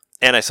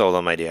 And I sold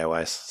all my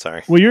DIYs.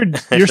 Sorry. Well,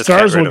 your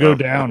stars will go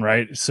down,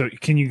 right? So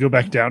can you go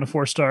back down to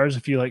 4 stars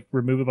if you like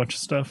remove a bunch of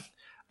stuff?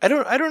 I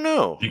don't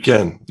know. You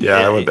can. Yeah,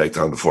 I went back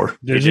down to 4.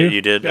 Did you?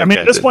 You did? I mean,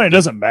 at this point, it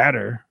doesn't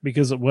matter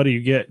because what do you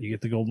get? You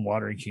get the golden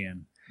watering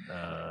can.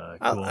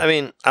 Cool.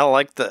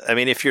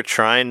 If you're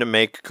trying to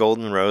make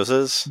golden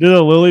roses, do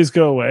the lilies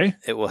go away?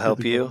 It will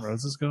help you.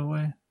 Roses go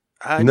away?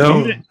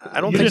 No, I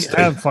don't you think didn't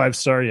have 5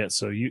 star yet,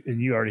 so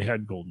you already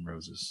had golden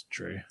roses,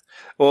 Trey.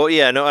 Well,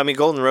 yeah, no, I mean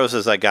golden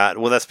roses I got.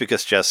 Well, that's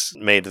because Jess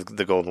made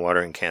the golden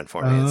watering can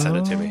for me and sent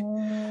it to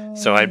me.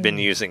 So I'd been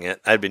using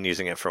it. I'd been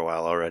using it for a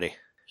while already,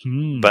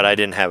 but I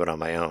didn't have it on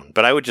my own.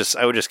 But I would just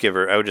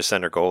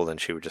send her gold,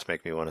 and she would just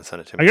make me one and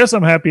send it to me. I guess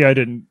I'm happy I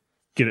didn't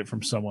get it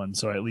from someone,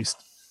 so I at least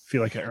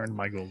feel like I earned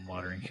my golden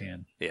watering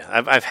can. Yeah,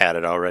 I've had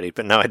it already,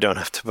 but now I don't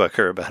have to bug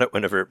her about it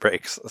whenever it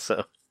breaks.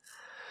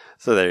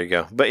 So there you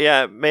go. But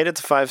yeah, made it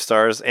to 5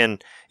 stars,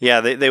 and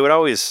yeah, they would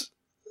always,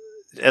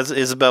 as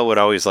Isabel would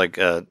always like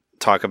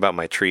talk about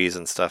my trees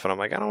and stuff, and I'm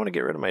like, I don't want to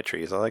get rid of my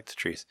trees. I like the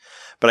trees,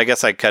 but I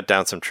guess I cut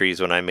down some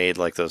trees when I made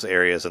like those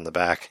areas in the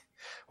back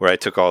where I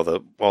took all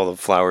the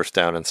flowers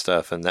down and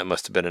stuff, and that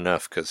must have been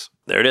enough because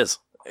there it is,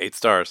 8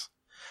 stars.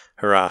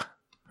 Hurrah,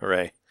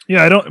 hooray!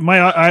 Yeah, I don't. My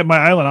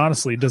island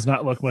honestly does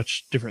not look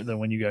much different than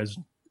when you guys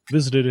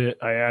visited it.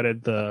 I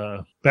added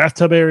the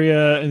bathtub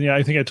area, and yeah,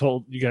 I think I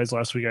told you guys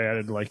last week I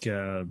added like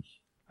I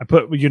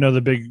put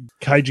the big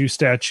kaiju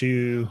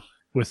statue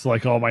with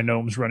like all my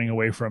gnomes running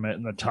away from it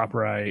in the top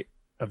right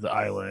of the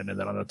island, and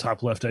then on the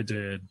top left I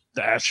did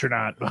the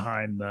astronaut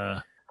behind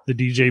the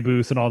DJ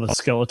booth and all the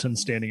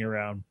skeletons standing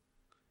around.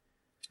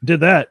 Did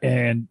that,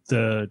 and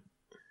the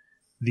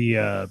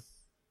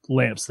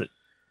lamps that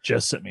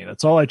Jess sent me.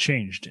 That's all I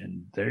changed,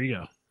 and there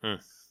you go.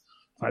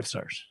 5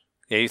 stars.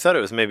 Yeah, you thought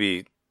it was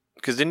maybe.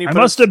 Because didn't you? I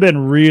must have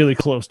been really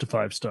close to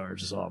 5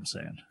 stars. Is all I'm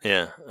saying.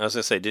 Yeah, I was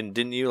gonna say,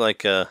 didn't you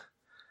like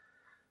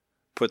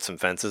put some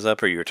fences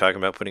up, or you were talking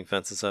about putting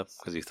fences up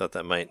because you thought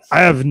that might.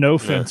 I have no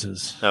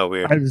fences. Oh,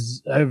 weird.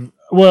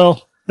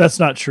 Well, that's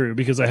not true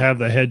because I have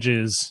the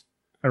hedges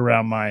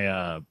around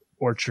my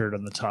orchard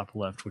on the top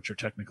left, which are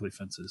technically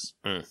fences.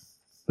 But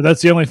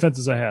that's the only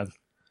fences I have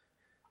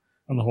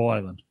on the whole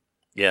island.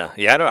 Yeah.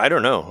 I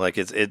don't know. Like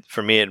it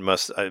for me. It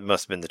must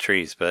have been the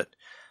trees, but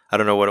I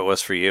don't know what it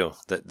was for you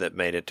that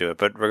made it to it.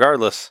 But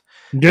regardless,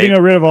 getting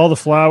rid of all the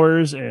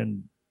flowers,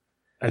 and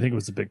I think it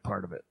was a big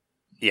part of it.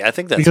 Yeah, I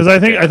think that's because I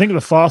think the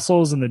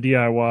fossils and the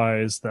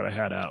DIYs that I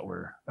had out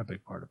were a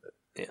big part of it.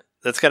 Yeah,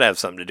 that's got to have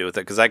something to do with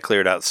it because I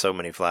cleared out so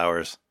many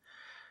flowers,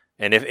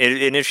 and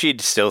if she'd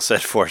still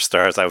said 4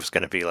 stars, I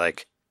would be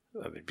like,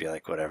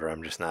 whatever.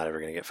 I'm just not ever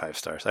going to get 5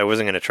 stars. I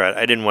wasn't going to try.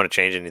 I didn't want to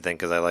change anything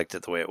because I liked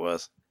it the way it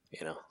was.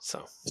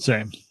 So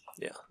same.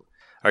 Yeah,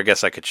 or I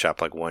guess I could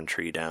chop like 1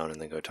 tree down and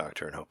then go talk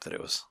to her and hope that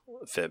it was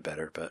fit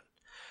better. But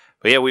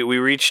yeah, we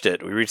reached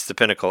it. We reached the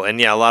pinnacle, and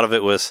yeah, a lot of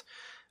it was.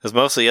 It was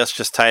mostly us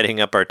just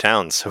tidying up our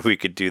town so we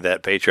could do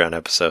that Patreon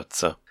episode.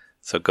 So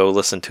go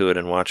listen to it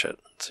and watch it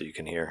so you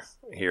can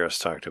hear us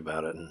talk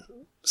about it and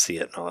see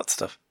it and all that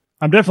stuff.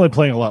 I'm definitely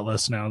playing a lot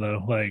less now,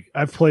 though. Like,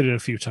 I've played it a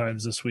few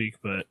times this week,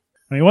 but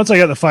I mean, once I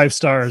got the 5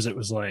 stars, it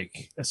was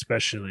like,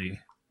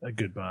 especially a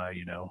goodbye,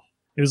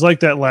 It was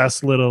like that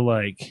last little,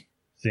 like,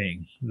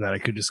 thing that I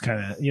could just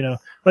kind of,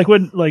 like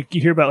when, like,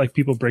 you hear about, like,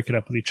 people breaking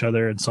up with each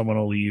other and someone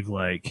will leave,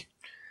 like,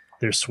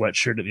 their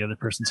sweatshirt at the other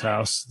person's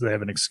house. They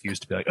have an excuse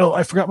to be like, "Oh,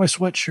 I forgot my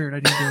sweatshirt. I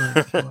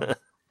need to."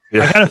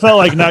 Yeah. I kind of felt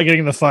like not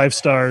getting the 5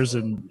 stars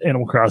in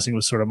Animal Crossing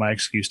was sort of my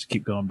excuse to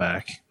keep going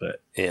back.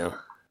 But yeah,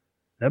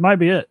 that might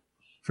be it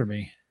for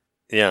me.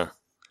 Yeah.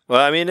 Well,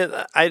 I mean,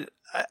 I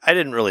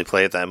didn't really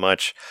play it that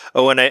much.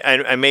 Oh, and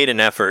I made an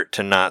effort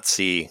to not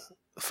see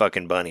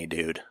fucking Bunny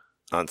Dude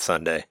on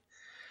Sunday.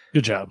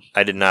 Good job.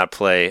 I did not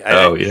play.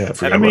 I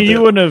mean,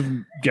 you wouldn't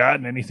have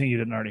gotten anything you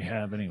didn't already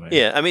have anyway.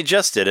 Yeah, I mean,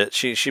 Jess did it.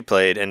 She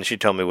played, and she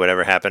told me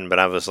whatever happened, but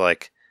I was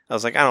like, I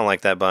don't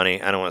like that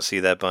bunny. I don't want to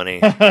see that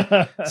bunny.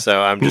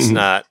 So I'm just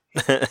not.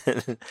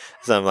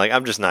 So I'm like,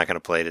 I'm just not going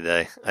to play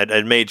today.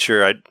 I made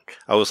sure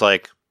I was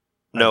like,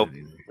 nope,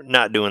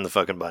 not doing the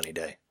fucking bunny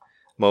day.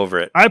 I'm over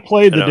it. I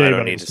played the day, I don't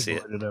but need to see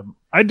it.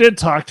 I did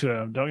talk to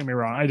him. Don't get me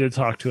wrong. I did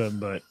talk to him,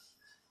 but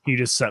he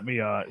just set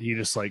me up. He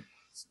just like.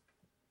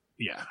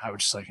 Yeah, I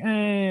was just like,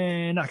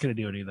 not going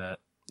to do any of that.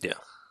 Yeah.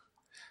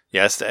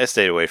 Yeah, I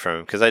stayed away from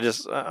him because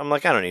I'm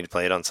like, I don't need to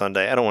play it on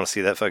Sunday. I don't want to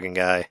see that fucking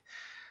guy.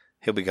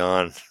 He'll be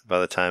gone by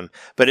the time.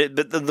 But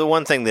the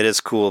one thing that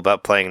is cool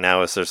about playing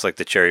now is there's like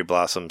the cherry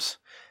blossoms.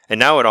 And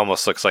now it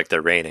almost looks like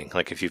they're raining.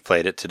 Like if you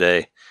played it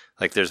today,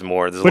 like there's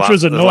more. Which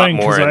was annoying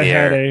because I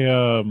had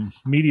a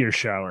meteor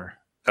shower.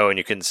 Oh, and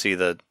you can see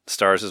the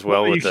stars as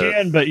well.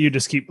 But you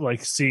just keep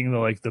like seeing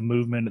the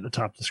movement at the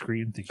top of the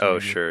screen. Oh,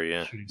 sure,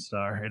 yeah. Shooting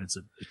star, and it's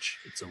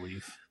a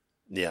leaf.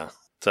 Yeah.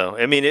 So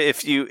I mean,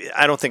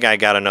 I don't think I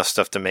got enough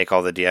stuff to make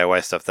all the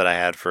DIY stuff that I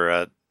had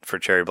for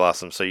cherry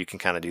blossom. So you can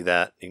kind of do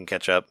that. You can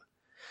catch up,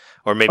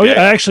 or maybe I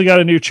actually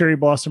got a new cherry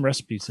blossom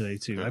recipe today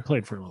too. Yeah. I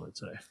played for a little bit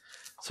today.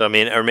 So I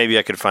mean, or maybe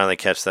I could finally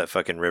catch that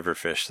fucking river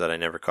fish that I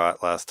never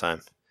caught last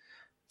time.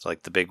 It's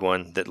like the big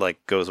one that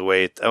like goes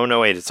away. Oh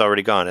no, wait, it's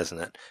already gone, isn't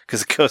it?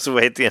 Because it goes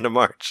away at the end of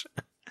March.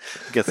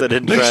 I guess I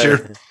didn't next try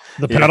year.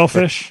 The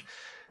paddlefish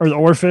or the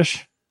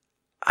oarfish.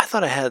 I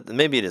thought I had.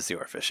 Maybe it is the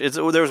oarfish.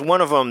 There was one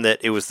of them that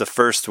it was the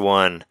first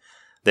one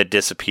that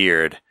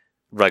disappeared,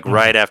 like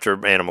right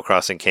after Animal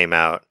Crossing came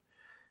out,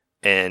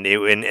 and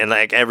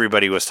like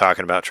everybody was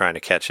talking about trying to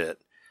catch it,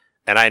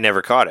 and I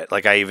never caught it.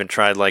 Like I even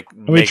tried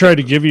we tried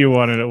to give you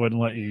one and it wouldn't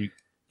let you.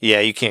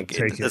 Yeah, you can't.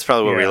 That's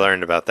probably what we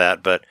learned about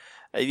that, but.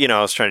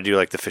 I was trying to do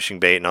like the fishing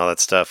bait and all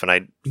that stuff, and I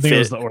think it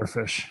was the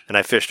oarfish. And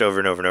I fished over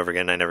and over and over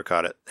again, and I never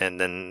caught it.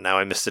 And then now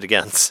I missed it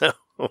again, so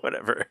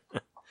whatever.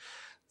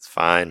 It's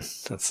fine.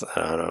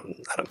 I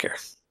don't care.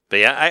 But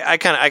yeah, I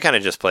kind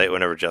of just play it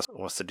whenever Jess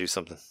wants to do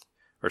something,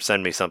 or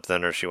send me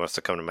something, or she wants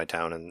to come to my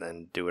town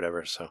and do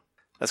whatever. So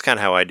that's kind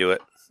of how I do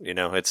it.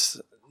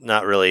 It's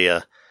not really.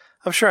 I'm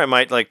sure I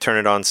might like turn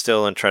it on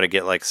still and try to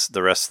get like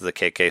the rest of the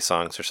KK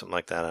songs or something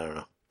like that. I don't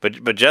know.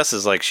 But Jess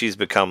is like she's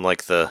become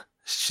like the.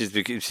 She's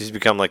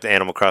become like the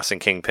Animal Crossing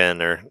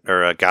kingpin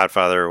or a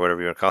Godfather or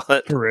whatever you want to call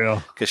it. For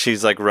real. Because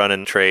she's like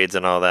running trades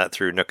and all that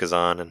through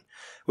Nookazon,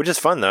 which is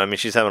fun though. I mean,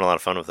 she's having a lot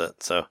of fun with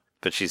it. So,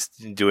 but she's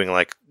doing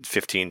like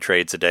 15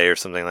 trades a day or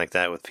something like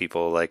that with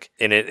people. Like,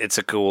 and it's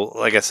a cool.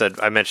 Like I said,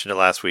 I mentioned it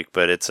last week,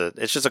 but it's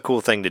just a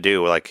cool thing to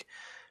do. Like,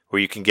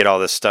 where you can get all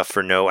this stuff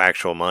for no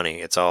actual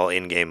money. It's all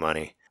in-game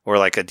money, or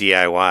like a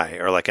DIY,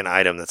 or like an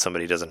item that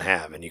somebody doesn't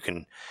have, and you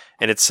can.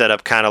 And it's set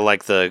up kind of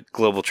like the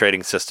global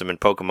trading system in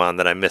Pokemon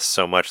that I missed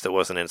so much that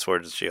wasn't in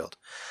Sword and Shield.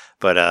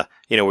 But,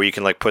 where you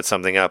can like put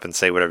something up and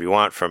say whatever you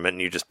want from it,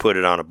 and you just put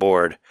it on a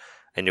board,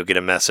 and you'll get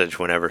a message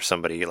whenever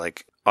somebody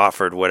like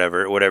offered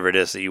whatever it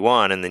is that you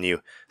want, and then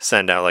you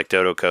send out like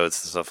dodo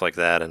codes and stuff like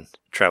that, and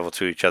travel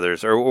to each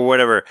other's or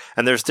whatever.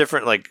 And there's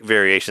different like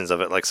variations of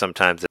it. Like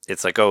sometimes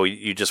it's like, oh,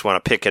 you just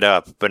want to pick it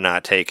up but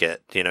not take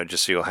it,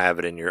 just so you'll have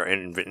it in your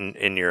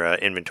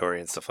inventory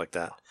and stuff like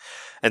that.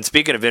 And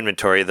speaking of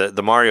inventory,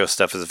 the Mario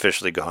stuff is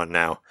officially gone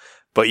now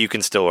but you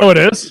can still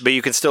order it is? But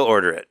you can still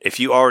order it if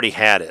you already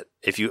had it.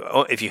 If you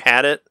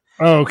had it,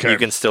 okay, you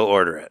can still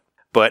order it.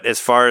 But as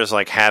far as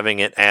like having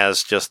it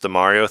as just the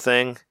Mario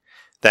thing,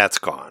 that's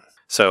gone.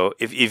 So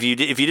if you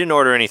didn't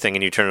order anything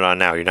and you turn it on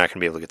now, you're not going to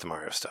be able to get the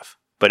Mario stuff.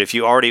 But if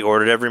you already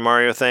ordered every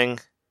Mario thing,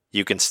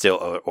 you can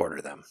still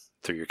order them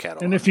through your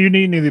catalog. And if you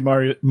need any of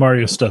the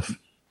Mario stuff,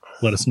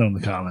 let us know in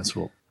the comments.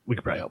 We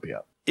could probably help you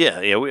out.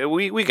 Yeah,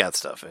 we got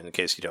stuff in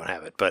case you don't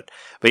have it. But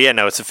yeah,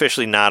 no, it's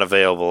officially not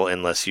available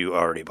unless you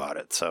already bought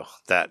it. So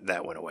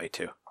that went away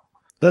too.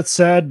 That's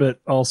sad,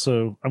 but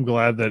also I'm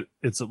glad that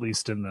it's at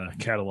least in the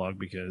catalog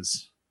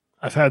because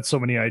I've had so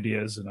many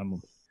ideas and I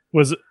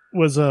was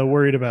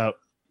worried about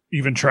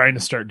even trying to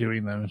start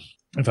doing them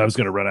if I was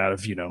going to run out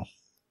of,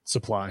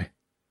 supply.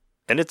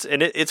 And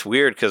it's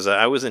weird because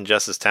I was in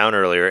Justice Town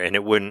earlier and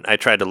it wouldn't. I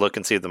tried to look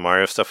and see if the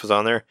Mario stuff was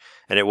on there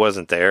and it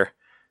wasn't there.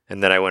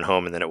 And then I went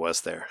home and then it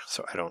was there.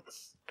 So I don't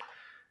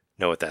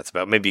know what that's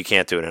about. Maybe you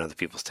can't do it in other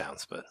people's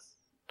towns, but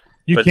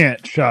you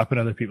can't shop in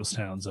other people's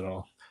towns at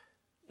all.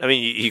 I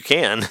mean, you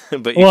can,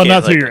 but you well, can't,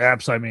 not through your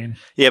apps. I mean,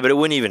 yeah, but it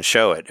wouldn't even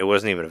show it. It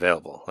wasn't even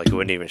available. Like it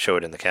wouldn't even show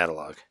it in the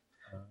catalog.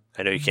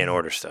 I know you can't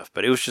order stuff,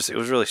 but it was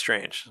really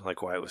strange,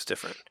 like why it was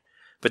different.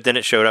 But then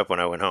it showed up when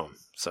I went home.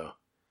 So,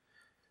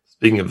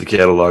 speaking of the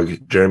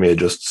catalog, Jeremy, I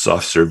just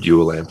soft served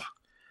you a lamp.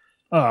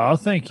 Oh,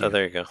 thank you. Oh,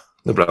 there you go.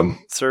 No problem.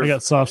 I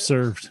got soft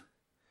served.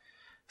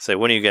 Say,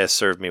 one of you guys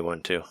served me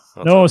one too.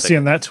 No one's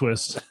seeing that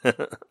twist.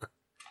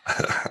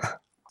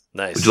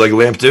 Nice. Would you like a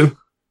lamp too?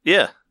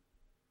 Yeah.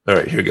 All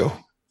right, here you go.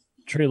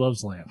 Trey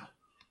loves lamp.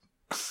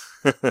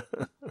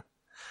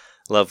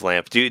 Love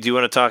lamp. Do you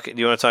want to talk? Do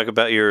you want to talk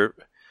about your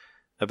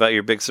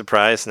big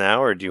surprise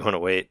now, or do you want to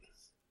wait?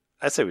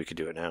 I say we could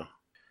do it now.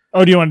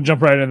 Oh, do you want to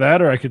jump right into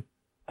that, or I could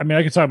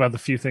talk about the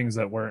few things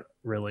that weren't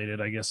related,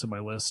 I guess, in my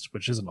list,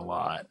 which isn't a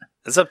lot.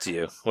 It's up to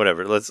you.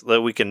 Whatever.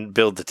 We can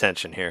build the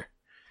tension here.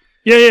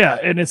 Yeah,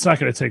 and it's not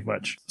going to take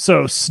much.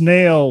 So,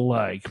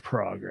 snail-like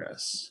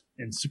progress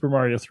in Super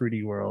Mario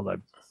 3D World. I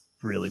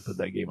really put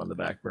that game on the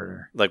back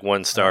burner. Like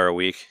 1 star a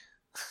week.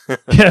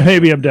 Yeah,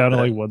 maybe I'm down to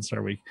like 1 star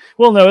a week.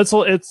 Well, no, it's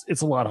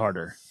a lot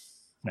harder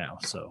now.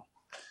 So,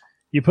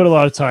 you put a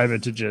lot of time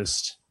into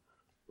just.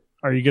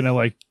 Are you gonna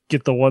like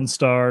get the 1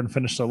 star and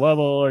finish the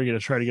level? Are you gonna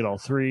try to get all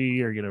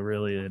 3? Are you gonna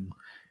really? And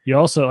you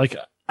also like.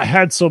 I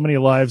had so many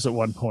lives at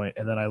one point,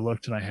 and then I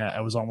looked and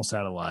I was almost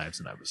out of lives,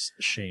 and I was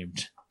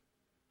ashamed.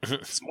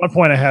 At one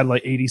point, I had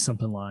like 80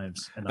 something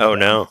lives. And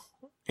no!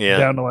 Yeah,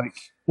 down to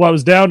I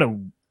was down to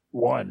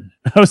 1.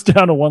 I was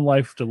down to 1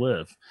 life to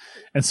live,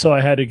 and so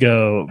I had to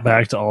go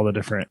back to all the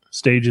different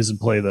stages and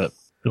play the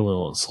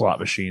little slot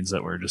machines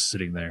that were just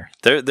sitting there.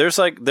 There's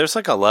like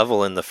a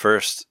level in the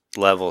first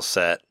level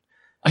set.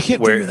 I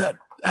can't figure that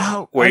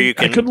out.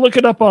 I could look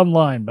it up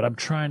online, but I'm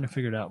trying to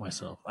figure it out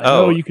myself. I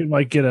know you can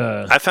like get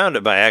I found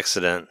it by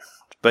accident,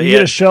 but you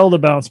get a shell to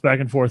bounce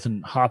back and forth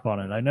and hop on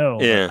it. I know.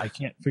 Yeah. But I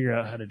can't figure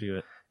out how to do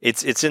it.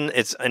 It's in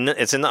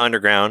the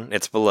underground.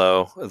 It's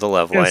below the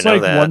level. Yeah, it's I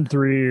know like that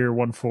 1-3 or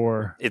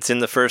 1-4. It's in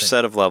the first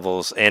set of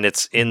levels, and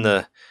it's in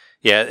the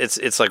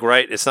It's like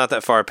right. It's not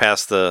that far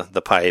past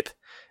the pipe,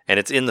 and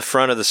it's in the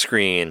front of the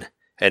screen.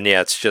 And yeah,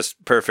 it's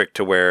just perfect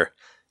to where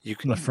you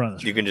can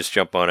you can just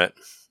jump on it,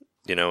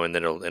 and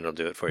then it'll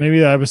do it for you.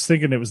 Maybe I was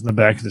thinking it was in the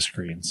back of the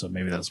screen, so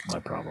maybe that's my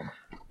problem.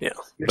 Yeah,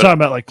 you're talking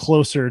about like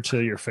closer to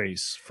your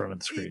face from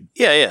the screen.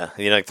 Yeah.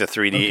 Like the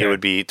 3D, It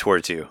would be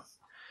towards you.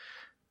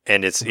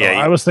 And it's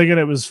I was thinking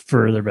it was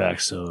further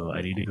back, so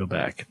I need to go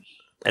back.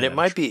 And it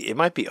might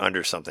be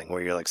under something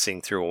where you're like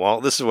seeing through a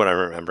wall. This is what I'm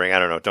remembering. I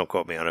don't know. Don't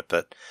quote me on it,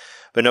 but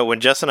no. When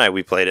Jess and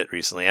we played it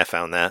recently, I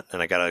found that,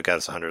 and I got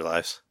us 100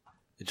 lives,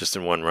 just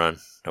in one run,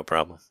 no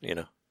problem.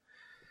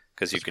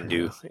 Because you can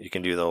do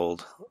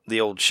the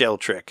old shell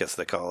trick, as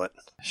they call it.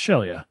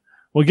 Shell, yeah.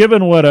 Well,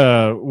 given what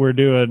we're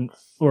doing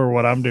or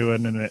what I'm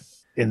doing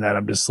in that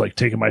I'm just like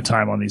taking my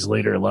time on these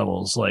later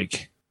levels,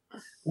 like.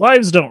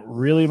 Lives don't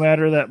really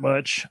matter that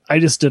much. I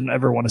just didn't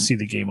ever want to see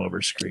the game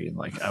over screen.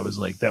 Like I was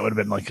like, that would have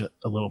been like a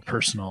little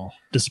personal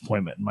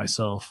disappointment in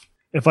myself.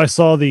 If I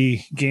saw the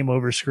game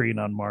over screen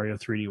on Mario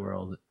 3D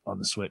World on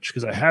the Switch,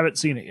 because I haven't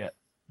seen it yet.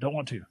 Don't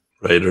want to.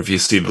 Right. Or if you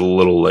see the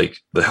little, like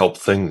the help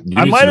thing,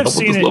 I might have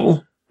seen it.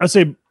 Level? I'd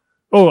say,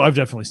 I've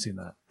definitely seen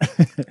that.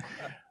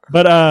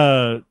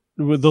 But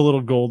with the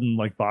little golden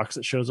like box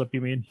that shows up,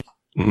 you mean?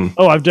 Mm-hmm.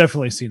 Oh, I've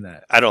definitely seen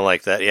that. I don't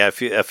like that. Yeah.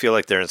 I feel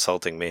like they're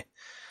insulting me.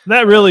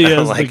 That really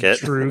is the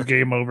true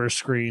game over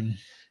screen.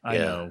 I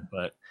know,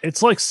 but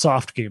it's like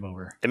soft game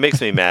over. It makes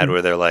me mad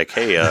where they're like,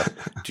 "Hey,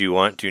 do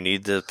you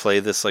need to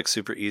play this like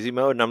super easy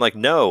mode?" And I'm like,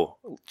 "No,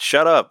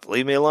 shut up,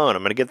 leave me alone.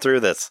 I'm gonna get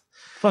through this."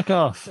 Fuck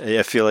off.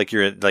 I feel like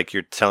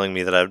you're telling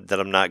me that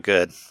I'm not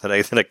good, that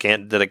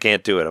I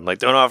can't do it. I'm like,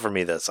 don't offer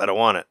me this. I don't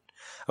want it.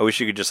 I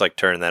wish you could just like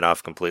turn that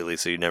off completely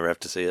so you never have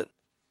to see it.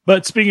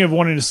 But speaking of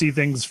wanting to see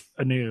things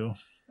anew.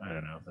 I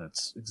don't know.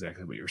 That's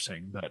exactly what you were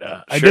saying. But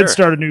I did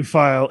start a new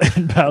file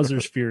in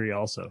Bowser's Fury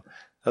also.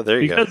 Oh, there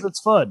you go. Because it's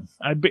fun.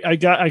 I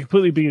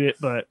completely beat it,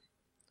 but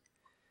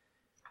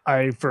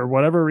for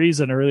whatever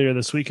reason earlier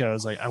this week I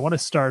was like, I want to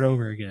start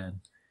over again.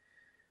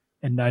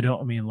 And I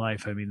don't mean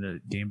life, I mean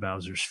the game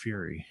Bowser's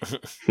Fury.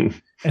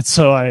 And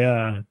so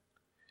I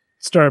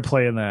started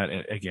playing that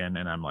again,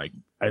 and I'm like,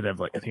 I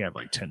think I have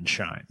like 10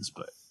 shines,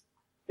 but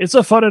it's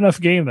a fun enough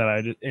game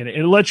that and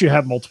it lets you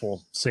have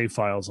multiple save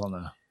files on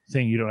the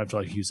thing. You don't have to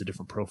like use a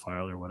different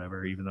profile or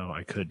whatever, even though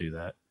I could do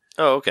that.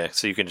 Oh, okay.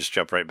 So you can just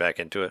jump right back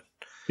into it.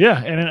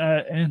 Yeah,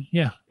 and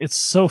yeah, it's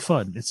so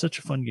fun. It's such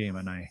a fun game,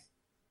 and I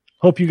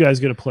hope you guys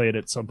get to play it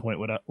at some point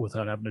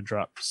without having to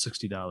drop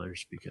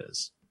 $60,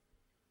 because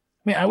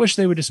I wish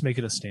they would just make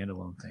it a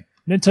standalone thing.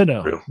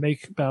 Nintendo,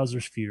 make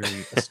Bowser's Fury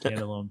a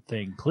standalone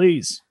thing,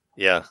 please.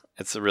 Yeah,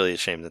 it's really a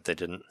shame that they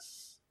didn't.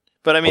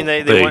 But I mean,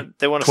 they want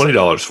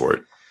 $20 for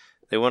it.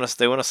 They want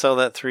to sell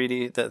that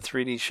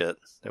 3D shit.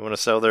 They want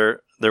to sell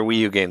their Wii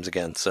U games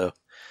again. So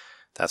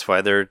that's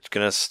why they're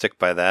gonna stick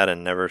by that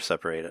and never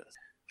separate it.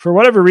 For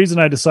whatever reason,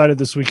 I decided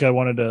this week I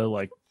wanted to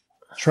like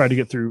try to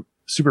get through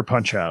Super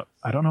Punch-Out.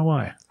 I don't know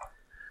why,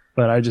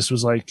 but I just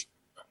was like,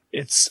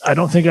 I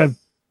don't think I've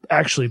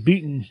actually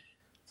beaten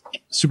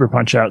Super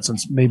Punch-Out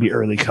since maybe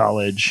early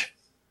college.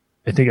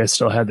 I think I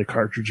still had the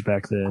cartridge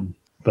back then,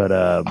 but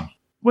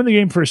when the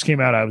game first came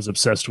out, I was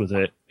obsessed with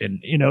it, and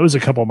it was a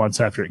couple months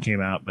after it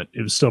came out, but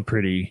it was still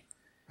pretty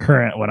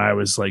current when I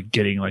was like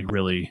getting like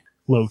really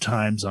low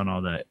times on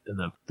all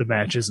the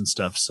matches and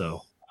stuff.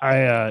 So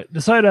I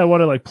decided I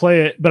want to like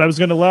play it, but I was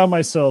going to allow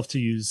myself to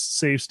use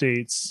save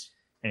states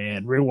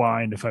and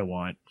rewind if I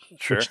want,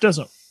 which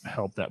doesn't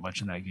help that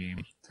much in that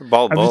game.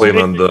 Playing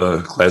on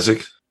the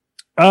classic.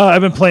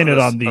 I've been playing it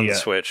on the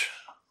Switch.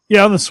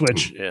 Yeah, on the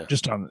Switch,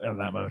 just on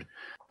that mode.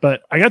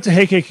 But I got to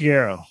Heike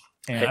Kagero,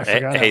 and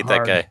I hate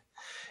that guy.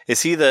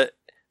 Is he the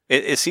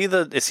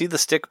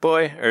stick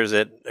boy, or is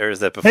that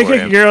before Heike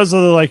him? Kagero's the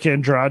like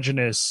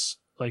androgynous,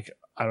 like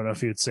I don't know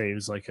if you would say he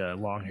was like a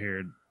long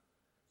haired,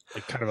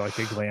 like kind of like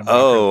a glam.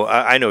 Oh,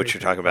 I know what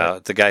you're talking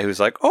about. The guy who's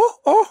like, yeah,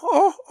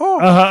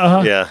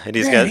 and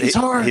he's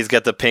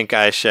got the pink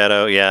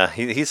eyeshadow. Yeah,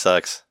 he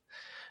sucks.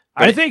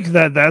 But I think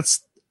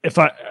that's if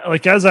I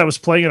like as I was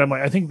playing it, I'm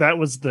like, I think that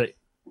was the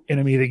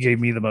enemy that gave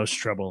me the most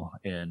trouble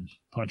in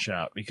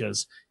Punch-Out,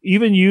 because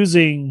even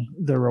using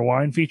the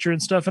rewind feature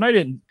and stuff, and I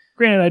didn't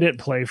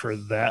play for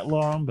that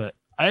long, but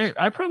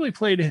I probably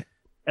played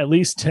at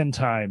least 10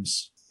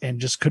 times and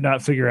just could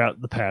not figure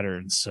out the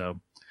patterns. So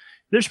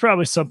there's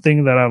probably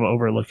something that I'm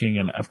overlooking.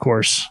 And of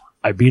course,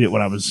 I beat it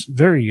when I was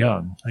very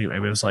young.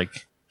 It was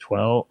like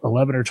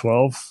 11 or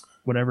 12,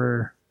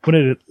 whenever.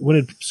 When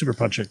did Super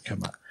Punch-Out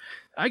come out?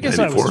 I guess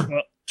 94. I was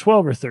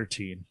 12 or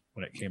 13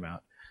 when it came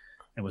out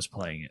and was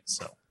playing it.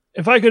 So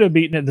if I could have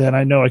beaten it then,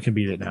 I know I can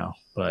beat it now.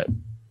 But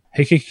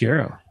Heike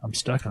Kagero, I'm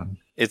stuck on.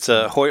 It's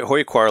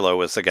Hoy Quarlo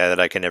was the guy that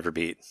I can never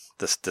beat.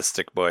 The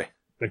stick boy.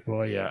 Stick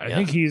boy, yeah. I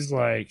think he's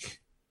like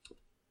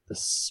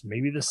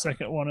maybe the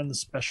second one in the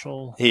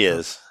special. He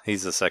is.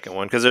 He's the second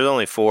one because there's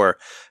only 4.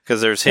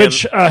 Because there's him.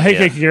 Which Heike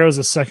Kagero is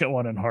the second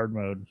one in hard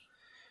mode.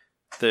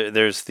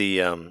 There's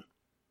the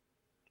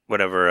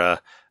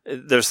whatever.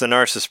 There's the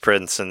Narcissus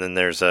Prince, and then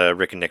there's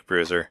Rick and Nick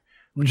Bruiser,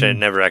 which I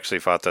never actually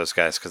fought those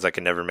guys because I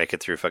could never make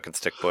it through fucking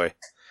Stick Boy.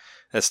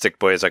 Stick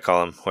Boy, as I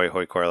call him,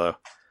 Hoy Quarlo.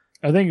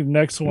 I think the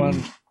next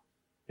one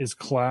is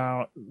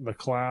the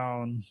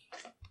Clown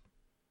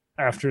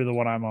after the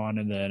one I'm on,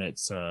 and then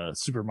it's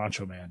Super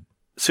Macho Man.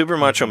 Super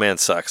Macho Man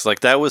sucks. Like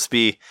that one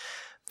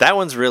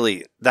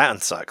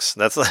sucks.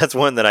 That's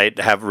one that I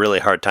have really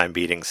hard time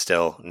beating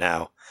still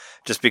now,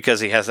 just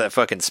because he has that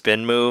fucking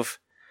spin move.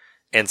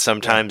 And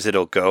sometimes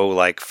it'll go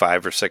like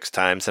 5 or 6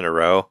 times in a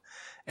row.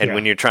 And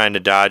when you're trying to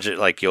dodge it,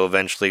 like you'll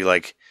eventually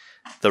like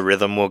the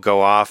rhythm will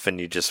go off and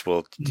you just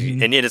will.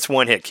 And yet it's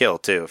one hit kill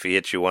too. If he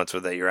hits you once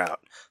with it, you're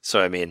out.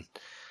 So, I mean,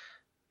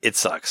 it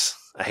sucks.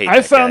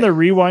 I found the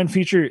rewind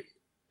feature,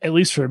 at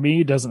least for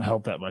me, doesn't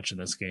help that much in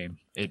this game.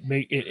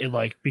 It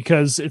like,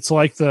 because it's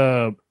like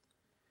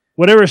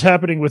whatever's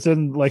happening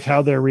within like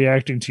how they're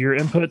reacting to your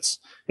inputs,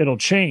 it'll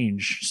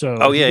change. So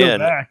they're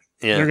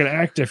going to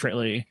act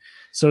differently.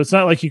 So it's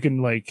not like you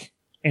can like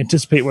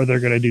anticipate what they're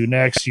going to do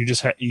next. You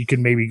just you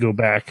can maybe go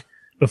back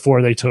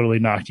before they totally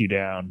knocked you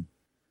down.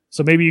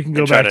 So maybe you can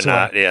go back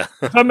to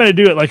if I'm going to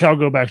do it, like I'll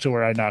go back to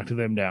where I knocked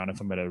them down if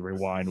I'm going to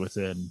rewind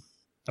within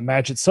a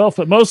match itself.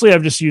 But mostly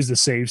I've just used the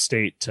save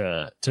state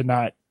to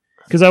not,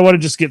 because I want to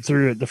just get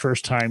through it the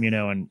first time,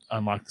 and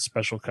unlock the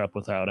special cup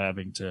without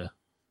having to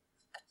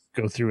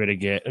go through it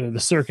again, the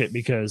circuit.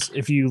 Because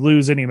if you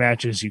lose any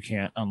matches, you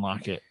can't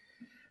unlock it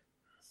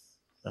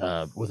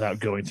without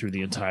going through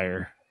the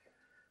entire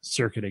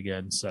circuit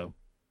again. So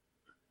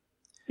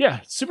yeah,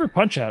 Super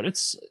Punch-Out,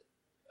 it's a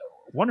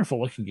wonderful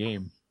looking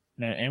game.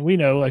 And we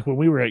know, like when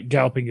we were at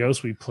Galloping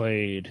Ghost, we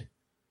played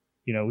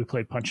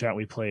Punch-Out,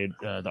 we played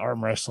the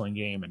arm wrestling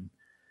game, and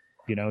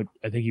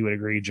I think you would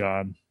agree,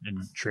 John and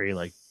Trey,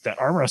 like that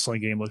arm wrestling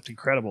game looked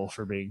incredible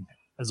for being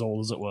as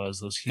old as it was.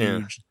 Those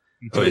huge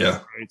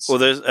rates.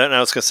 Well, and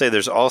I was gonna say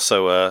there's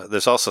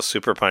also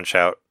Super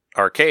Punch-Out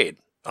arcade.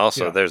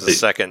 Also, there's a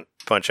second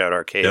Punch-Out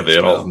arcade. Yeah, they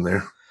had all of them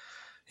there.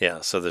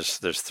 Yeah, so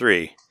there's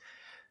 3.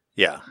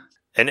 Yeah,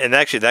 and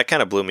actually that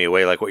kind of blew me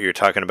away, like what you're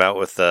talking about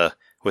with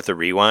the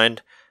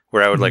rewind.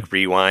 where I would like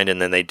rewind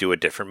and then they do a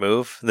different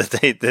move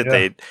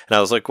and I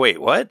was like,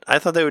 wait, what? I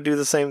thought they would do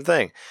the same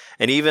thing.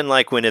 And even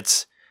like when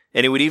it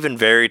would even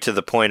vary to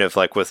the point of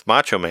like with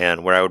Macho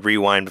Man, where I would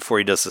rewind before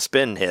he does the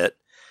spin hit.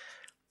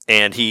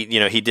 And he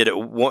did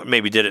it,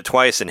 maybe did it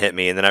twice and hit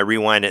me. And then I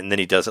rewind it and then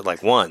he does it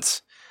like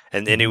once.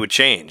 And then it would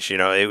change,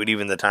 it would,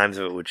 even the times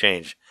of it would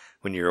change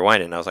when you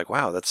rewind it. And I was like,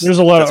 wow, there's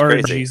a lot of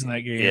crazy. RNGs in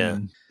that game. Yeah.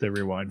 And the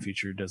rewind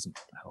feature doesn't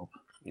help.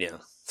 Yeah.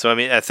 So, I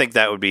mean, I think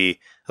that would be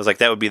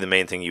the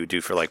main thing you would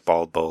do for like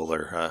Bald Bull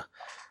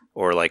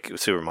or like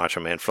Super Macho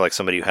Man, for like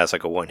somebody who has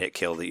like a one-hit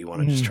kill that you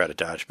want to just try to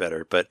dodge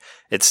better. But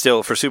it's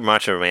still, for Super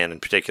Macho Man in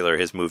particular,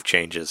 his move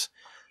changes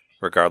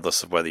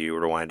regardless of whether you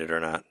rewind it or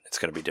not. It's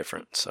going to be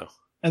different. So.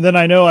 And then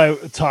I know I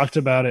talked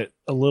about it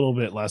a little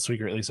bit last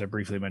week, or at least I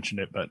briefly mentioned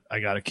it, but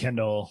I got a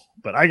Kindle,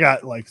 but I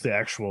got like the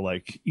actual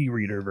like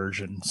e-reader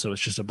version. So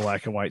it's just a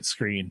black and white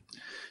screen.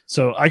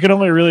 So I could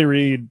only really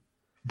read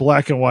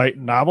black and white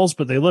novels,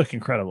 but they look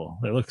incredible.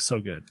 They look so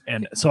good.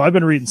 And so I've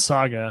been reading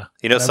Saga.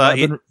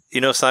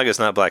 Saga's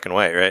not black and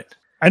white, right?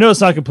 I know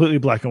it's not completely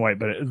black and white,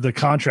 but the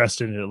contrast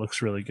in it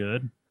looks really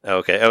good.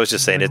 Okay. I was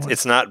just saying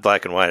it's not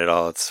black and white at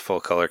all. It's full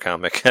color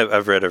comic.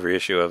 I've read every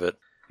issue of it.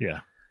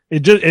 Yeah.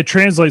 It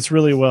translates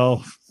really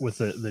well with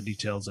the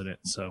details in it.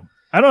 So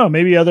I don't know,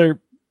 maybe other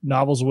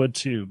novels would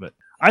too, but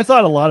I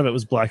thought a lot of it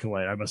was black and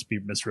white. I must be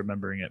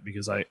misremembering it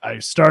because I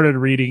started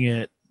reading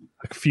it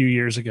a few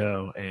years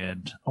ago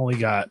and only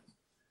got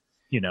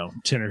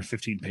 10 or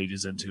 15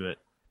 pages into it.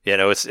 Yeah,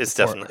 no, it's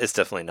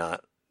definitely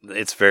not.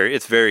 It's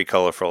very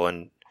colorful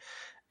and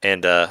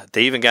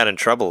they even got in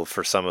trouble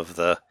for some of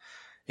the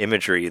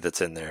imagery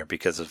that's in there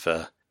because of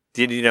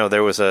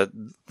there was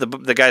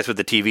the guys with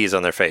the TVs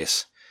on their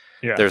face.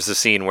 Yeah. There's a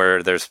scene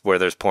where there's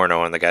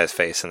porno on the guy's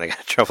face, and they got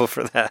in trouble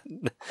for that.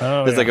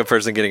 Oh, there's like a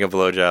person getting a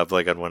blowjob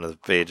like on one of the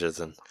pages,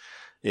 and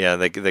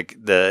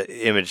the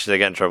image, they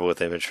got in trouble with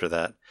the image for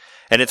that.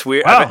 And it's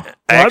weird. Wow.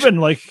 I've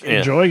been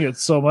enjoying it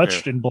so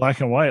much in black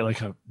and white.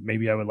 Like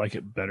maybe I would like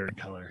it better in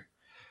color.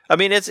 I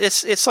mean,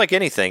 it's like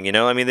anything,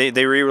 I mean,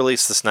 they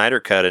re-released the Snyder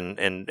Cut,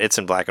 and it's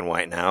in black and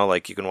white now.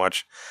 Like you can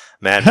watch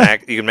Mad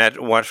Max,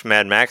 watch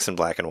Mad Max in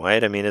black and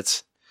white. I mean,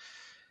 it's.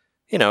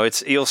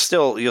 You'll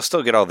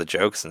still get all the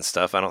jokes and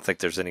stuff. I don't think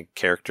there's any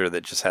character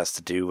that just has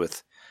to do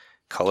with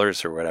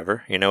colors or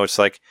whatever. It's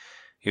like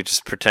you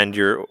just pretend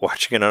you're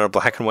watching it on a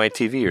black and white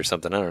TV or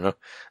something. I don't know.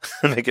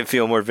 Make it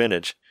feel more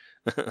vintage.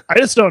 I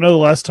just don't know the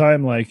last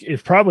time, like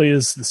it probably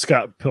is the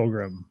Scott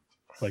Pilgrim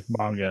like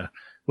manga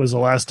was the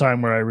last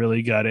time where I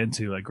really got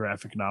into a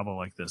graphic novel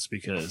like this,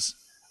 because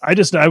I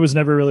was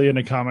never really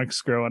into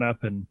comics growing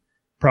up, and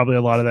probably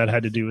a lot of that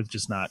had to do with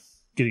just not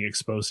getting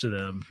exposed to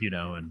them,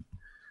 and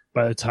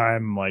by the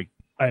time like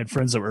I had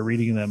friends that were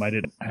reading them, I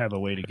didn't have a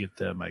way to get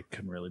them. I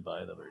couldn't really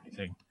buy them or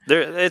anything.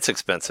 It's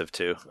expensive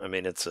too. I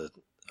mean, it's a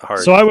hard.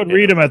 So I would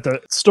read them at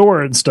the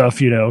store and stuff,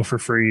 for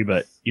free.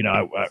 But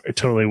I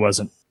totally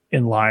wasn't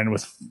in line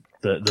with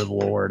the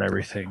lore and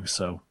everything.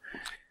 So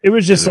it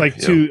was just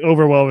too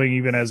overwhelming,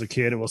 even as a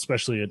kid, well,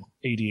 especially an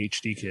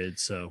ADHD kid.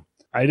 So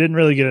I didn't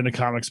really get into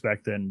comics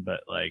back then.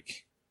 But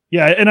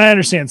and I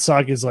understand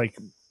Saga is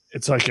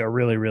it's like a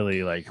really,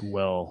 really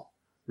well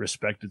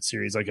respected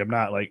series.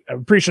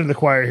 I'm preaching to the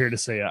choir here to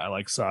say I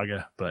like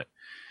Saga, but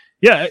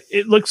yeah,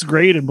 it looks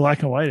great in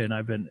black and white. And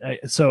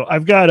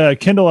I've got a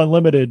Kindle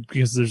Unlimited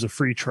because there's a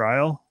free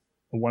trial,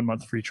 a 1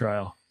 month free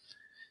trial.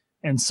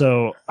 And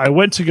so I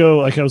went to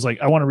go, I was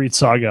like, I want to read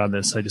Saga on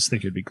this. I just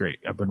think it'd be great.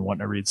 I've been wanting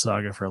to read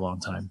Saga for a long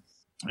time.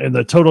 And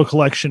the total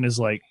collection is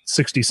like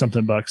 60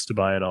 something bucks to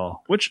buy it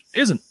all,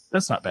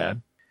 that's not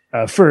bad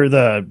for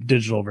the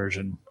digital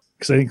version.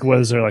 Because I think,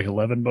 was there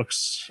 11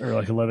 books or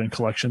 11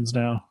 collections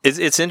now?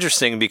 It's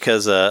interesting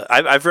because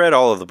I've read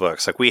all of the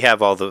books. Like we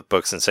have all the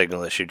books in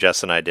Signal issue,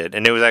 Jess and I did,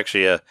 and it was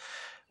actually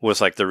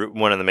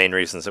one of the main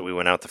reasons that we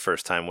went out the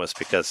first time was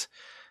because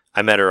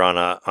I met her on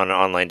an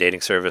online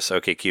dating service,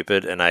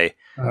 OkCupid, and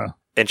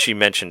and she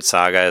mentioned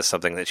Saga as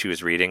something that she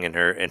was reading in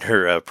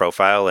her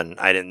profile, and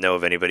I didn't know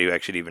of anybody who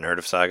actually even heard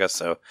of Saga,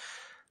 so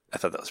I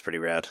thought that was pretty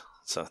rad.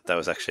 So that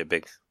was actually a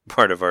big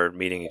part of our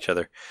meeting each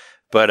other,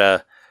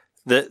 but.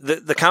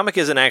 The comic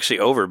isn't actually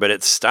over, but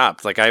it's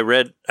stopped. Like I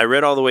read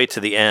all the way to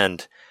the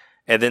end,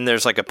 and then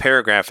there's like a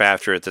paragraph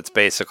after it that's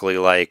basically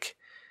like,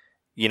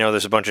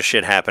 there's a bunch of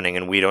shit happening,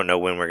 and we don't know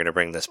when we're going to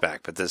bring this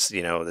back. But this,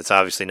 it's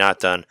obviously not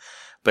done.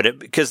 But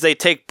because they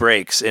take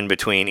breaks in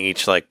between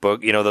each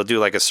book, they'll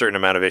do a certain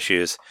amount of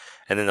issues,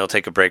 and then they'll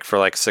take a break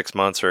for 6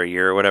 months or a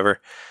year or whatever.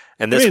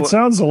 And this it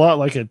sounds a lot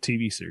like a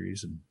TV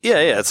series. Yeah,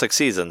 it's like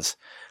seasons.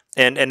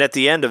 And at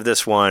the end of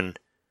this one,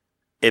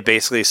 it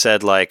basically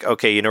said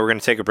okay, we're going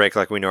to take a break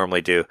like we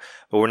normally do,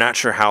 but we're not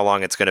sure how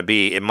long it's going to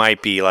be. It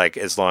might be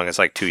as long as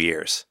 2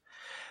 years.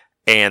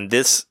 And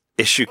this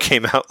issue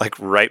came out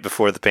right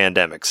before the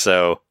pandemic.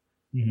 So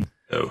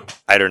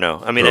I don't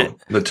know. I mean,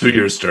 the 2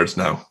 years starts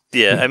now.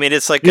 Yeah. I mean,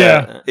 it's so it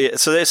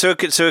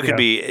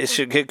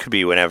could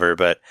be whenever,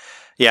 but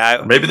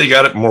yeah. Maybe they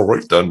got it more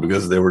work done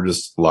because they were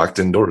just locked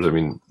indoors. I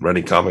mean,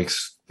 writing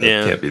comics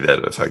can't be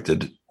that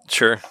affected.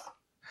 Sure.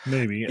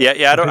 Maybe.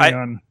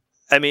 Yeah.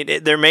 I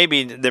mean, there may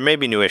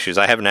be new issues.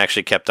 I haven't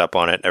actually kept up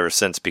on it ever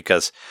since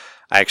because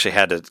I actually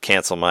had to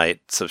cancel my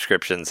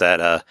subscriptions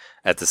at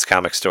this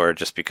comic store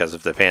just because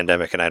of the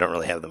pandemic, and I don't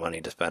really have the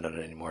money to spend on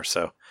it anymore.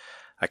 So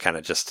I kind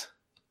of just,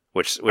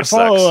 which sucks.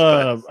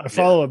 I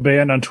follow a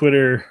band on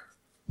Twitter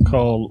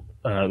called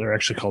they're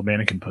actually called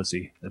Mannequin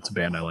Pussy. That's a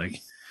band I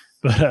like,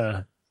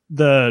 but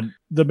the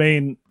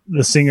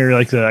singer,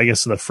 like I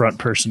guess the front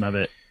person of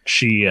it,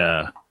 she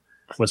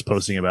was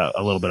posting about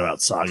a little bit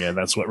about Saga, and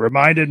that's what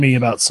reminded me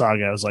about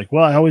Saga. I was like,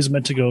 well, I always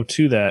meant to go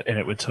to that, and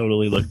it would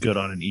totally look good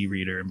on an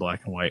e-reader in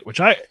black and white,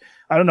 which I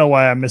don't know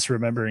why I'm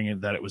misremembering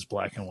it that it was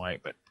black and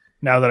white, but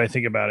now that I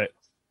think about it,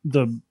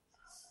 the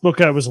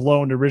book I was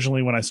loaned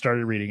originally when I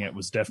started reading it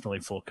was definitely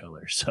full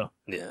color. So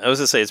yeah, I was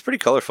gonna say it's pretty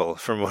colorful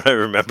from what I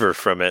remember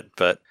from it,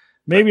 but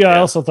maybe I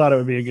also thought it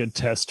would be a good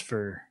test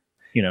for,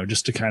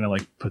 just to kind of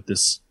like put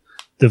this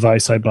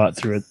device I bought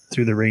through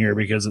the ringer,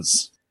 because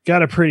it's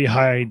got a pretty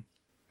high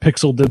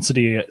pixel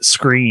density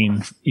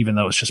screen, even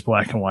though it's just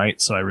black and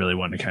white. So I really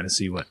wanted to kind of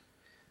see what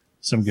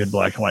some good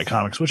black and white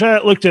comics, which I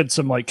looked at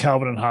some like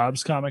Calvin and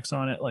Hobbes comics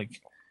on it,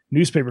 like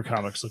newspaper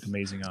comics look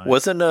amazing on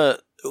it.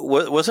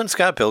 Wasn't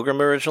Scott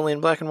Pilgrim originally in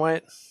black and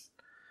white?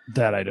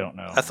 That I don't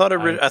know. I thought it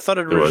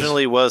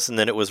originally was, and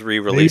then it was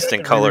re-released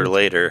in color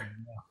later.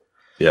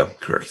 Yeah,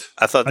 correct.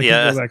 I thought I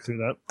can go back through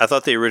that. I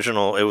thought it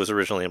was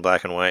originally in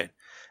black and white.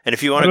 And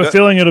if you want I have a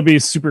feeling it'll be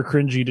super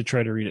cringy to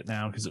try to read it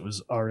now because it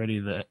was already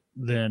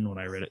then when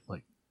I read it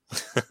like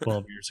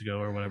 12 years ago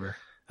or whatever.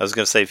 I was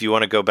going to say, if you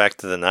want to go back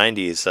to the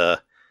 90s,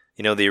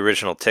 the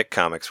original Tick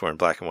comics were in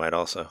black and white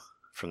also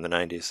from the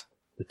 90s.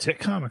 The Tick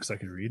comics I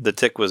could read. The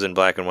Tick was in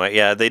black and white.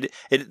 Yeah, they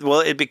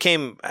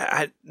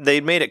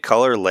made it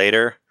color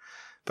later,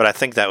 but I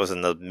think that was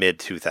in the mid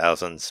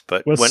 2000s.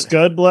 But was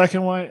Scud black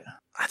and white?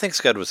 I think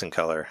Scud was in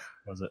color.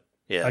 Was it?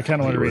 Yeah, I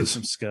kind of want to read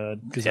some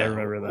Scud because I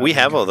remember that. We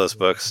have all those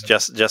books.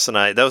 Jess and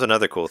I. That was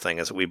another cool thing,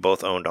 is we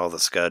both owned all the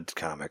Scud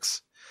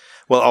comics.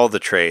 Well, all the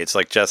trades.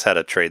 Like Jess had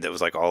a trade that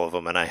was like all of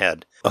them, and I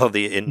had all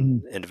the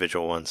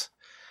individual ones.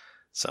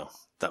 So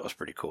that was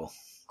pretty cool.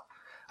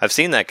 I've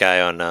seen that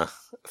guy on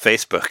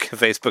Facebook.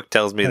 Facebook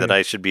tells me that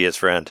I should be his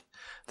friend,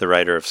 the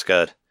writer of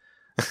Scud.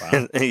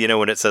 Wow.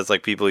 When it says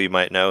like people you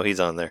might know, he's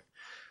on there.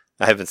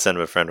 I haven't sent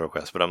him a friend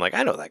request, but I'm like,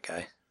 I know that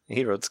guy.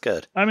 He wrote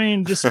Scud. I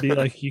mean, just be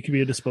like, you could be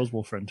a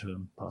disposable friend to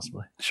him,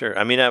 possibly. Sure.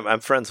 I mean, I'm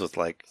friends with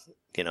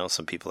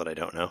some people that I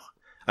don't know.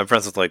 I'm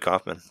friends with Lloyd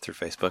Kaufman through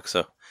Facebook,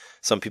 so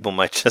some people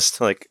might just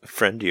like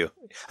friend you.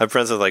 I'm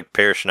friends with like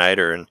Per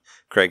Schneider and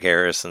Craig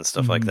Harris and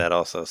stuff like that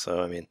also.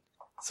 So, I mean,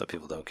 some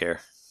people don't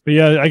care. But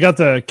yeah, I got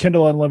the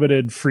Kindle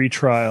Unlimited free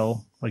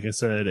trial, like I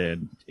said,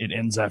 and it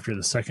ends after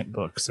the second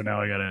book. So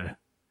now I got to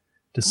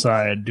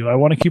decide, do I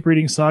want to keep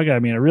reading Saga? I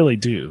mean, I really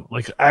do.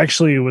 Like,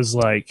 actually, it was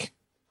like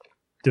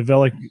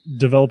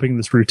developing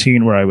this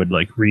routine where I would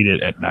like read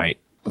it at night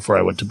before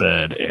I went to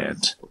bed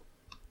and,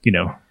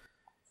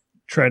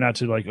 try not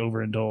to like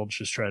overindulge,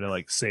 just try to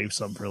like save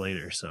some for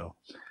later. So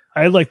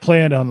I had like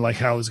planned on like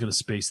how I was going to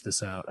space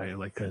this out. I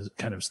like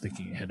kind of was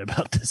thinking ahead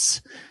about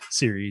this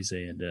series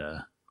and,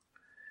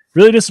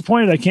 really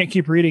disappointed I can't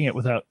keep reading it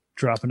without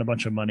dropping a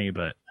bunch of money,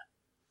 but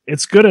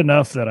it's good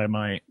enough that I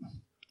might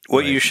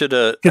you should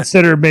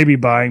consider maybe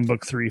buying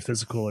book 3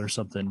 physical or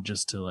something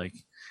just to like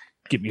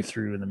get me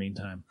through in the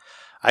meantime.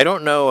 I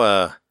don't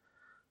know.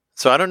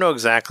 So I don't know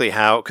exactly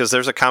how, because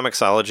there's a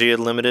Comixology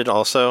Unlimited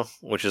also,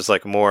 which is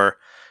like more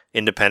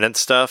independent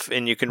stuff,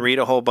 and you can read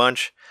a whole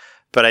bunch.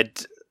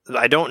 But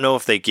I don't know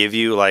if they give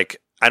you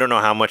like, I don't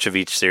know how much of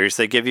each series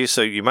they give you,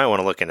 so you might want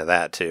to look into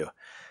that too.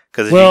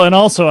 And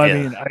also, I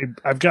mean,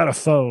 I've got a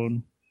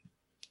phone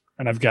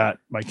and I've got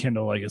my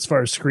Kindle. Like as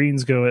far as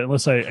screens go,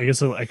 unless I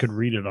guess I could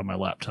read it on my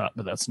laptop,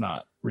 but that's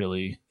not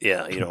really.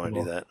 Yeah, you don't want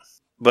to do that.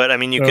 But I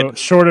mean, you could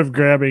short of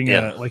grabbing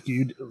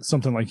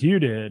something like you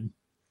did.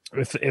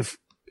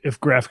 If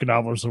graphic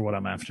novels are what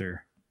I'm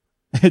after,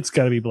 it's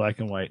got to be black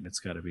and white and it's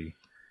got to be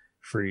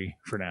free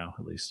for now,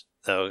 at least.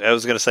 Oh, I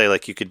was gonna say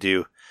like you could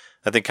do.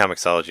 I think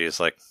Comixology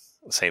is like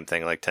the same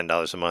thing, like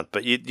 $10 a month,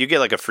 but you get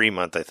like a free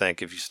month. I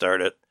think if you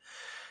start it.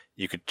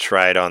 You could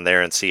try it on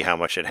there and see how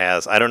much it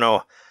has. I don't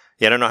know.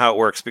 Yeah, I don't know how it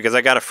works because I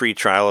got a free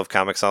trial of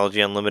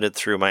Comixology Unlimited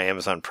through my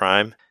Amazon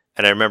Prime.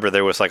 And I remember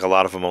there was like a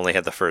lot of them only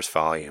had the first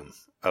volume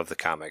of the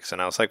comics.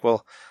 And I was like,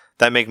 well,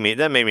 that made me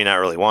not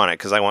really want it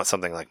because I want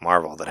something like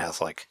Marvel that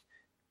has like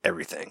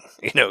everything,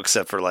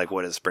 except for like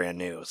what is brand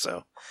new.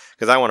 So,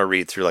 because I want to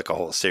read through like a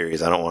whole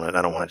series. I don't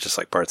want just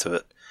like parts of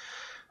it.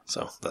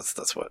 So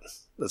that's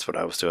what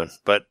I was doing.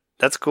 But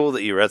that's cool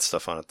that you read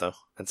stuff on it though.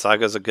 And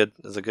Saga is a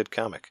good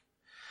comic.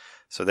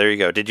 So there you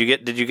go. Did you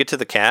get to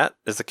the cat?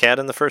 Is the cat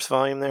in the first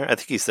volume there? I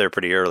think he's there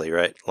pretty early,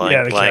 right?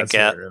 Lion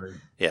Cat.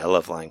 Yeah, I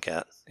love Lion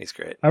Cat. He's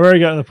great. I've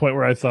already gotten to the point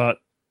where I thought,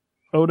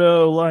 oh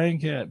no, Lion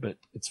Cat, but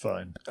it's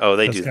fine. Oh,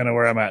 That's kind of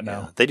where I'm at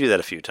now. Yeah, they do that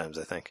a few times,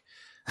 I think.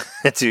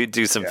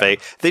 do some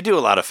fake. They do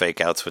a lot of fake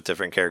outs with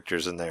different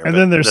characters in there. And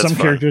then there's some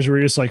characters where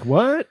you're just like,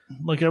 what?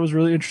 Like I was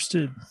really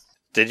interested.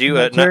 Did you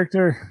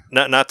character?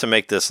 Not to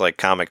make this like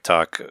comic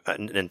talk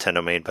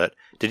Nintendo made, but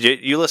did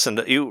you listen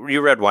to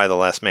you read Y the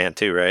Last Man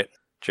too, right?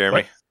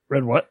 Jeremy?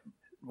 Read what?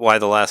 Y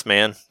the Last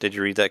Man? Did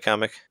you read that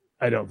comic?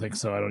 I don't think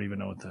so. I don't even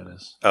know what that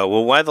is. Oh,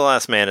 well, Y the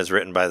Last Man is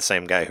written by the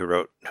same guy who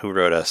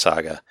wrote a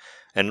Saga.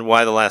 And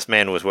Y the Last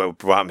Man was what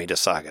brought me to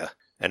Saga.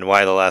 And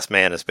Y the Last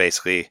Man is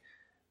basically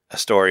a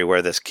story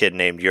where this kid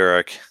named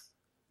Yurik,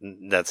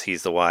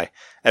 he's the Y.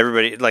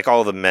 Everybody, like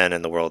all the men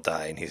in the world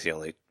die, and he's the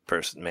only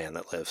man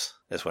that lives,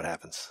 is what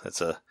happens.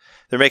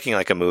 They're making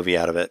like a movie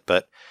out of it,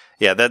 but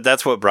yeah,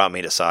 that's what brought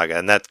me to Saga,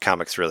 and that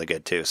comic's really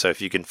good too. So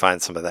if you can find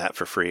some of that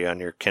for free on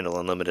your Kindle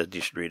Unlimited,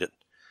 you should read it.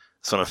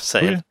 That's what I'm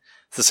saying. Oh, yeah.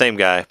 It's the same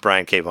guy,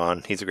 Brian K.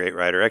 Vaughan. He's a great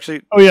writer.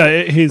 Actually, oh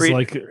yeah,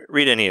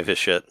 read any of his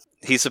shit.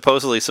 He's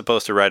supposedly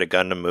supposed to write a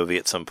Gundam movie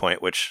at some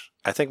point, which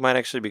I think might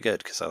actually be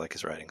good because I like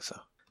his writing. So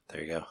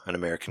there you go, an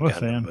American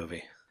Gundam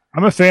movie.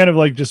 I'm a fan of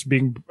like just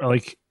being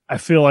like, I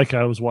feel like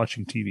I was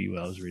watching TV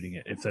while I was reading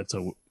it. If that's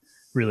a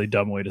really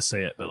dumb way to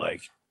say it, but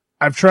like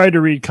I've tried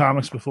to read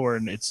comics before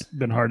and it's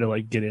been hard to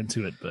like get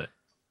into it. But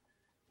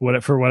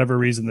for whatever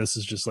reason, this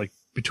is just like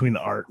between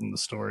the art and the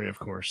story, of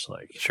course.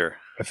 Like, sure,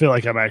 I feel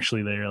like I'm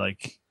actually there,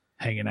 like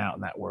hanging out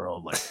in that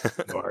world, like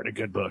you are in a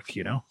good book,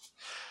 you know.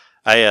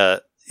 I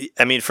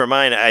mean, for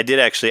mine, I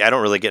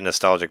don't really get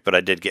nostalgic, but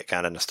I did get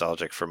kind of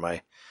nostalgic for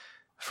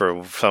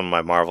some of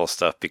my Marvel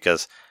stuff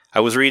because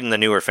I was reading the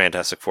newer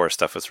Fantastic Four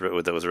stuff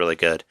that was really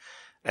good,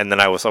 and then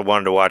I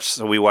wanted to watch.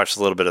 So we watched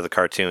a little bit of the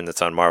cartoon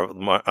that's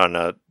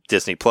on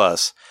Disney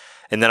Plus,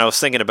 and then I was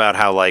thinking about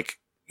how like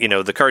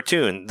the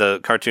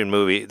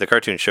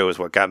cartoon show is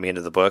what got me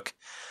into the book.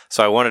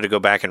 So I wanted to go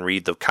back and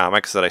read the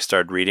comics that I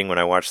started reading when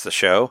I watched the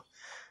show.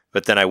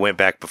 But then I went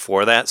back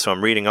before that, so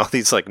I'm reading all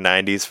these like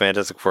 90s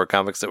Fantastic Four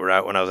comics that were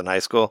out when I was in high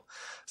school.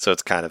 So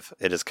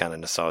it is kind of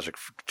nostalgic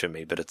to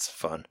me, but it's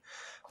fun.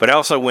 But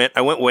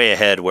I went way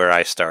ahead where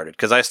I started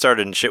because I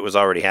started and shit was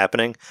already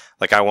happening.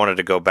 Like I wanted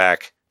to go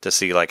back to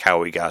see like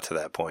how we got to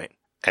that point,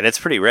 and it's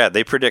pretty rad.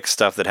 They predict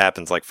stuff that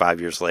happens like 5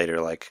 years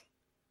later, like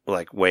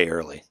way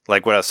early.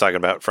 Like what I was talking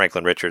about,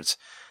 Franklin Richards,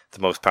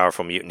 the most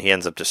powerful mutant. He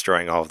ends up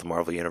destroying all of the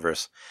Marvel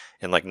Universe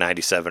in like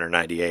 97 or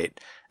 98.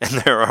 And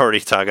they're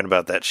already talking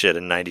about that shit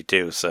in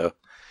 92, so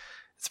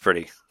it's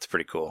pretty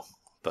cool.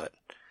 But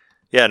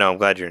yeah, no, I'm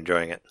glad you're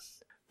enjoying it.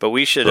 But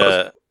we should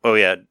oh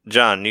yeah,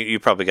 John, you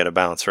probably got to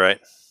bounce,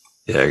 right?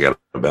 Yeah, I got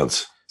to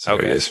bounce. Sorry,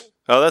 okay. Guys.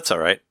 Oh, that's all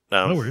right.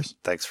 No worries.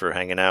 Thanks for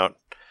hanging out.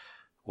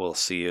 We'll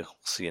see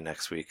you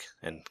next week,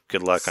 and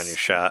good luck on your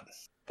shot.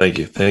 Thank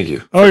you.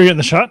 Oh, you're getting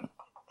the shot?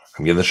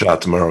 I'm getting the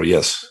shot tomorrow.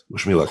 Yes.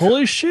 Wish me luck.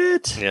 Holy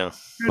shit! Yeah.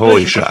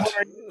 Holy shot.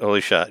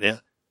 Yeah.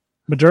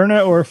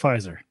 Moderna or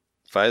Pfizer?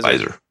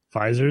 Pfizer.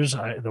 Pfizer's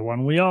the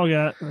one we all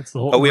got. That's the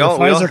whole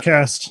Pfizer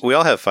cast. We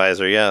all have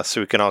Pfizer, yeah,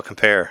 so we can all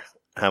compare.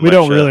 We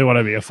don't really want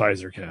to be a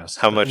Pfizer cast.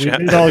 How much? We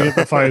all get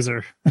the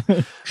Pfizer.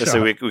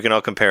 So we can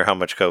all compare how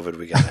much COVID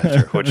we got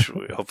after, which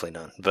hopefully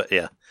none. But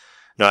yeah,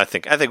 no, I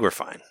think we're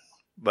fine.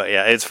 But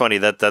yeah, it's funny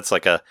that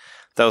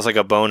was like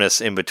a bonus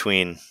in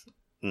between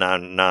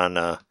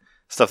non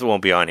stuff that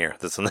won't be on here.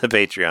 That's on the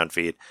Patreon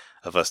feed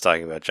of us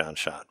talking about John's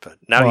shot. But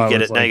now you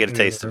get it. Now you get a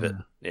taste of it.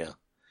 Yeah.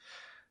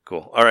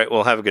 Cool. All right.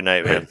 Well, have a good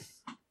night, man.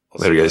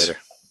 We'll later, guys.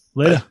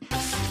 Later.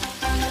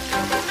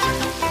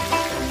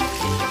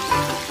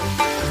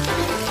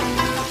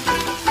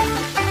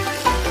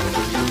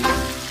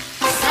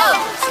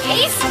 So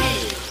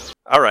tasty.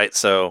 All right.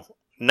 So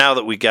now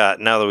that we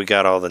got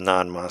all the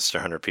non-Monster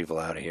Hunter people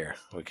out of here,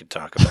 we could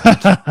talk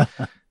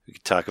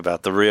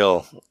about the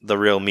real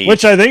meat.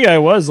 Which I think I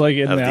was like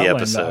in the outline.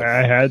 Episode.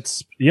 I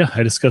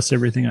discussed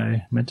everything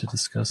I meant to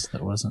discuss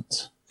that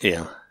wasn't.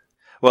 Yeah.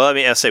 Well, I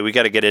mean, I say we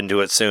got to get into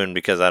it soon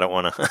because I don't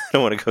want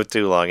to go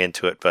too long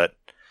into it. But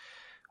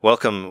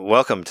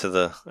welcome to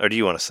the. Or do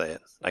you want to say it?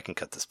 I can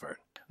cut this part.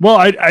 Well,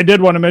 I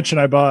did want to mention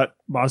I bought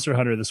Monster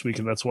Hunter this week,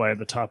 and that's why at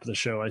the top of the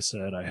show I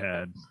said I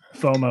had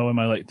FOMO in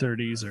my late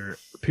 30s or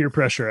peer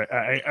pressure.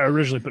 I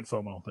originally put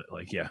FOMO, but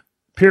like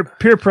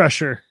peer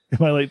pressure in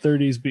my late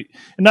 30s, and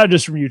not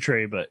just from you,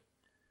 Trey, but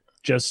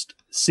just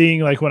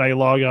seeing like when I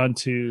log on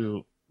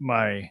to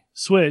my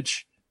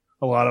Switch,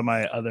 a lot of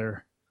my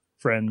other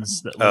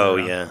friends that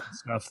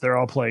stuff, they're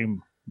all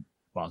playing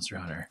Monster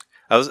Hunter.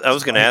 I was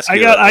going to ask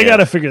you. I got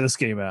to figure this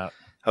game out.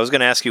 I was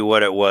going to ask you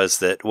what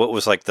was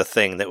like the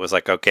thing that was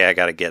like, okay, I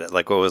got to get it.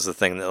 Like, what was the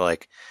thing that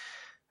like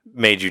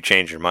made you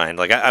change your mind?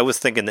 Like, I was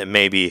thinking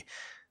that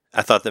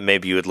I thought that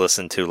maybe you would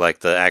listen to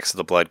like the Axe of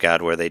the Blood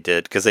God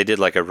because they did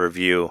like a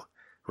review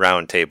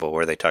round table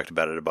where they talked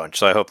about it a bunch.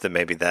 So I hope that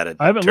maybe that had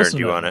turned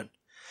you on it.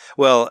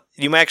 Well,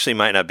 you actually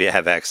might not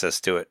have access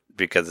to it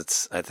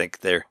because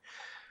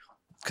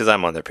because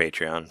I'm on their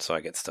Patreon, so I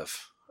get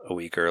stuff a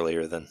week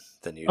earlier than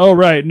you. Oh,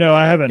 right. No,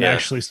 I haven't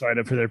actually signed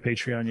up for their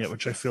Patreon yet,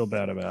 which I feel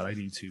bad about. I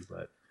need to,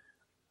 but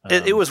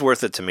it was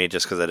worth it to me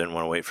just because I didn't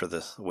want to wait for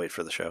the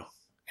show.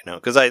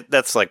 Because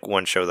that's like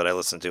one show that I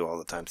listen to all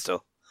the time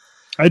still.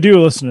 I do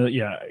listen to.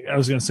 Yeah, I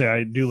was going to say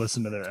I do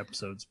listen to their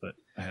episodes, but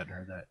I hadn't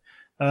heard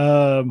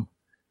that.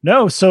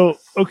 No, so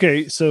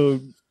okay, so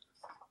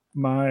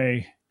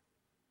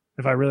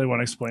if I really want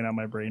to explain how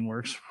my brain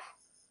works.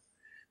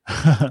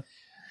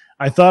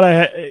 I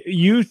thought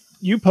you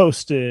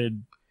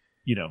posted,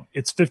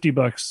 it's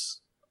 $50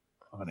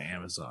 on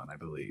Amazon, I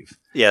believe.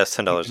 Yeah, it's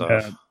 $10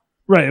 off.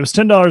 Right, it was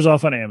 $10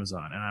 off on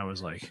Amazon, and I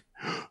was like,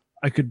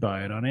 I could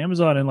buy it on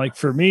Amazon. And like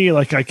for me,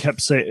 like I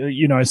kept saying,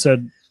 you know, I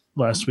said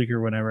last week or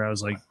whenever, I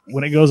was like,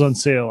 when it goes on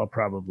sale, I'll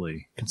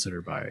probably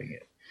consider buying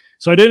it.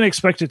 So I didn't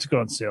expect it to go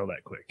on sale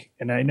that quick.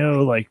 And I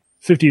know like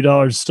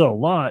 $50 is still a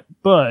lot,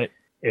 but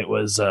it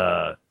was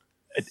a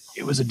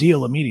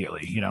deal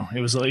immediately. You know,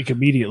 it was like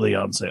immediately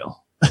on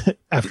sale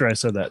after I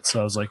said that. So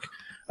I was like,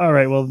 all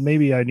right, well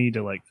maybe I need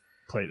to like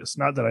play this.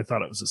 Not that I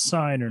thought it was a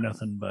sign or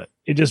nothing, but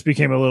it just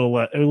became a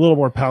little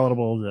more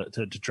palatable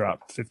to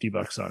drop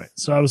 $50 on it.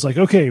 So I was like,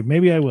 okay,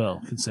 maybe I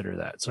will consider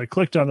that. So I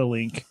clicked on the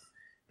link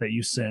that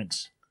you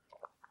sent,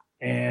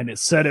 and it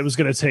said it was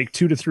going to take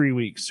 2 to 3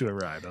 weeks to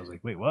arrive. I was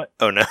like, wait, what?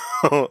 Oh no.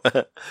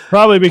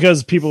 Probably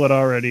because people had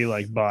already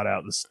like bought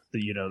out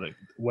the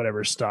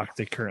whatever stock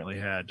they currently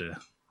had to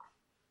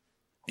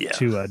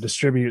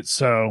distribute.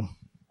 So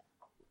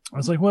I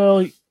was like,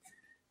 well,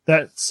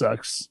 that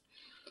sucks.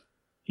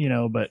 You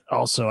know, but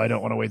also I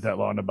don't want to wait that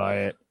long to buy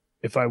it.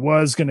 If I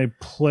was going to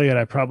play it,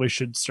 I probably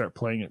should start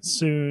playing it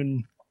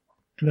soon.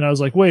 And then I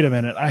was like, wait a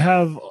minute, I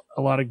have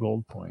a lot of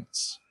gold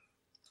points.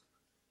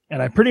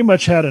 And I pretty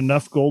much had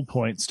enough gold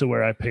points to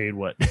where I paid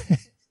what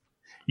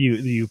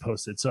you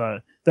posted.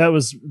 So that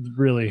was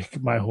really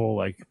my whole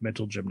like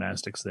mental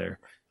gymnastics there.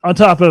 On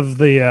top of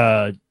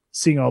the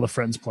seeing all the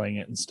friends playing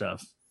it and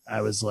stuff,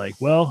 I was like,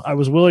 well, I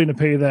was willing to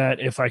pay that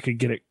if I could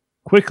get it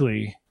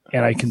quickly,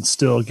 and I can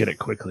still get it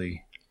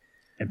quickly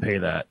and pay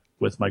that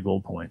with my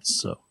gold points.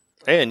 So,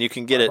 and you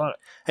can get it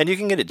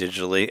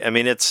digitally. I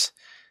mean, that's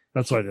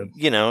what I did.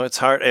 You know, it's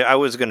hard. I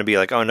was going to be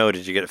like, oh no,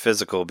 did you get it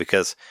physical?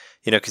 Because,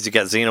 you know, because you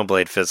got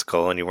Xenoblade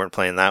physical and you weren't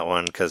playing that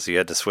one because you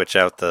had to switch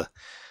out the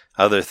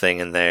other thing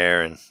in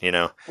there, and you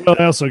know. Well,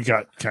 I also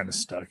got kind of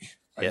stuck.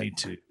 I need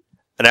to.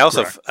 And I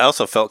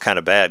also felt kind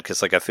of bad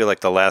because like I feel like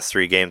the last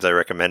 3 games I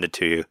recommended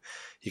to you,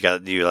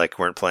 you like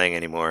weren't playing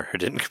anymore or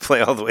didn't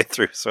play all the way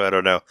through. So I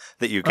don't know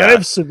that you got. I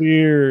have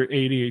severe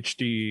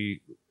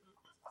ADHD.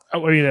 I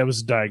mean, I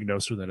was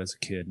diagnosed with it as a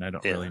kid, and I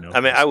don't really know.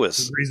 I mean, I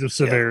was degrees of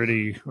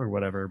severity or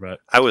whatever, but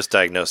I was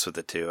diagnosed with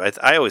it too.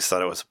 I always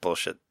thought it was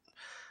bullshit.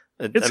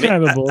 It's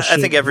kind of a bullshit.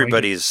 I think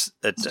everybody's.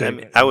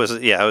 I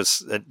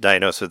was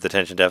diagnosed with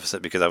attention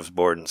deficit because I was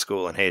bored in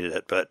school and hated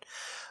it. But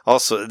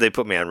also, they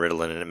put me on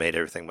Ritalin, and it made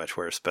everything much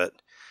worse. But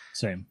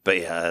same. But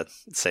yeah,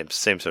 same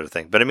sort of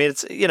thing. But I mean,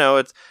 it's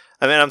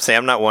I mean, I'm saying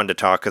I'm not one to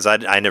talk because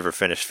I never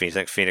finished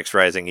Phoenix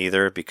Rising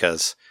either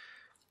because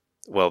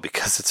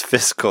it's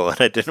physical and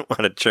I didn't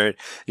want to turn,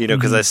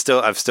 because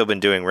I've still been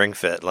doing Ring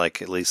Fit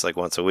like at least like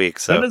once a week.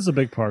 So that is a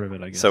big part of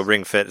it, I guess. So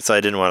Ring Fit, so I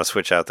didn't want to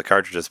switch out the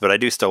cartridges, but I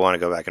do still want to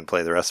go back and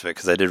play the rest of it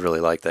because I did really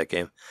like that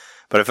game.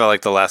 But I felt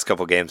like the last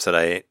couple games that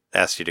I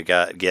asked you to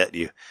get,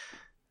 you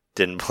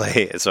didn't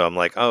play. So I'm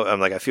like,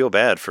 I feel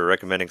bad for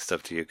recommending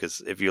stuff to you because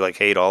if you like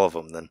hate all of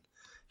them, then you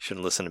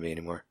shouldn't listen to me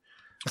anymore.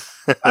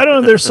 I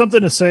don't know. There's something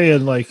to say,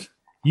 and like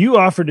you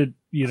offered to,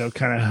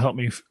 kind of help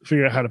me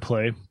figure out how to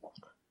play,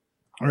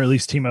 or at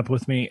least team up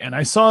with me. And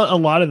I saw a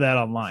lot of that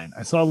online.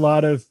 I saw a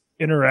lot of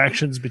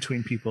interactions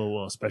between people,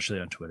 well,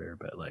 especially on Twitter,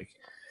 but like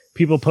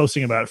people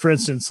posting about it. For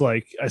instance,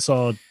 like I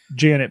saw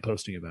Janet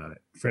posting about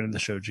it, friend of the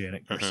show,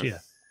 Janet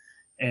Garcia,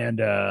 and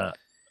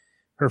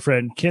her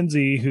friend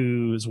Kinsey,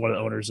 who is one of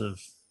the owners of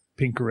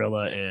Pink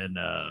Gorilla in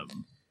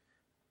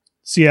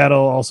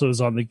Seattle, also is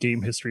on the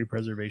Game History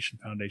Preservation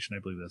Foundation. I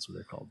believe that's what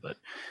they're called. But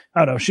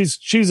I don't know.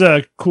 She's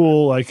a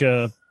cool, like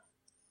a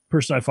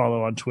person I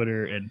follow on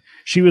Twitter. And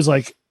she was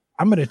like,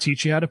 I'm going to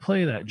teach you how to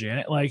play that,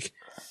 Janet. Like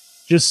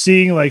just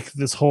seeing like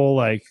this whole,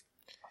 like,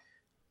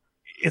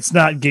 it's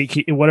not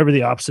gatekeeping, whatever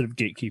the opposite of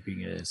gatekeeping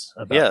is.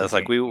 Yeah. It's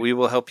like, we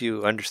will help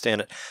you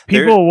understand it.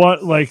 People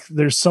want, like,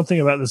 there's something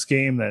about this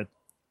game that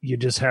you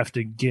just have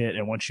to get.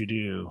 And once you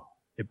do,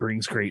 it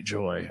brings great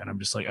joy. And I'm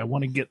just like, I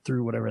want to get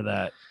through whatever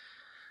that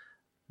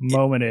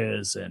moment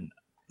is, and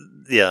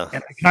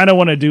I kind of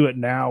want to do it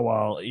now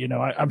while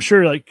I'm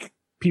sure like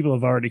people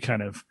have already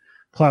kind of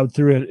plowed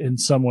through it in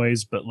some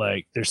ways, but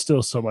like there's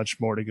still so much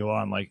more to go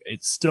on. Like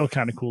it's still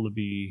kind of cool to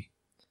be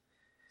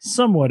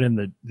somewhat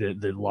in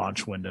the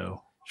launch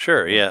window.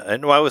 Sure, yeah.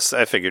 And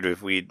I figured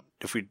if we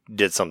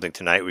did something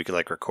tonight, we could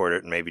like record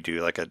it and maybe do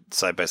like a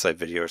side-by-side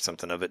video or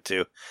something of it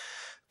too.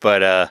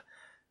 But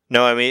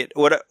no, I mean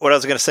what I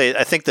was going to say,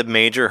 I think the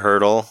major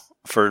hurdle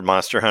for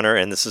Monster Hunter,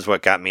 and this is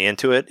what got me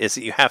into it, is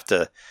that you have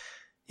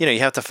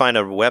to find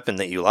a weapon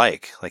that you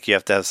like. Like you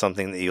have to have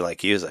something that you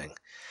like using.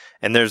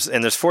 And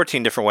there's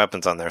 14 different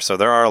weapons on there, so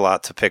there are a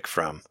lot to pick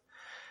from.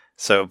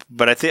 So,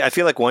 but I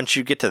feel like once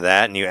you get to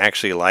that and you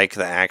actually like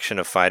the action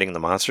of fighting the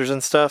monsters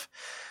and stuff,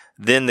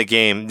 then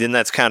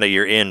that's kind of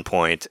your end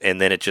point,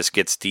 and then it just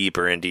gets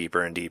deeper and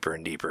deeper and deeper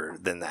and deeper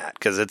than that,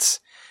 because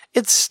it's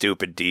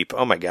stupid deep.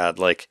 Oh my god,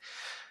 like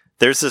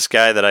there's this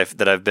guy that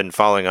I've been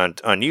following on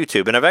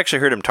YouTube, and I've actually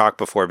heard him talk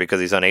before because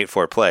he's on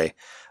 8-4 Play.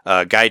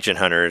 Gaijin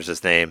Hunter is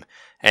his name,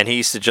 and he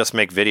used to just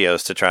make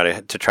videos to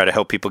try to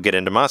help people get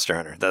into Monster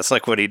Hunter. That's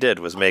like what he did,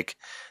 was make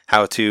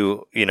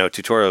how-to,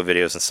 tutorial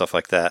videos and stuff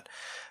like that.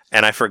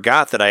 And I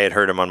forgot that I had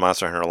heard him on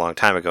Monster Hunter a long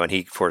time ago, and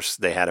of course,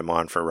 they had him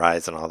on for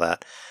Rise and all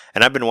that.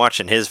 and I've been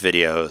watching his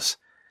videos,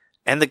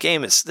 and this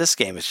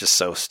game is just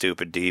so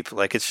stupid deep.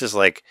 Like, it's just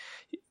like,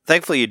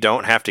 thankfully you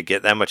don't have to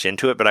get that much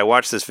into it, but I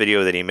watched this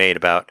video that he made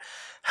about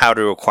how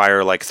to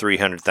acquire like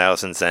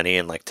 300,000 Zenny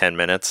in like 10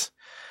 minutes.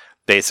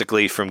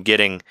 Basically from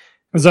getting...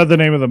 Is that the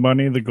name of the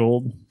money, the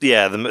gold?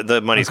 Yeah,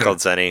 the money's called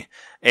Zenny.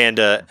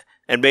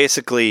 And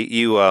basically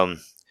you,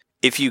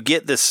 if you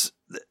get this,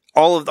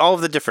 all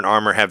of the different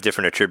armor have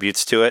different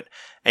attributes to it,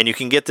 and you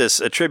can get this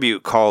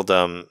attribute called,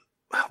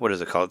 what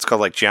is it called? It's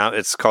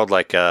called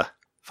like,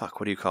 fuck,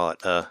 what do you call it?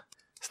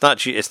 It's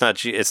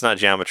not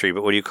geometry,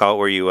 but what do you call it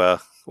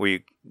where you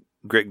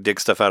dig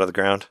stuff out of the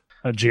ground?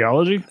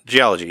 Geology?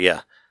 Geology,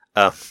 yeah.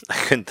 I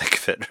couldn't think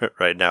of it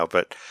right now,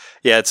 but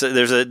yeah,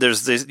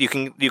 you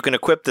can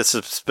equip this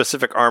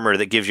specific armor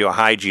that gives you a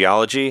high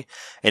geology,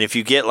 and if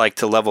you get like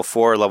to level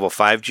 4 or level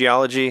 5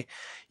 geology,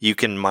 you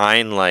can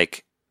mine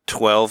like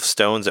 12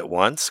 stones at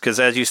once, because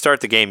as you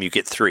start the game you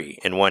get 3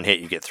 in one hit.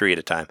 You get 3 at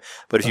a time,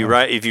 but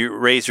if you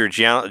raise your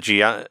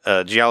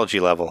geology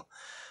level,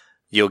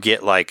 you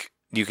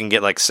can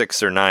get like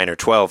 6 or 9 or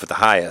 12 at the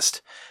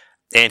highest.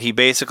 And he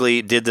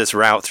basically did this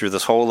route through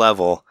this whole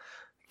level,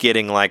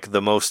 getting like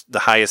the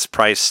highest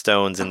priced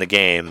stones in the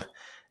game,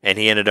 and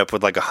he ended up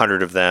with like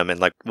 100 of them in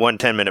like 1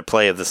 10-minute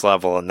play of this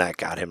level, and that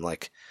got him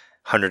like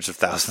hundreds of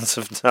thousands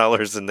of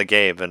dollars in the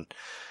game. And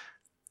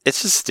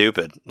it's just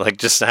stupid, like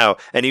just how,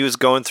 and he was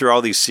going through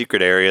all these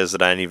secret areas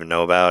that I didn't even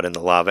know about in the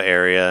lava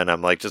area, and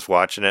I'm like just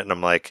watching it, and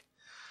I'm like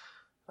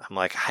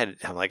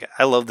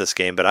I love this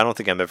game, but I don't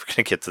think I'm ever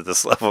gonna get to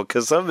this level,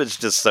 because some of it's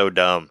just so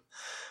dumb,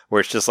 where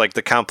it's just like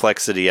the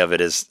complexity of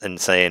it is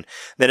insane.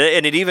 And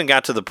it even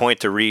got to the point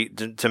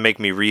to make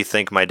me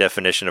rethink my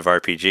definition of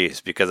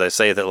RPGs, because I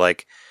say that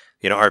like,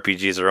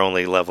 RPGs are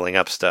only leveling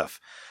up stuff,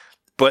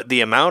 but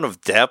the amount of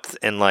depth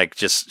and like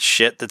just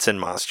shit that's in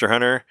Monster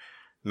Hunter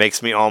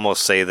makes me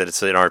almost say that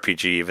it's an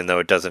RPG, even though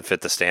it doesn't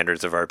fit the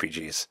standards of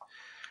RPGs.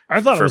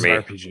 I thought it was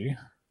an RPG.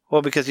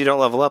 Well, because you don't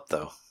level up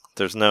though.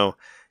 There's no,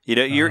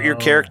 your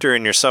character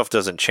and yourself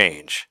doesn't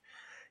change.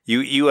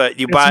 You buy.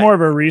 It's more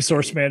of a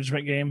resource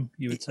management game,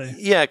 you would say.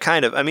 Yeah,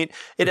 kind of. I mean,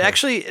 it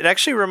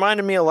actually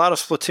reminded me a lot of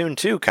Splatoon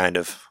 2, kind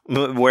of,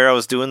 where I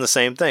was doing the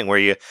same thing, where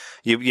you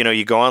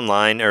go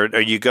online or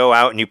you go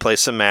out and you play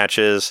some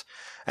matches,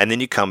 and then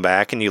you come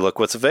back and you look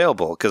what's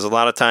available. Because a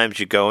lot of times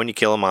you go and you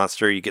kill a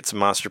monster, you get some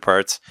monster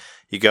parts,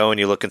 you go and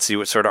you look and see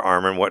what sort of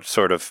armor and what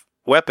sort of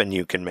weapon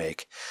you can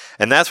make,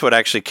 and that's what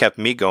actually kept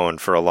me going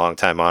for a long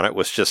time on it,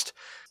 was just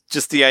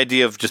the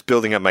idea of just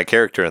building up my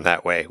character in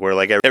that way, where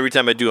like every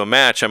time I do a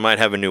match, I might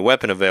have a new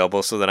weapon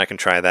available, so then I can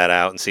try that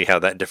out and see how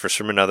that differs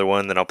from another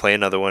one. Then I'll play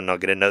another one, and I'll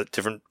get another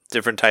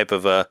different type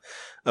of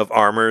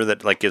armor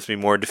that like gives me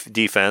more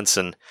defense,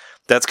 and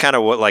that's kind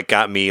of what like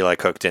got me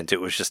like hooked into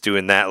it, was just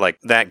doing that, like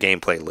that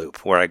gameplay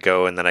loop where I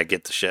go and then I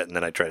get the shit and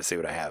then I try to see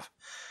what I have.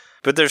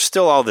 But there's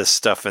still all this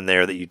stuff in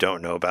there that you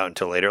don't know about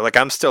until later. Like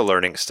I'm still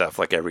learning stuff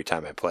like every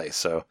time I play,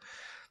 so.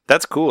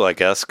 That's cool, I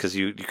guess, because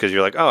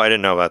you're like, oh, I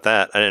didn't know about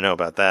that. I didn't know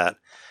about that.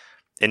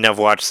 And I've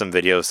watched some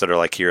videos that are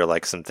like, here are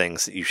like some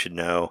things that you should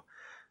know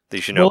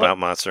about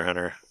Monster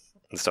Hunter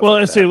and stuff. Well,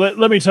 let's see.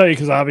 Let me tell you,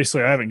 because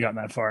obviously I haven't gotten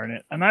that far in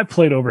it, and I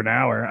played over an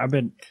hour.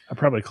 I'm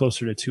probably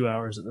closer to 2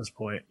 hours at this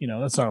point.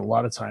 That's not a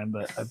lot of time,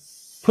 but I've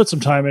put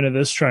some time into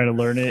this, trying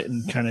to learn it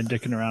and kind of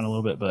dicking around a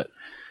little bit. But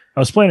I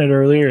was playing it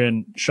earlier,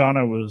 and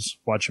Shauna was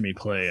watching me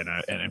play, and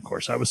of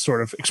course I was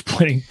sort of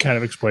explaining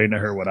to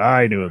her what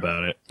I knew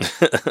about it,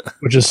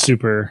 which is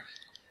super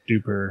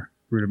duper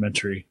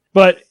rudimentary.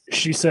 But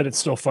she said it's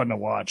still fun to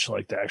watch,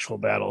 like the actual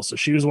battle. So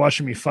she was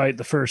watching me fight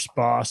the first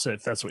boss,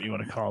 if that's what you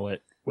want to call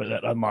it, where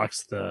that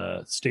unlocks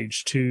the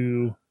stage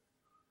 2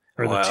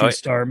 or the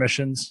 2-star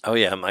missions. Oh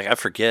yeah, I'm like I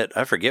forget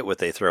what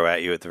they throw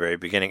at you at the very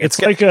beginning. It's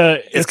got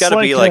to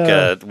be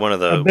like one of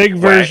the big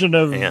version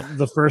of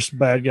the first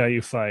bad guy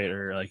you fight,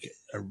 or like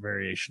a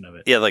variation of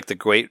it. Yeah, like the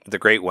great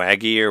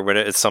Waggy or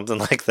whatever. It's something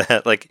like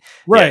that. Like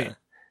right.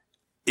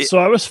 Yeah. So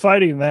I was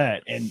fighting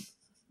that, and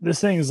this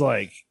thing's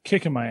like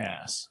kicking my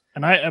ass.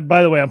 And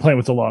by the way, I'm playing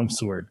with the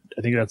longsword.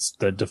 I think that's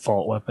the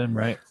default weapon,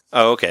 right?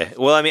 Oh, okay.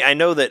 Well, I mean, I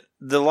know that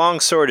the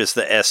longsword is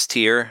the S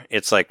tier.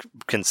 It's like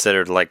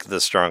considered like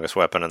the strongest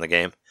weapon in the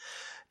game.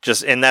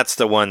 And that's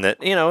the one that,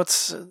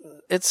 it's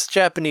a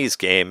Japanese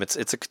game. It's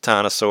a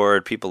katana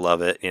sword. People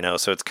love it,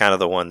 so it's kind of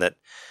the one that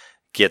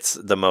gets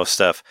the most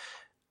stuff.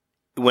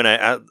 When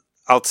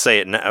I'll say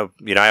it now,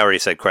 I already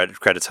said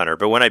credits Hunter,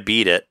 but when I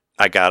beat it,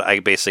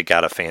 I basically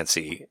got a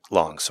fancy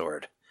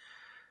longsword,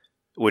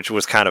 which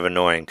was kind of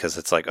annoying because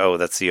it's like, oh,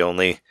 that's the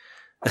only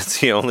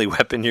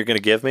weapon you're going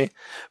to give me.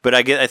 But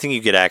I think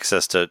you get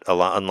access to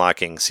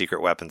unlocking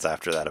secret weapons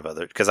after that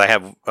because I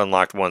have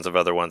unlocked ones of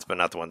other ones, but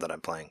not the one that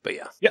I'm playing. But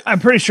yeah, I'm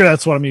pretty sure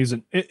that's what I'm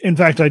using. In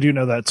fact, I do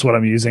know that's what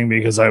I'm using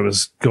because I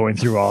was going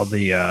through all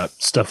the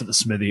stuff at the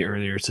smithy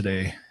earlier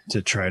today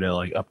to try to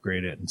like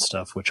upgrade it and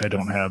stuff, which I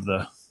don't have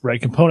the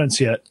right components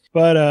yet.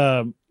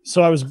 But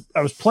so I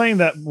was playing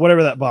that,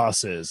 whatever that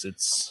boss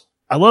is.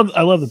 I love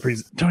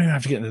the don't even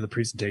have to get into the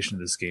presentation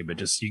of this game, but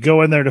just you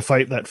go in there to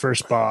fight that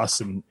first boss,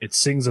 and it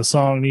sings a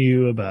song to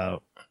you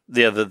about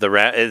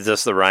it's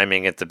just the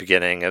rhyming at the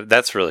beginning.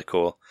 That's really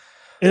cool.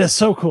 It is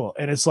so cool,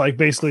 and it's like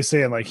basically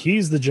saying like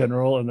he's the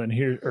general, and then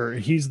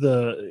he's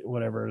the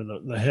whatever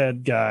the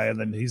head guy, and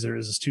then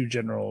there's his two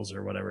generals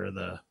or whatever,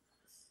 the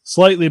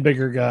slightly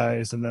bigger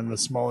guys, and then the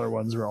smaller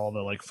ones are all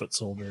the like foot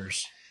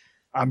soldiers.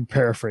 I'm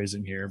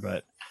paraphrasing here,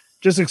 but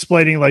just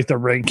explaining like the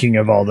ranking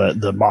of all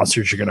the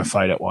monsters you're going to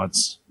fight at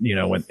once,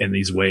 when in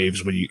these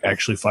waves when you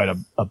actually fight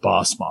a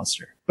boss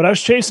monster. But I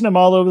was chasing him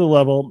all over the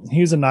level. He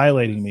was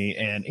annihilating me,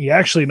 and he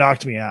actually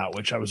knocked me out,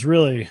 which I was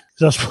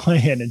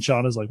playing. And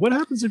Sean is like, "What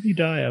happens if you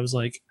die?" I was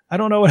like, "I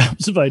don't know what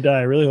happens if I die.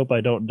 I really hope I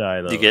don't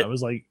die, though." I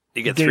was like,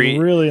 you get three,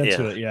 really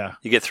into it. Yeah,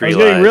 you get 3 I was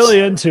lives. getting really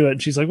into it.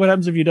 And she's like, "What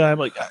happens if you die?" I'm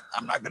like,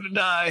 "I'm not going to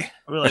die."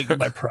 I mean, like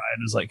my pride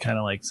is like kind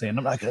of like saying,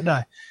 "I'm not going to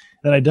die."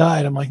 Then I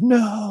died. I'm like,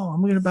 no,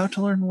 I'm about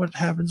to learn what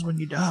happens when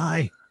you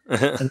die.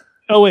 And,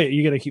 oh, wait,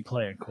 you got to keep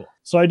playing. Cool.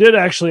 So I did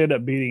actually end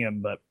up beating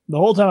him, but the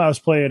whole time I was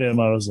playing him,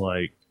 I was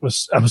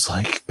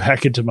like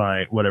back into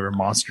my whatever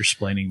monster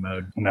splaining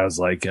mode. And I was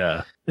like,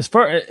 as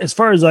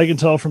far as I can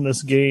tell from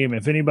this game,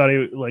 if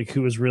anybody like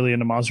who was really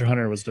into Monster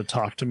Hunter was to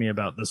talk to me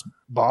about this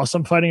boss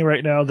I'm fighting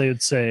right now, they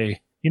would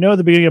say, at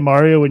the beginning of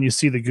Mario, when you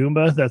see the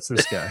Goomba, that's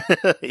this guy.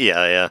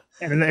 Yeah.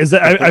 And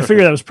I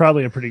figured that was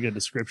probably a pretty good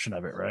description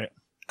of it, right?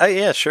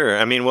 Yeah, sure.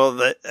 I mean,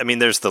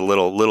 there's the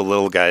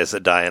little guys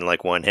that die in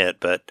like one hit,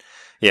 but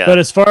yeah. But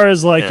as far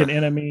as like an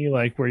enemy,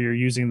 like where you're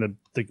using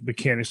the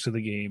mechanics of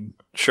the game,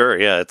 sure,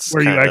 yeah, it's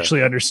where you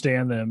actually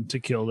understand them to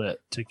kill the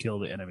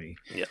enemy.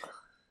 Yeah.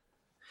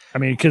 I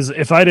mean, because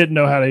if I didn't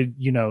know how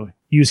to,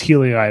 use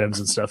healing items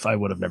and stuff, I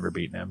would have never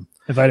beaten him.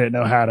 If I didn't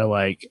know how to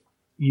like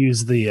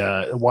use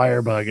the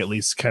wire bug, at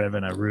least kind of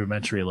in a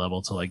rudimentary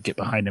level, to like get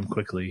behind him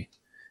quickly,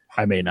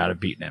 I may not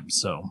have beaten him.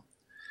 So.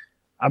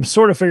 I'm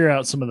sort of figuring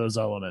out some of those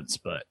elements,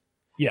 but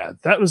yeah,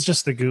 that was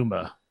just the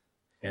Goomba.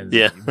 And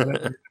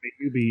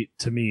you beat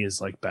to me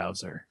is like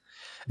Bowser.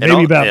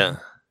 Maybe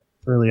Bowser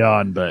early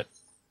on, but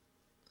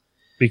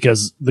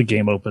because the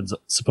game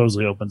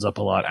supposedly opens up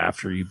a lot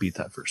after you beat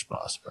that first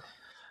boss. But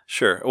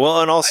sure.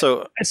 Well, and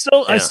also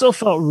I still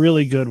felt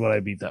really good when I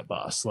beat that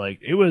boss.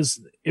 Like it was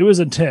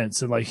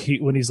intense, and like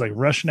when he's like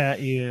rushing at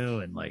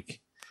you, and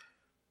like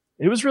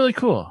it was really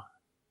cool.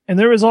 And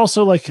there was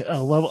also like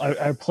a level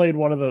I played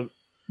one of the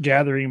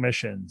gathering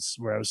missions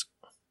where I was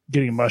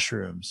getting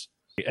mushrooms,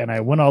 and I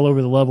went all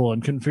over the level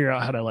and couldn't figure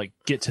out how to like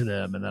get to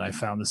them, and then I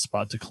found this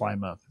spot to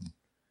climb up and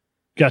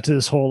got to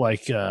this whole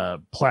like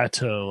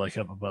plateau like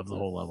up above the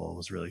whole level. It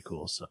was really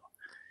cool. So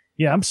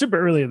yeah, I'm super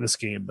early in this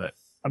game, but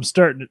I'm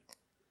starting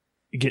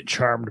to get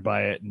charmed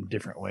by it in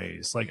different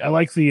ways. Like I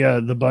like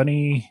the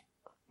bunny,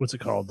 what's it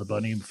called, the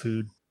bunny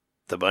food.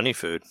 The bunny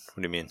food,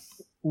 what do you mean?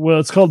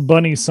 Well, it's called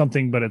bunny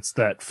something, but it's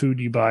that food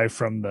you buy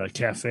from the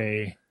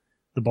cafe.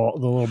 The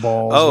little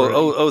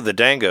balls. The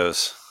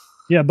dangos.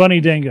 Yeah, bunny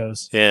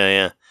dangos.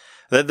 Yeah.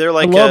 They're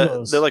like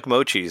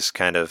mochis,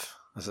 kind of.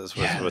 This is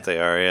what they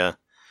are. Yeah.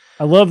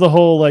 I love the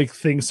whole like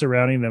thing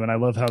surrounding them, and I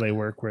love how they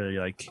work. Where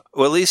you're like,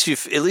 well, I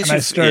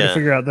started to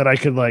figure out that I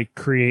could like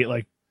create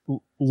like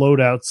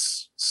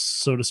loadouts,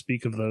 so to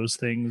speak, of those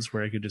things,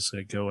 where I could just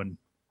like go and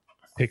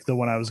pick the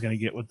one I was going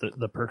to get with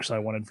the perks I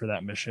wanted for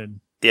that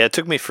mission. Yeah, it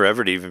took me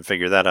forever to even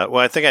figure that out.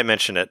 Well, I think I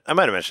mentioned it. I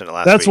might have mentioned it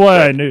last That's week.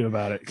 That's why I knew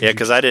about it. Yeah,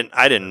 because I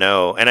didn't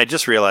know, and I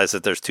just realized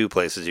that there's 2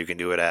 places you can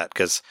do it at.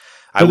 Because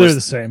they're the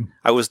same.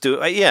 I was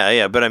doing,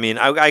 yeah. But I mean,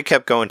 I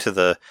kept going to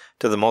the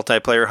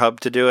multiplayer hub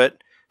to do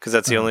it because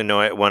that's the only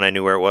one I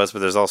knew where it was. But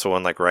there's also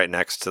one like right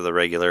next to the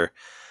regular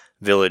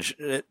village.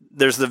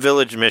 There's the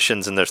village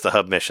missions and there's the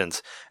hub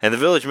missions, and the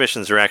village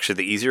missions are actually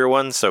the easier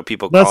ones. So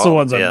that's the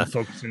ones I'm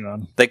focusing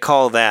on. They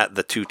call that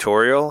the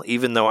tutorial,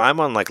 even though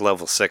I'm on like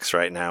level 6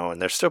 right now, and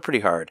they're still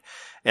pretty hard.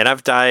 And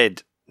I've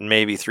died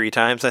maybe 3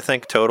 times, I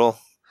think, total,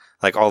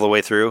 like all the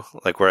way through,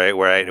 like where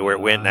it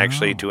went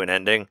actually to an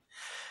ending.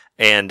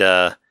 And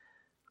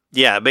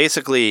yeah,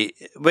 basically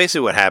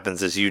what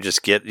happens is you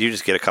just get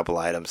a couple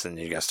items and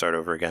you got to start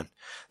over again.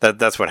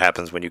 That's what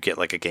happens when you get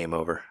like a game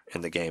over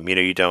in the game.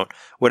 You don't,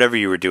 whatever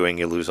you were doing,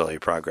 you lose all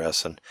your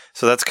progress, and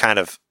so that's kind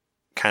of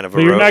a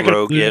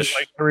rogue-ish.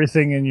 Like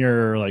everything in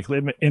your like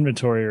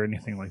inventory or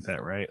anything like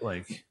that, right?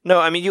 Like no,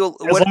 I mean long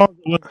as it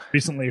was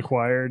recently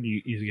acquired,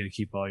 you get to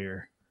keep all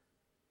your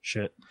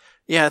shit.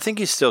 Yeah, I think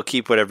you still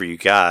keep whatever you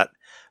got.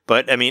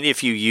 But I mean,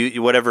 if you use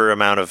whatever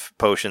amount of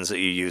potions that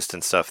you used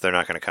and stuff, they're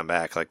not going to come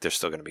back. Like they're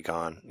still going to be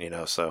gone,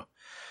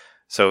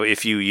 So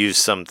if you use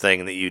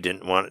something that you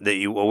didn't want, that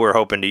you were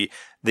hoping to,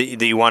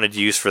 that you wanted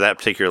to use for that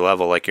particular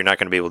level, like you're not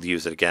going to be able to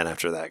use it again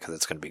after that because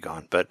it's going to be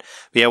gone. But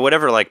yeah,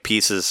 whatever like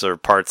pieces or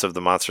parts of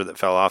the monster that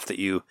fell off that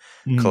you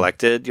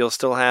collected, you'll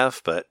still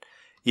have. But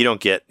you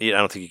don't get. I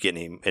don't think you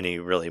get any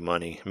really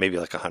money. Maybe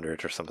like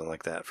 100 or something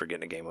like that for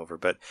getting a game over.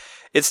 But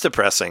it's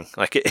depressing.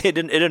 Like it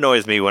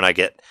annoys me when I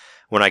get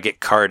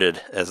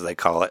carded, as they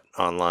call it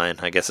online.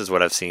 I guess is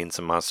what I've seen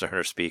some Monster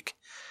Hunter speak.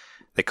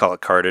 They call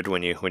it carded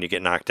when you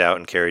get knocked out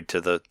and carried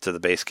to the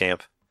base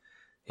camp,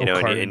 and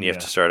you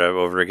have to start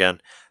over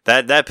again.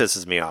 That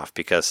pisses me off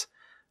because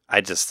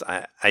I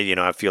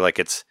feel like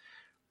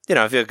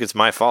it's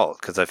my fault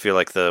because I feel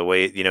like the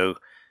way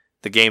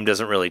the game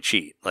doesn't really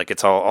cheat. Like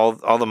it's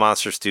all the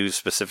monsters do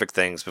specific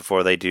things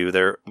before they do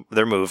their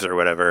moves or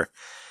whatever,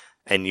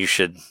 and you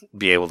should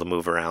be able to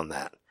move around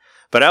that.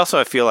 But also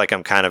I feel like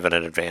I'm kind of at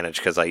an advantage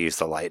because I use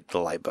the light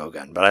bow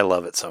gun, but I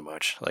love it so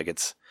much. Like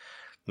it's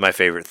my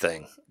favorite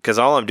thing because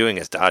all I'm doing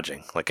is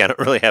dodging. Like I don't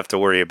really have to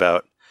worry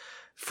about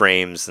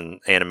frames and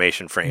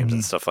animation frames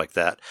and stuff like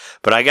that.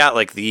 But I got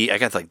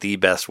the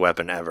best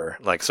weapon ever,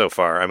 like so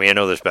far. I mean, I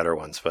know there's better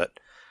ones, but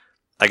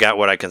I got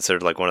what I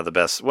considered like one of the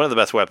best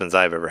weapons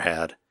I've ever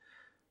had.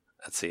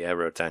 Let's see, I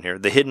wrote down here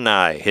the Hidden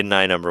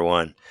Eye number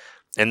 1.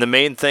 And the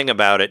main thing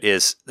about it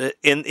is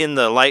in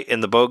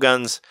the bow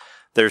guns,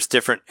 there's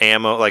different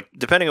ammo. Like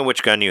depending on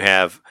which gun you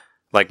have,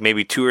 like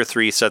maybe 2 or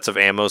 3 sets of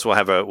ammos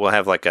will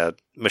have like a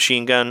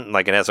machine gun,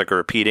 like it has like a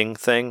repeating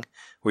thing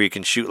where you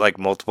can shoot like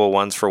multiple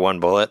ones for one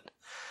bullet.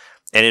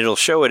 And it'll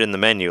show it in the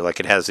menu, like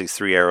it has these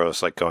 3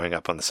 arrows like going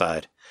up on the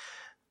side.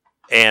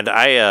 And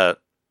I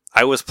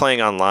was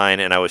playing online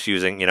and I was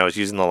using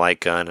the light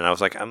gun and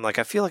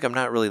I feel like I'm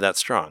not really that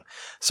strong.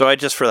 So I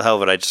just, for the hell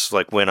of it, I just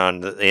like went on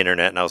the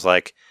internet and I was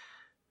like,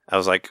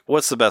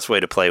 what's the best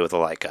way to play with a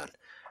light gun?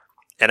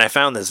 And I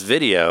found this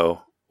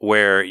video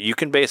where you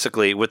can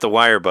basically, with the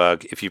wire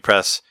bug, if you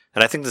press,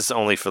 and I think this is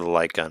only for the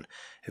light gun,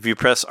 if you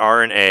press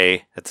R and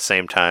A at the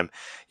same time,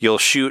 you'll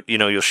shoot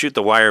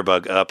the wire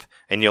bug up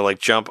and you'll like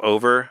jump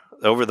over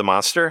the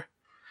monster.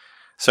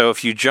 So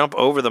if you jump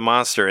over the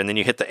monster and then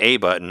you hit the A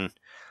button,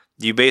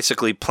 you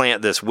basically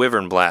plant this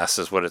wyvern blast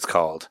is what it's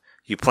called.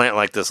 You plant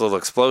like this little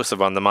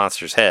explosive on the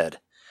monster's head.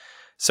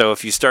 So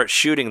if you start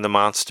shooting the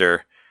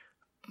monster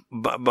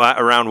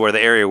around where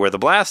the area where the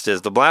blast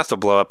is, the blast will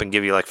blow up and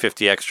give you like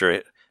 50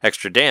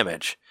 extra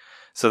damage.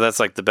 So that's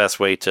like the best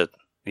way to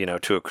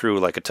accrue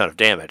like a ton of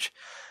damage.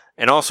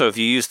 And also, if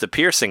you use the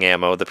piercing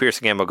ammo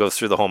goes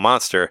through the whole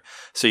monster,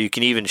 so you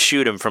can even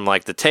shoot him from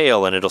like the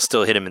tail, and it'll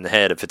still hit him in the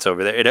head if it's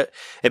over there.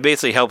 It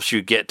basically helps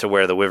you get to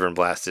where the wyvern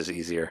blast is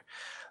easier.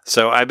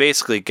 So I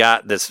basically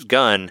got this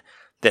gun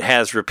that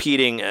has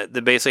repeating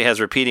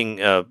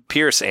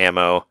pierce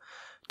ammo,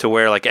 to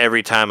where like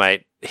every time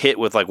I hit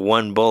with like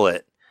one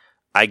bullet,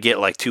 I get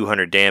like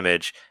 200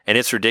 damage, and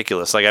it's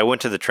ridiculous. Like I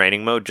went to the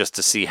training mode just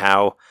to see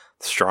how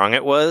strong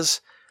it was.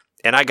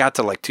 And I got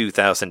to like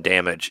 2,000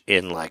 damage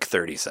in like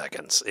 30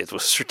 seconds. It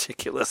was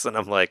ridiculous. And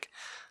I'm like,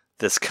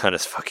 this gun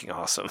is fucking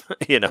awesome.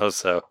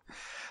 So.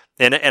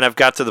 And I've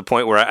got to the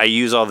point where I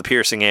use all the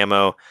piercing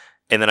ammo,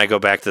 and then I go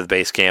back to the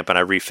base camp and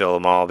I refill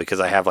them all because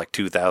I have like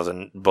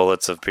 2,000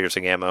 bullets of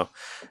piercing ammo.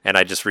 And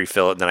I just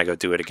refill it and then I go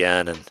do it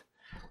again. And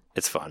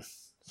it's fun.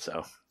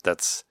 So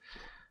that's,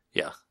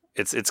 yeah.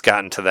 It's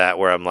gotten to that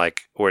where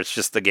where it's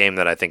just the game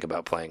that I think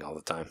about playing all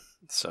the time.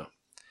 So.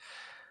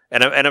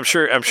 And I'm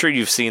sure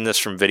you've seen this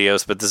from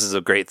videos, but this is a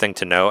great thing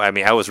to know. I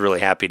mean, I was really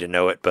happy to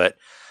know it, but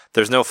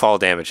there's no fall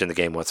damage in the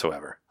game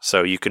whatsoever.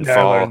 So you can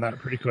fall. I learned that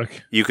pretty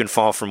quick. You can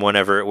fall from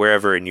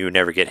wherever, and you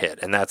never get hit,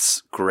 and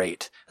that's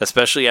great,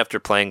 especially after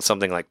playing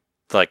something like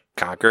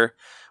Conquer,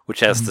 which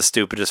has the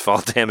stupidest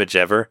fall damage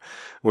ever,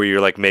 where you're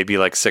like maybe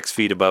like 6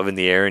 feet above in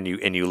the air, and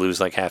you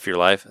lose like half your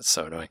life. It's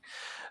so annoying.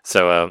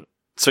 So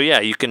yeah,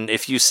 you can,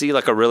 if you see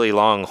like a really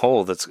long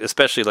hole, that's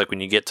especially like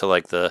when you get to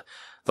like the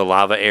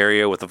lava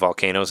area with the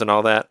volcanoes and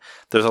all that,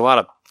 there's a lot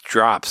of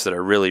drops that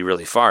are really,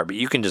 really far, but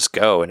you can just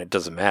go and it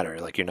doesn't matter.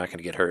 Like you're not going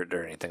to get hurt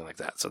or anything like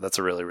that. So that's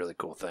a really, really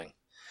cool thing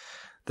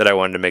that I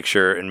wanted to make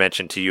sure and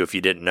mention to you if you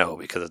didn't know,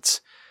 because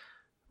it's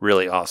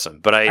really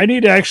awesome. But I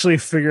need to actually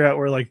figure out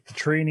where like the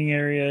training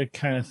area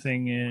kind of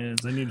thing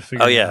is. I need to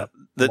figure out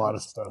a lot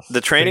of stuff.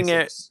 The training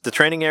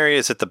area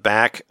is at the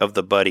back of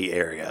the buddy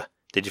area.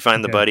 Did you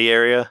find the buddy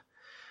area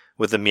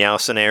with the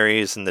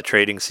Meowcenaries and the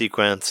trading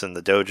sequence and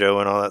the dojo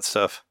and all that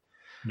stuff?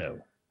 No.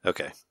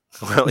 Okay.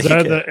 Well,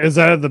 is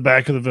that at the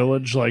back of the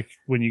village? Like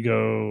when you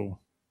go,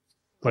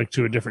 like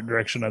to a different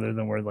direction other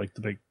than where like the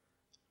big,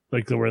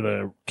 like where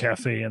the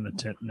cafe and the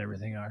tent and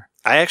everything are?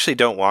 I actually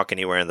don't walk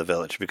anywhere in the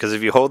village because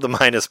if you hold the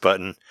minus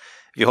button,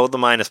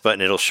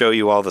 it'll show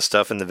you all the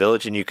stuff in the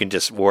village, and you can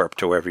just warp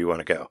to wherever you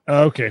want to go.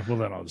 Okay. Well,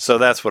 then So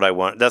that's what I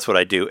want. That's what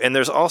I do. And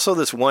there's also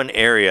this one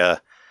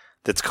area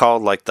that's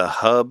called like the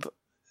hub.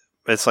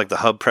 It's like the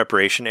hub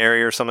preparation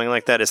area or something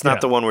like that. It's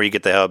not the one where you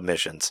get the hub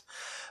missions.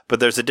 But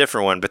there's a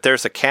different one. But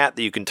there's a cat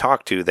that you can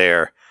talk to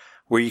there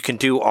where you can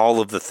do all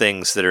of the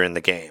things that are in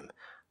the game.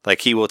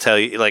 Like he will tell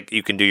you, like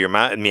you can do your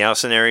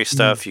Meowcenary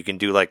stuff. You can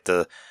do like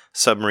the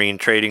submarine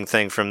trading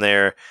thing from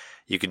there.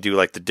 You can do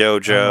like the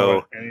dojo. I don't know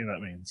what any of that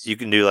means. You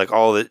can do like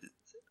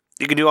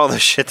you can do all the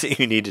shit that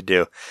you need to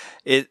do.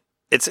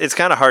 It's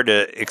kind of hard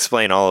to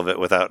explain all of it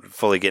without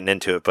fully getting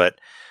into it. But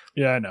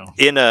yeah, I know.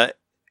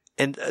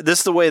 And this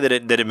is the way that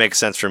it makes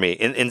sense for me.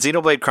 In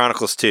Xenoblade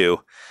Chronicles 2,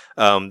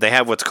 they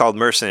have what's called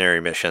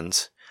mercenary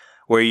missions,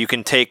 where you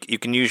can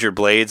use your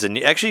blades, and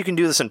actually you can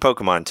do this in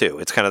Pokemon too.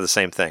 It's kind of the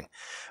same thing,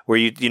 where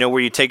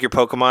you take your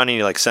Pokemon and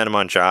you like send them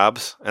on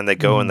jobs, and they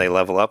go and they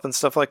level up and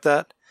stuff like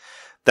that.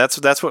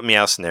 That's what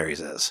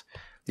Meowcenaries is.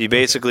 You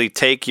basically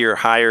take your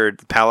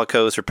hired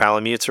Palicos or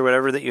Palamutes or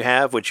whatever that you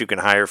have, which you can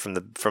hire from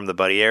the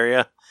buddy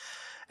area,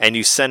 and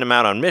you send them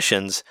out on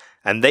missions.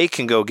 and they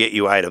can go get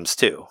you items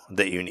too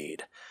that you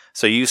need.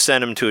 So you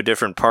send them to a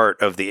different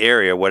part of the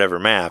area, whatever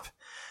map,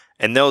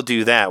 and they'll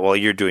do that while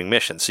you're doing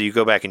missions. So you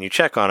go back and you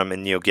check on them,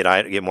 and you'll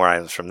get more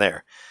items from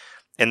there.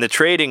 And the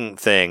trading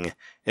thing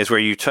is where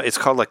it's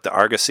called like the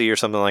Argosy or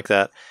something like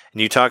that.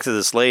 And you talk to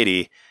this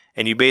lady,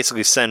 and you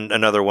basically send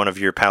another one of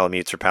your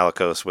Palamutes or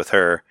Palicos with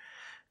her,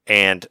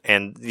 and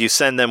you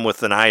send them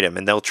with an item,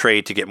 and they'll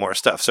trade to get more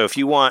stuff. So if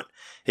you want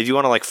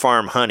to like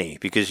farm honey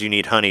because you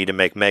need honey to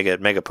make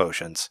mega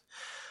potions,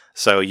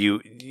 so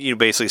you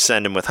basically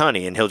send him with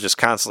honey, and he'll just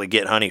constantly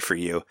get honey for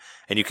you,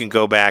 and you can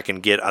go back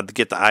and get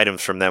the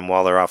items from them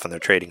while they're off on their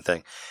trading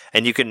thing,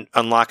 and you can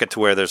unlock it to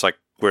where there's like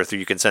where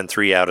you can send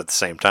 3 out at the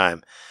same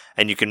time,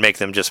 and you can make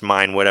them just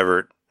mine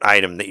whatever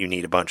item that you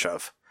need a bunch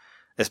of.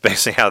 That's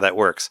basically how that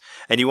works,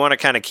 and you want to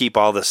kind of keep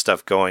all this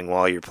stuff going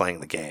while you're playing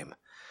the game.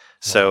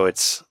 So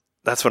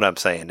that's what I'm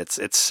saying.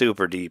 It's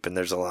super deep, and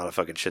there's a lot of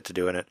fucking shit to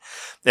do in it.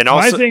 And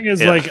also, my thing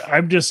is like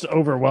I'm just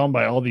overwhelmed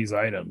by all these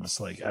items.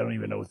 Like I don't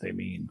even know what they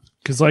mean,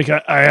 because like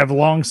I have a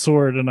long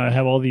sword and I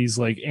have all these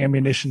like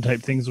ammunition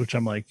type things, which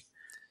I'm like,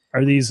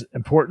 are these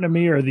important to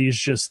me, or are these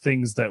just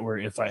things that were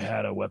if I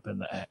had a weapon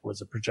that was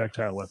a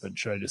projectile weapon,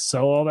 should I just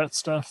sell all that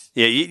stuff?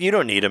 Yeah, you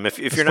don't need them if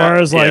you're not.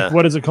 As far as like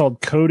what is it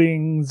called,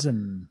 coatings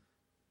and.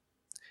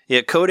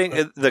 Yeah,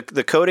 coating.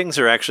 The coatings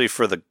are actually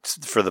for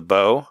the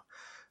bow.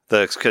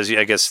 Because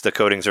I guess the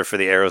coatings are for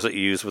the arrows that you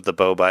use with the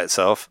bow by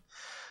itself.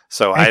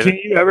 So can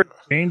you ever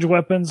change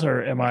weapons,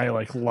 or am I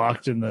like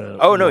locked in the?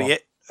 Oh no, yeah,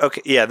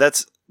 okay, yeah.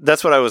 That's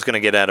what I was going to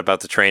get at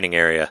about the training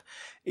area.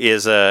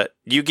 Is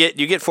you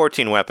get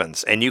 14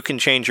 weapons, and you can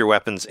change your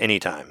weapons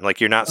anytime. Like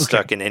you're not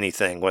stuck in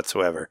anything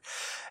whatsoever.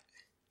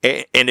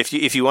 And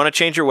if you want to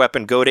change your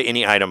weapon, go to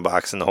any item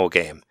box in the whole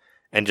game,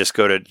 and just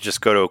go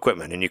to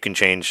equipment, and you can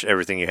change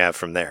everything you have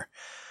from there.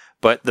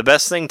 But the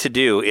best thing to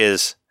do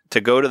is to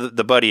go to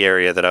the buddy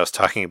area that I was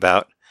talking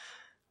about,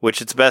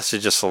 which it's best to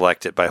just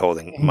select it by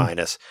holding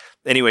minus.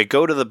 Anyway,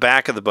 go to the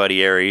back of the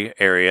buddy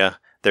area.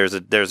 There's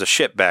a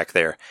ship back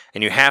there,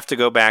 and you have to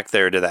go back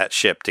there to that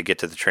ship to get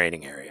to the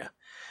training area.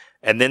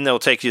 And then they'll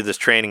take you to this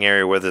training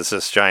area where there's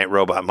this giant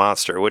robot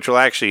monster, which will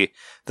actually,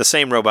 the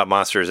same robot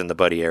monster is in the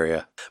buddy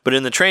area. But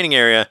in the training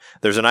area,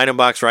 there's an item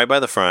box right by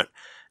the front,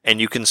 and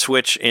you can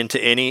switch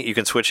into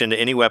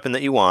any weapon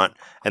that you want.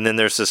 And then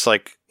there's this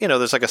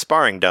there's like a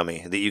sparring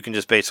dummy that you can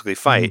just basically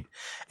fight.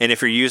 And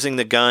if you're using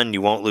the gun,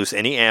 you won't lose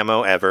any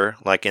ammo ever,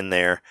 like in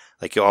there.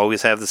 Like you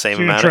always have the same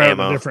amount of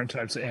ammo. Different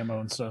types of ammo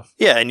and stuff.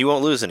 Yeah, and you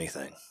won't lose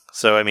anything.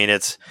 So I mean,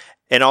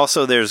 and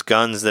also there's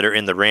guns that are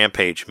in the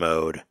rampage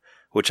mode,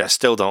 which I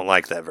still don't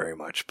like that very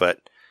much. But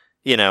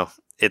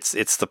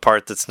it's the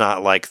part that's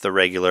not like the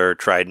regular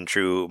tried and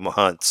true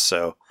hunts.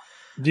 So.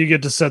 Do you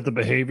get to set the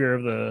behavior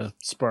of the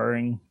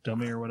sparring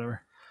dummy or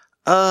whatever?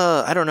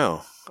 I don't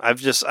know. I've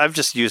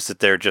just used it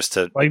there just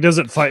to like. Does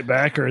it fight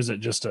back, or is it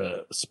just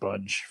a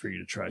sponge for you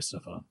to try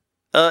stuff on?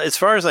 As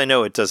far as I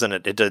know, it doesn't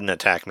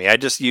attack me. I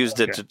just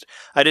used it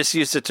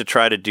to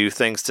try to do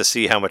things to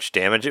see how much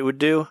damage it would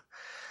do,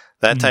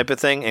 that type of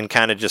thing, and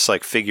kind of just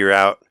like figure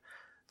out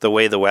the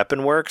way the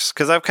weapon works.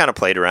 Because I've kind of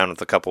played around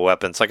with a couple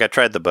weapons. Like I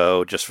tried the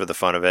bow just for the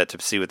fun of it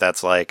to see what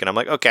that's like, and I'm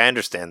like, okay, I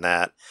understand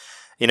that.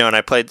 And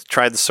I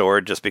tried the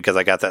sword just because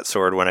I got that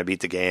sword when I beat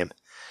the game.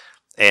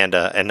 And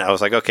I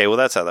was like, okay, well,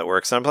 that's how that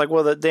works. And I'm like,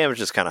 well, the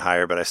damage is kind of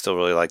higher, but I still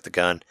really like the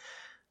gun.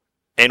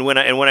 And when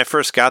I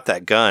first got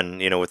that gun,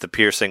 with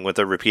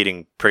the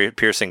repeating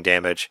piercing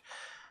damage,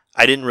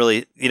 I didn't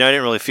really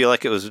feel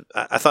like it was,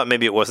 I thought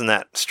maybe it wasn't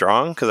that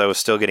strong because I was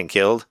still getting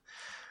killed.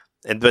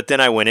 But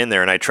then I went in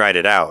there and I tried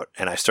it out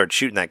and I started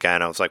shooting that guy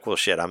and I was like, well,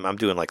 shit, I'm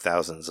doing like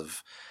thousands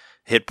of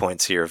hit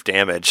points here of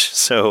damage.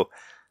 So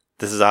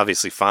this is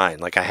obviously fine.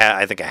 Like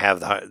I think I have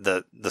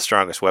the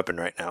strongest weapon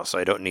right now, so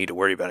I don't need to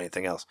worry about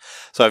anything else.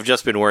 So I've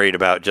just been worried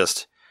about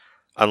just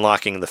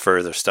unlocking the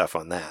further stuff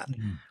on that.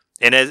 Mm-hmm.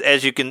 And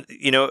as you can,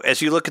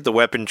 as you look at the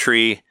weapon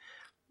tree,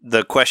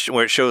 the question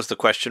where it shows the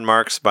question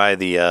marks by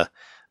the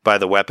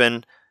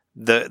weapon,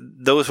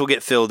 those will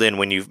get filled in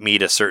when you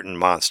meet a certain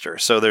monster.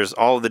 So there's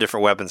all of the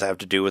different weapons have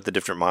to do with the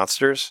different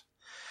monsters.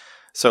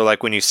 So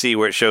like when you see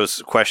where it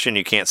shows question,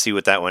 you can't see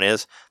what that one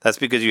is. That's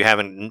because you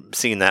haven't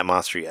seen that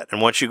monster yet.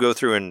 And once you go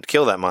through and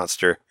kill that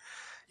monster,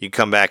 you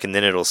come back and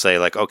then it'll say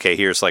like, okay,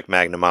 here's like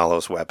Magna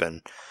Malo's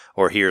weapon,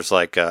 or here's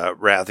like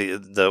Rathian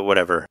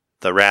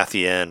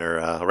or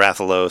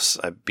Rathalos.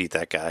 I beat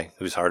that guy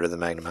who's harder than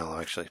Magna Malo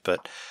actually,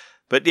 but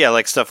yeah,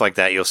 like stuff like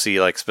that. You'll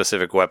see like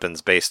specific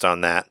weapons based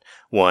on that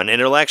one, and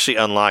it'll actually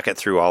unlock it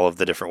through all of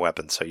the different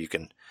weapons, so you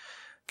can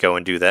go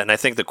and do that. And I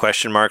think the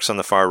question marks on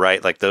the far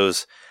right, like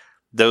those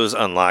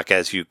unlock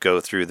as you go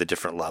through the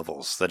different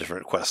levels, the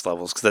different quest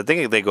levels, because I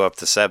think they go up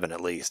to 7 at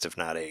least, if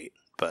not 8.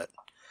 But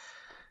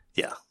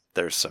yeah,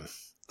 there's some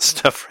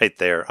stuff right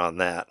there on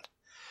that.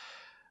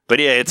 But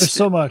yeah, there's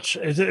so much.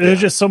 There's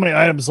just so many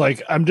items.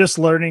 Like I'm just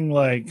learning,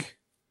 like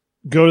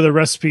go to the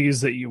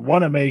recipes that you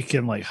want to make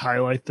and like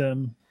highlight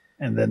them,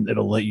 and then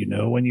it'll let you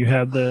know when you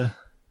have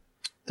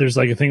there's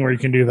like a thing where you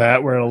can do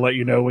that, where it'll let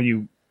you know when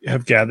you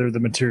have gathered the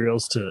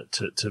materials to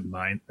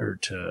mine or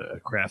to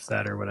craft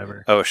that or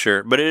whatever. Oh,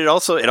 sure. But it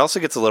also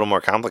gets a little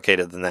more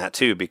complicated than that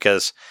too,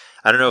 because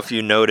I don't know if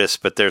you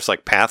noticed, but there's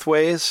like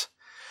pathways.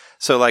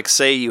 So like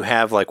say you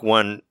have like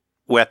one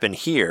weapon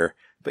here,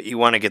 but you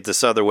want to get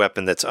this other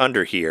weapon that's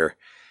under here.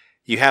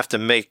 You have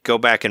to go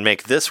back and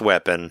make this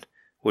weapon,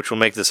 which will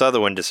make this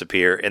other one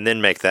disappear, and then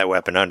make that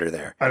weapon under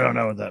there. I don't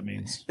know what that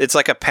means. It's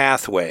like a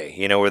pathway,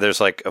 where there's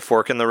like a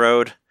fork in the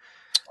road.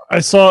 I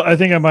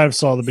think I might have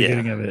saw the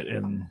beginning of it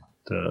in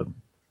the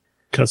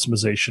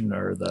customization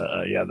or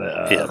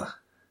the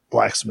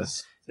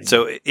blacksmith thing.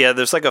 So yeah,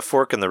 there's like a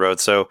fork in the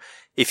road. So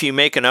if you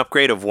make an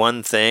upgrade of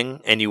one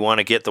thing and you want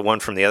to get the one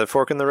from the other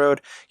fork in the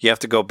road, you have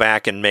to go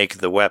back and make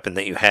the weapon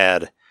that you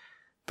had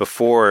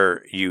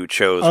before you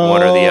chose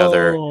one or the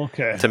other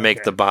to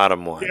make the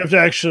bottom one. You have to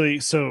actually,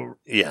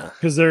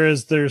 because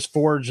there's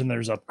forge and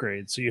there's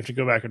upgrade, so you have to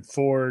go back and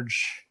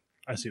forge.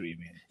 I see what you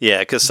mean. Yeah,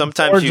 because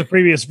sometimes forge the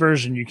previous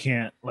version, you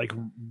can't like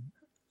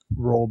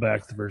roll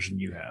back the version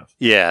you have.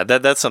 Yeah,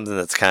 that's something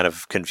that's kind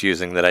of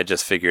confusing that I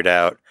just figured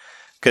out.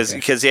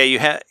 Because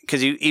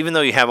even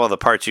though you have all the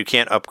parts, you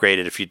can't upgrade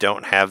it if you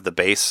don't have the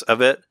base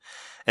of it,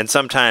 and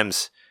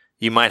sometimes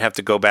you might have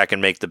to go back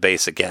and make the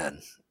base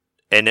again.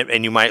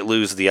 And you might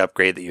lose the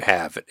upgrade that you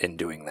have in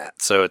doing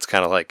that. So it's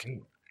kind of like,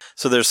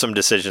 so there's some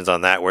decisions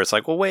on that where it's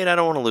like, well, wait, I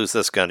don't want to lose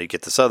this gun to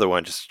get this other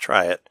one just to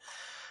try it.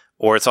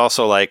 Or it's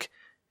also like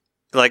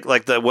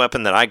the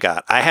weapon that I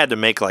got. I had to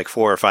make like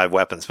 4 or 5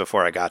 weapons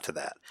before I got to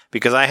that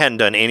because I hadn't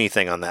done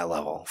anything on that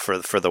level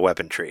for the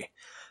weapon tree.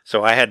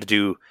 So I had to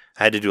do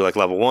like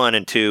level 1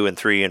 and 2 and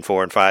 3 and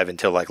 4 and 5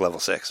 until like level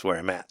 6 where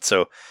I'm at.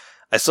 So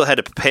I still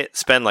had to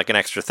spend like an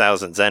extra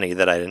 1,000 zenny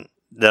that I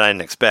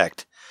didn't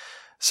expect.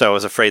 So I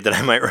was afraid that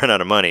I might run out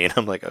of money, and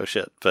I'm like, oh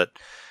shit. But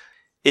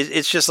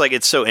it's just like,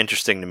 it's so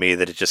interesting to me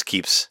that it just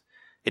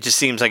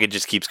seems like it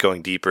just keeps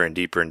going deeper and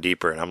deeper and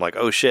deeper. And I'm like,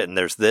 oh shit. And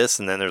there's this,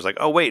 and then there's like,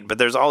 oh wait, but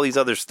there's all these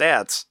other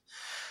stats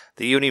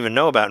that you don't even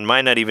know about and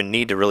might not even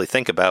need to really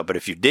think about. But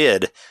if you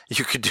did,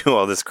 you could do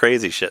all this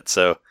crazy shit.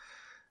 So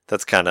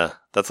that's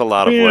a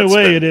lot of in a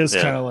way it is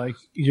kind of like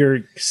you're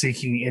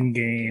seeking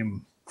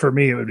in-game. For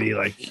me, it would be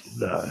like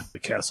the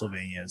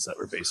Castlevanias that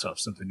were based off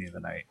Symphony of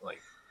the Night.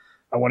 Like,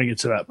 I want to get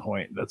to that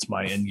point. That's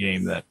my end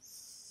game that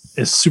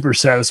is super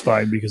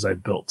satisfying because I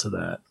built to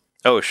that.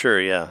 Oh,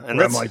 sure, yeah.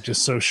 And I'm like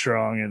just so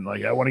strong and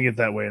like I want to get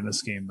that way in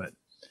this game, but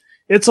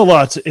it's a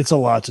lot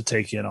to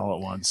take in all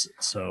at once.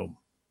 So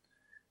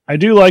I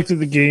do like that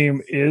the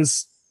game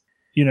is,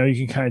 you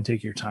can kind of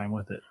take your time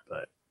with it,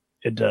 but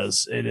it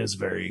is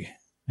very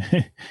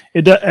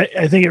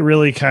I think it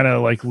really kind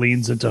of like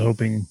leans into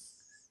hoping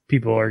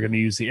people are going to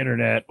use the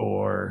internet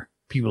or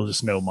people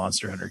just know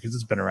Monster Hunter because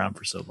it's been around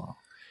for so long.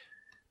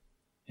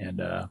 And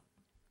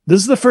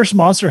this is the first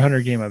Monster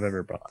Hunter game I've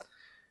ever bought.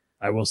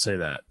 I will say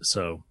that.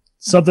 So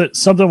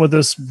something with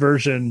this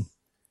version,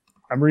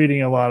 I'm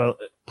reading a lot of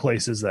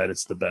places that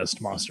it's the best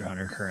Monster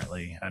Hunter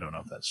currently. I don't know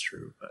if that's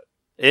true, but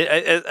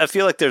I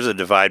feel like there's a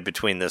divide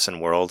between this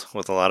and World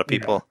with a lot of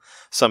people. Yeah.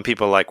 Some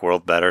people like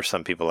World better.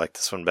 Some people like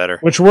this one better.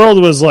 Which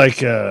World was like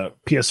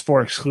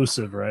PS4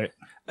 exclusive, right?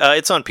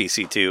 It's on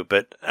PC too,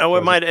 but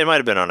it might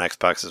have been on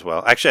Xbox as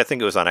well. Actually, I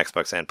think it was on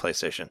Xbox and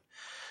PlayStation.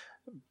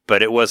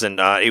 But it wasn't.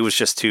 It was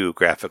just too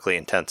graphically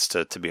intense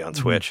to be on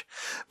Switch.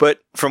 But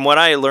from what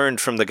I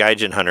learned from the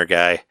Gaijin Hunter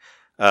guy,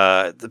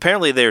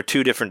 apparently there are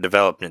 2 different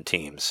development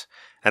teams,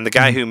 and the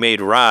guy who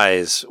made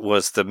Rise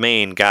was the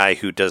main guy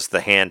who does the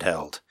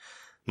handheld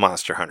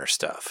Monster Hunter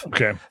stuff.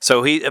 Okay.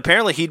 So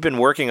he'd been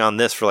working on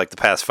this for like the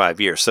past 5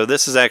 years. So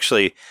this is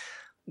actually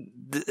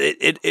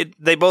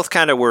they both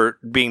kind of were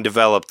being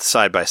developed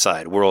side by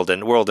side, World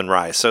and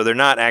Rise. So they're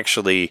not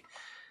actually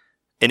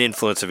an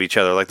influence of each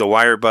other. Like the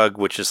Wirebug,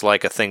 which is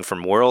like a thing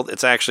from World,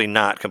 it's actually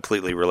not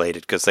completely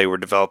related because they were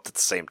developed at the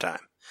same time.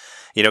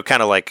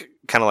 Kind of like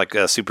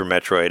Super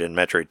Metroid and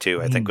Metroid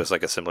 2, I think was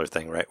like a similar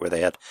thing, right? Where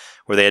they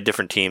had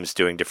different teams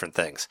doing different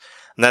things.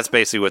 And that's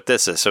basically what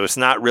this is. So it's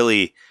not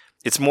really,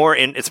 it's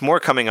more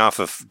coming off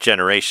of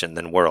Generation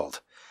than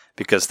World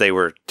because they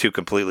were 2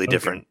 completely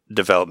different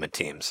development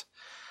teams.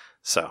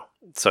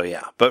 So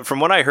yeah, but from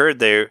what I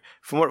heard,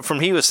 from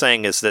he was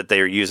saying is that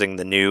they're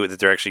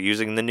actually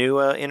using the new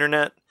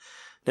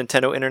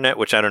Nintendo Internet,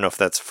 which I don't know if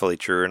that's fully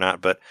true or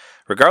not. But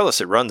regardless,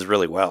 it runs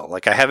really well.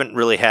 Like I haven't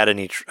had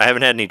any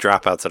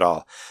dropouts at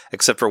all,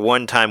 except for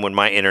one time when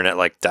my internet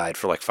like died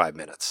for like 5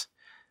 minutes.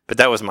 But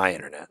that was my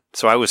internet,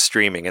 so I was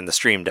streaming and the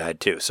stream died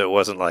too. So it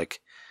wasn't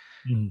like,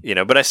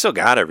 but I still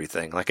got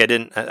everything. Like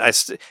it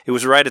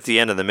was right at the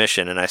end of the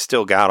mission, and I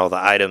still got all the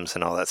items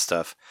and all that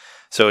stuff.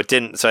 So I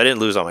didn't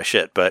lose all my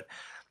shit, but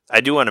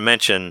I do want to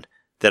mention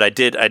that I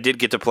did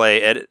get to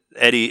play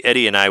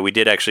Eddie and I. We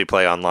did actually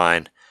play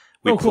online.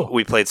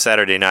 We played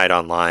Saturday night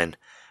online,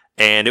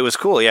 and it was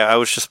cool. Yeah, I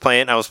was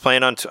playing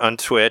on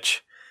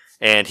Twitch,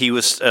 and he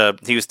was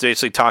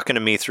basically talking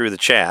to me through the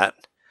chat,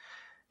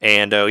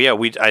 and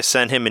I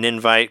sent him an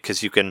invite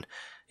because you can,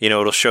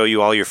 it'll show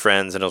you all your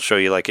friends and it'll show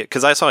you like it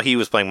because I saw he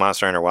was playing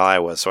Monster Hunter while I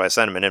was, so I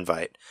sent him an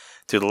invite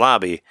to the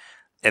lobby.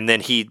 And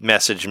then he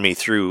messaged me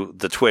through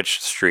the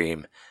Twitch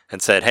stream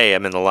and said, "Hey,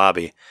 I'm in the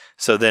lobby."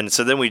 So then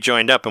we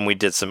joined up and we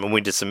did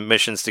some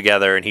missions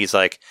together. And he was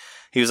like,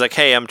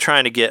 "Hey, I'm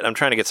trying to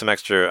get some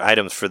extra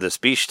items for this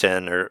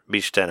Bishten,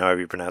 however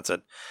you pronounce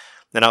it."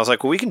 And I was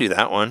like, "Well, we can do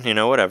that one,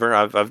 whatever.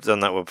 I've done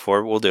that one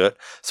before. We'll do it."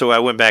 So I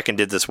went back and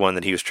did this one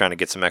that he was trying to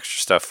get some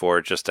extra stuff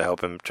for, just to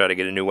help him try to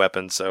get a new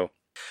weapon. So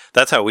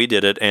that's how we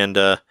did it, and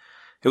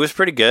it was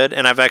pretty good.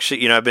 And I've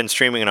actually, I've been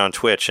streaming it on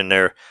Twitch, and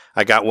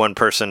I got one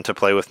person to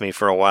play with me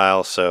for a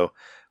while. So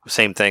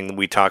same thing.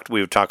 We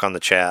would talk on the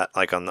chat,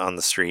 like on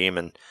the stream,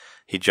 and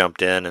he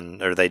jumped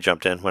in, or they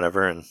jumped in,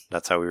 whatever, and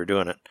that's how we were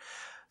doing it.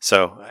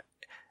 So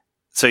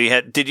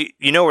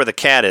you know where the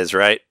cat is,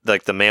 right?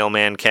 Like the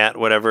mailman cat,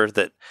 whatever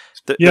that.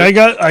 I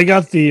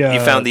got the. You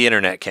found the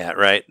internet cat,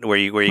 right? Where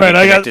you right, get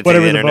I got connected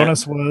whatever to the the internet?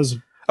 bonus was.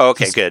 Oh,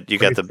 okay, good. You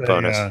got the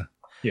bonus.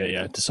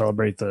 To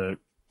celebrate the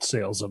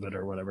sales of it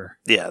or whatever.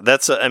 Yeah,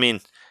 that's a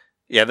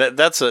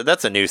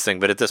news thing,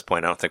 but at this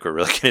point, I don't think we're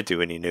really going to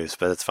do any news,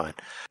 but it's fine.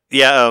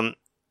 Yeah,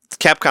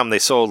 Capcom, they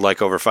sold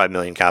like over 5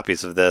 million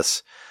copies of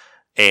this,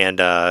 and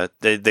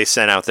they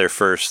sent out their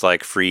first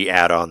like free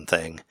add-on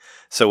thing.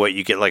 So what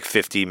you get like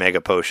 50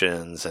 mega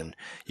potions, and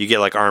you get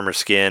like armor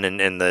skin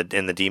and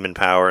the demon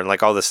power and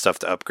like all this stuff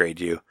to upgrade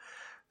you.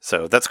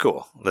 So that's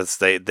cool.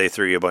 They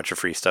threw you a bunch of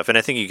free stuff, and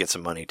I think you get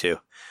some money too.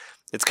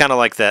 It's kind of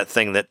like that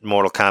thing that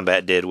Mortal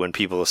Kombat did when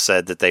people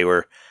said that they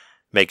were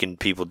making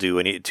people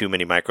do too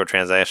many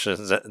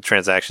microtransactions,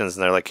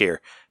 and they're like,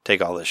 "Here,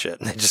 take all this shit,"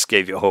 and they just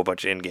gave you a whole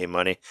bunch of in-game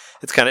money.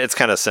 It's kind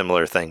of a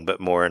similar thing,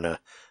 but more in a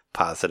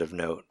positive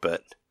note.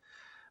 But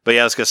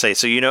yeah, I was gonna say,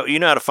 so you know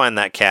how to find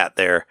that cat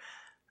there.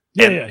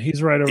 Yeah,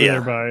 he's right over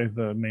there by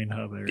the main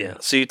hub area. Yeah,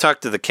 so you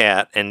talk to the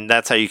cat, and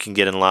that's how you can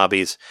get in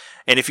lobbies.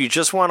 And if you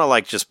just want to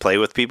like just play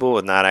with people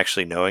with not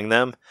actually knowing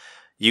them,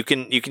 you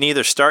can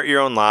either start your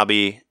own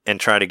lobby and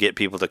try to get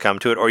people to come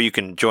to it, or you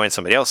can join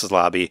somebody else's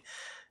lobby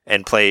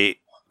and play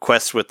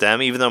quests with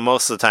them, even though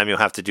most of the time you'll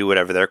have to do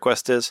whatever their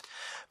quest is.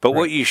 But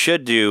what you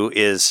should do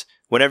is,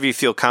 whenever you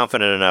feel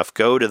confident enough,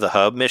 go to the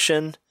hub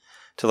mission,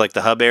 to like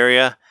the hub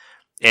area,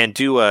 and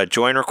do a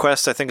join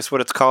request, I think is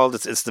what it's called.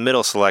 It's the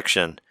middle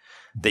selection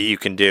that you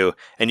can do.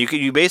 And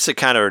you basically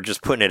kind of are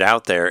just putting it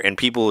out there, and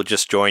people will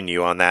just join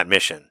you on that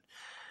mission.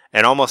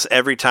 And almost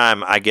every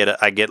time I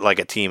get like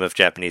a team of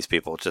Japanese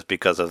people just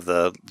because of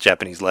the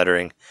Japanese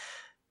lettering,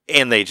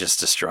 and they just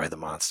destroy the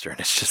monster, and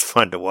it's just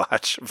fun to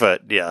watch.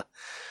 But yeah,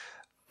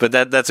 but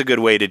that's a good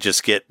way to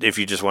just get, if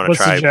you just want to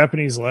try. What's the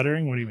Japanese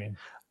lettering? What do you mean?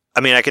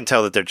 I mean, I can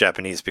tell that they're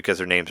Japanese because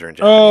their names are in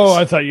Japanese. Oh,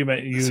 I thought you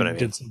meant you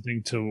did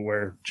something to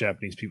where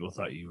Japanese people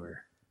thought you were.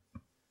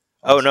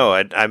 Oh no,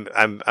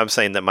 I'm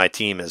saying that my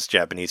team is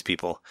Japanese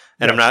people,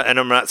 and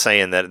I'm not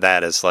saying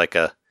that is like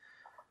a.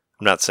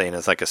 I'm not saying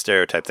it's like a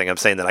stereotype thing. I'm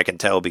saying that I can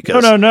tell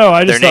because no.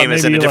 I their just name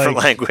is in a different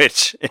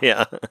language.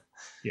 Yeah.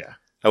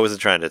 I wasn't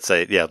trying to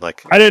say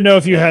like. I didn't know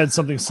if you had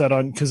something set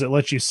on, because it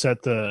lets you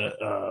set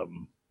the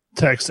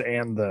text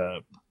and the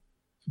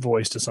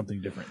voice to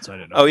something different. So I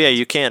didn't know. Oh yeah,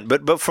 you can.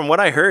 But from what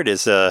I heard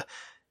is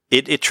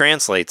it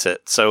translates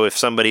it. So if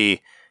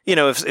somebody,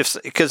 if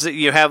because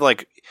you have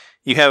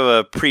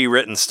a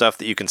pre-written stuff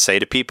that you can say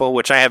to people,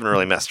 which I haven't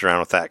really messed around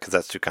with that because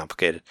that's too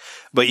complicated.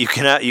 But you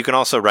can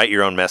also write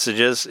your own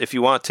messages if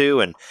you want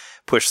to, and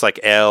push like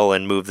L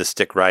and move the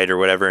stick right or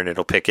whatever, and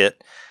it'll pick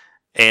it.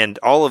 And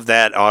all of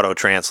that auto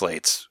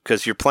translates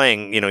because you're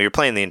playing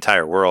the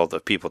entire world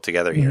of people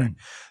together here. Mm-hmm.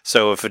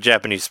 So if a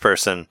Japanese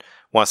person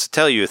wants to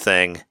tell you a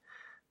thing,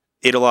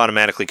 it'll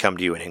automatically come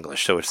to you in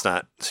English. So it's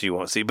not, so you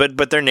won't see,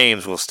 but their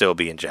names will still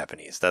be in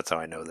Japanese. That's how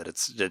I know that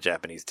it's a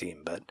Japanese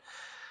team, but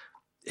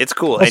it's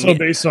cool. Also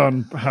based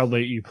on how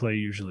late you play,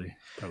 usually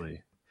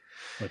probably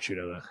let you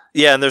know that.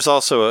 Yeah, and there's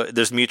also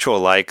there's mutual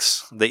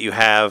likes that you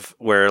have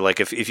where like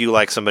if you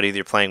like somebody that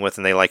you're playing with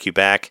and they like you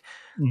back,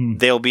 mm-hmm.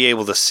 they'll be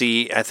able to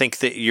see. I think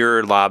that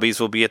your lobbies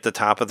will be at the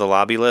top of the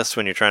lobby list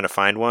when you're trying to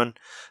find one.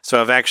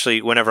 So I've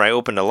actually, whenever I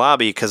opened a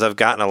lobby, because I've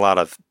gotten a lot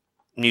of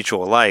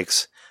mutual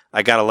likes,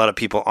 I got a lot of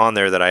people on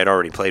there that I had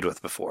already played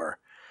with before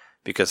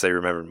because they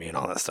remembered me and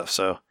all that stuff.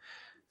 So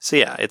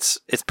yeah, it's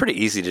pretty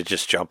easy to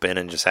just jump in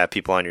and just have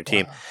people on your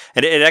team. Wow.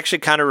 And it actually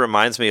kind of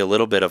reminds me a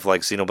little bit of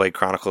like Xenoblade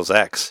Chronicles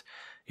X.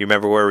 You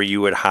remember where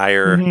you would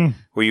hire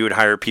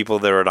people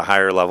that are at a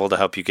higher level to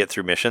help you get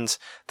through missions?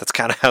 That's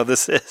kind of how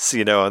this is,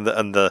 on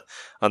the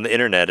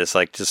internet. It's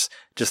like just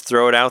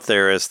throw it out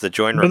there as the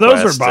join request.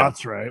 But those are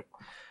bots, right?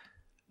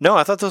 No,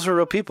 I thought those were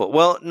real people.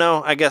 Well,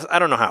 no, I guess I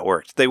don't know how it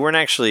worked. They weren't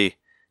actually.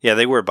 Yeah,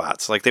 they were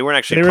bots. Like they weren't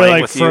actually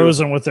playing with you. They were like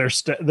frozen with their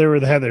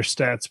they had their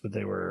stats, but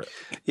they were.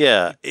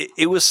 Yeah,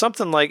 it was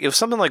something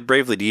like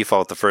Bravely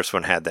Default. The first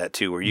one had that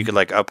too, where you could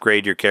like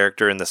upgrade your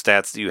character and the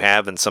stats that you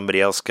have, and somebody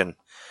else can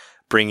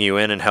bring you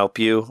in and help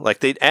you.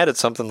 Like they added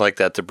something like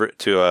that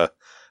to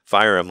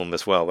Fire Emblem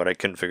as well, but I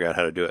couldn't figure out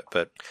how to do it.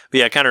 But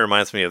yeah, it kind of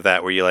reminds me of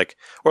that, where you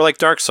or like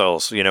Dark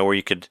Souls, where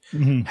you could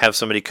have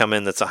somebody come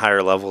in that's a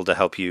higher level to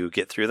help you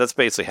get through. That's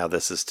basically how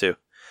this is too.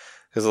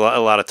 Because a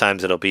lot of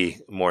times it'll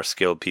be more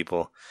skilled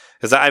people.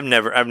 Because I've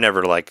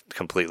never like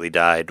completely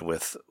died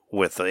with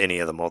any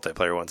of the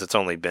multiplayer ones. It's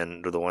only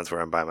been the ones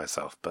where I'm by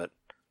myself. But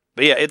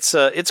But yeah,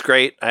 it's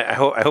great. I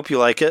hope you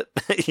like it.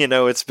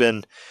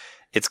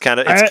 It's kind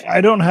of.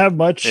 I don't have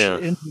much.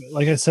 Yeah.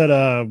 Like I said,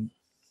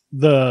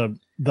 the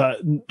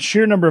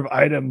sheer number of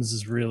items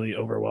is really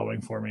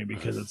overwhelming for me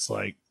because it's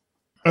like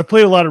I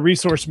played a lot of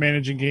resource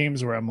managing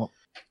games where I'm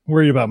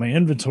worried about my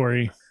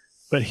inventory,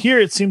 but here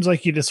it seems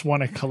like you just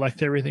want to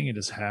collect everything and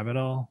just have it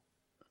all.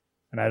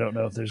 And I don't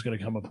know if there's going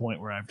to come a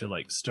point where I have to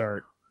like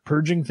start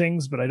purging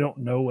things, but I don't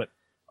know what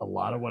a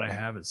lot of what I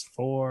have is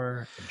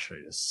for. And should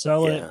I just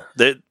sell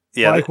it?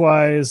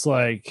 Likewise,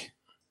 like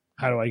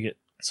how do I get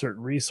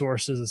certain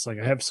resources? It's like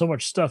I have so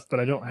much stuff, but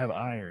I don't have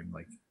iron.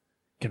 Like,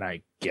 can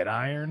I get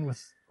iron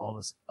with all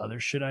this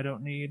other shit I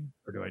don't need,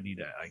 or do I need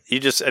to?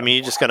 You just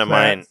gotta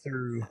mine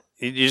through.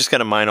 You just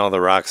gotta mine all the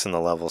rocks in the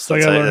levels. So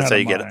that's how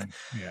you get it.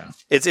 Yeah,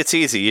 it's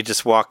easy. You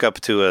just walk up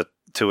to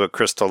a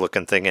crystal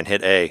looking thing and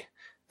hit A,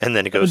 and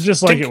then it goes. It's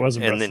just like it was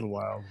in Breath of the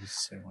Wild. The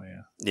same way,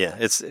 yeah.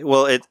 It's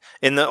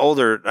in the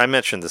older. I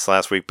mentioned this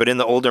last week, but in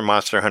the older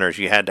Monster Hunters,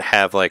 you had to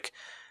have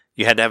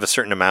a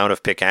certain amount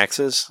of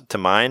pickaxes to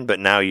mine, but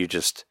now you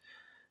just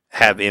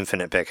have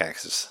infinite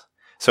pickaxes.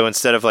 So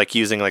instead of like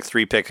using like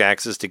 3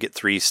 pickaxes to get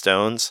 3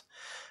 stones,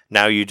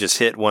 now you just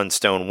hit 1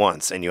 stone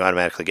once and you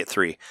automatically get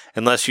 3.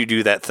 Unless you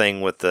do that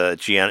thing with the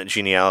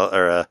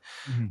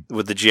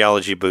with the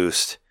geology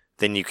boost,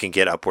 then you can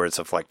get upwards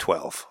of like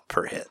 12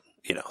 per hit.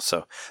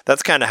 So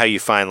that's kind of how you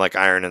find like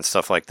iron and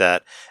stuff like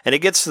that. And it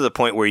gets to the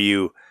point where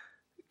you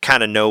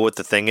kind of know what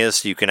the thing is,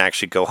 so you can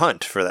actually go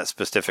hunt for that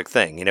specific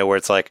thing. Where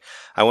it's like,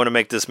 I want to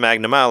make this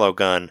Magnum Aloe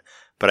gun,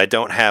 but I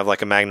don't have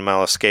like a Magnum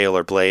Aloe scale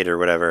or blade or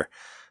whatever.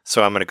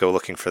 So I'm going to go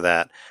looking for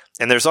that.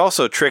 And there's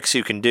also tricks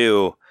you can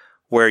do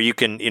where you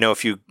can,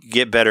 if you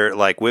get better at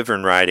like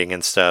wyvern riding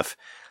and stuff,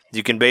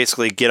 you can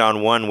basically get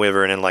on one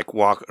wyvern and like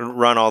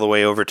run all the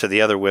way over to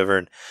the other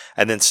wyvern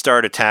and then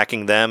start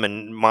attacking them,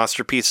 and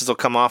monster pieces will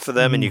come off of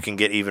them and you can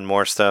get even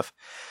more stuff.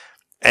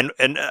 And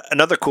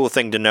another cool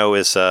thing to know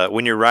is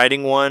when you're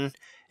riding one,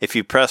 if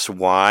you press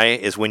Y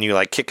is when you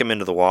like kick them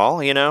into the wall,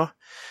 And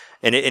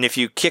if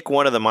you kick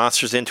one of the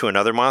monsters into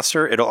another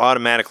monster, it'll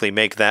automatically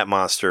make that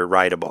monster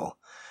rideable.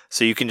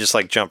 So you can just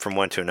like jump from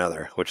one to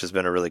another, which has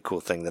been a really cool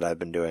thing that I've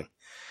been doing.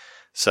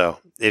 So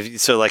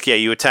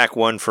you attack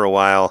one for a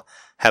while,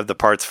 have the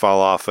parts fall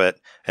off it,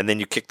 and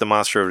then you kick the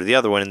monster over to the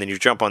other one, and then you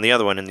jump on the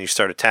other one, and you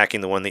start attacking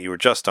the one that you were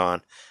just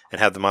on,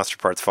 and have the monster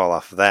parts fall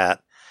off of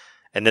that.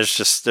 And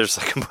there's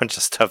like a bunch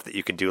of stuff that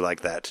you can do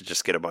like that to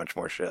just get a bunch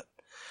more shit.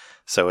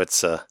 So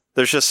it's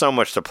there's just so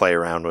much to play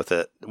around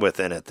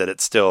within it that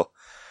it still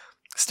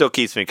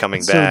keeps me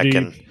coming back.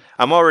 And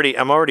I'm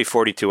already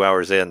 42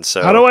 hours in.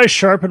 So how do I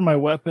sharpen my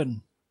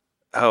weapon?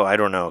 Oh, I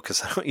don't know,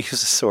 because I don't use a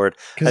sword.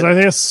 Because I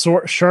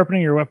think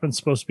sharpening your weapon is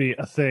supposed to be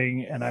a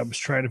thing, and I was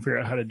trying to figure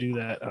out how to do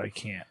that. I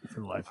can't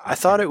for the life of me. I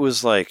thought it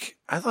was like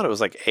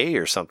A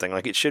or something.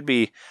 Like it should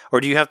be, or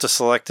do you have to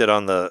select it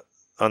on the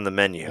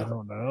menu? I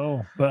don't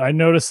know, but I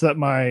noticed that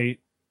my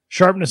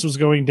sharpness was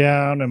going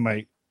down, and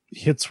my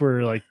hits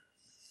were like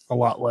a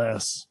lot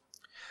less.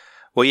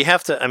 Well, you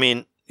have to. I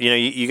mean,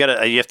 you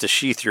have to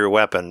sheath your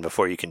weapon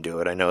before you can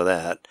do it. I know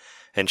that,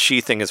 and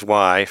sheathing is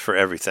Y for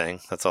everything.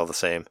 That's all the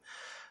same.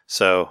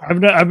 So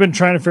I've been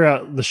trying to figure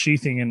out the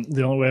sheathing, and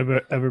the only way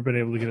I've ever been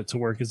able to get it to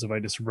work is if I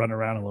just run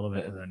around a little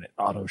bit and then it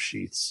auto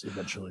sheaths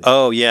eventually.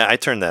 Oh yeah, I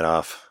turned that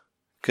off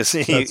because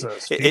that's a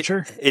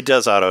feature. It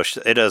does auto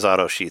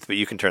sheath, but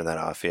you can turn that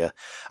off. Yeah,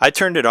 I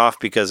turned it off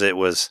because it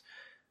was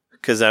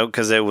because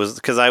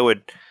I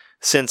would,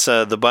 since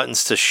the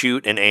buttons to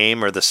shoot and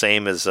aim are the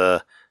same as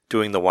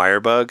doing the wire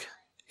bug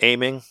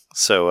aiming.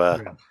 So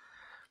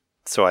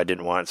I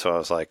didn't want. So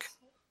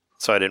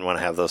I didn't want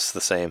to have those the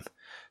same.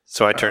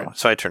 So I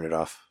turned it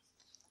off.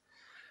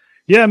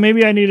 Yeah,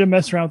 maybe I need to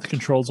mess around with the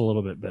controls a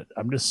little bit, but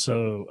I'm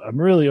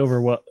really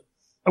overwhelmed.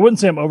 I wouldn't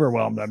say I'm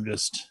overwhelmed.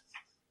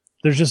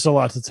 There's just a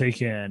lot to take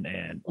in,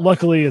 and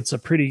luckily it's a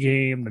pretty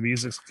game. The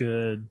music's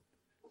good.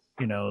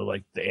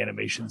 Like the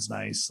animation's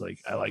nice. Like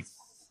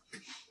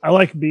I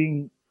like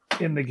being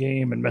in the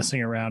game and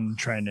messing around and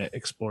trying to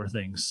explore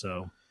things.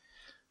 So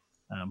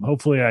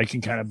hopefully I can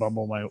kind of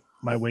bumble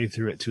my way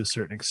through it to a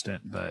certain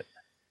extent, but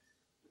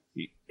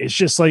it's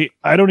just like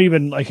I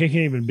can't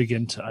even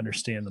begin to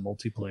understand the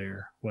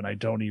multiplayer when I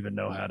don't even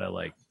know how to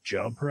like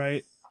jump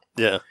right.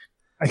 Yeah.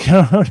 I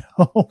don't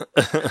know.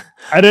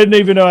 I didn't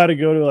even know how to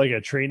go to like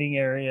a training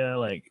area.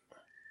 Like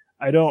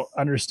I don't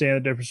understand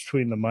the difference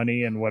between the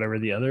money and whatever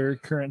the other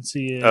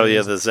currency is. Oh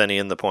yeah, the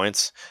zenny and the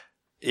points.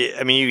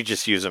 I mean, you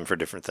just use them for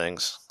different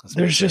things.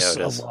 There's just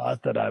a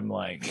lot that I'm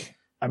like.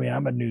 I mean,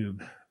 I'm a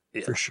noob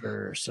for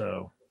sure.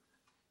 So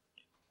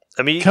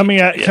I mean, coming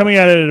at it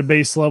at a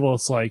base level,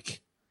 it's like.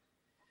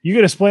 You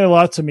can explain a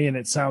lot to me, and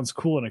it sounds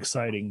cool and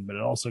exciting, but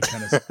it also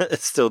kind of I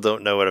still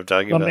don't know what I'm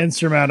talking about. Some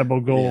insurmountable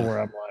goal where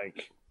I'm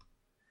like,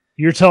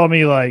 you're telling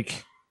me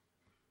like,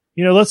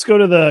 let's go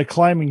to the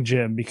climbing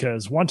gym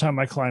because one time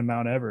I climbed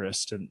Mount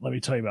Everest, and let me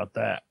tell you about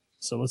that.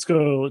 So let's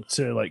go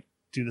to like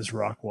do this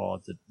rock wall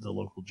at the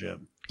local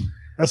gym.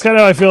 That's kind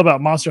of how I feel about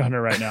Monster Hunter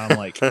right now. I'm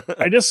like,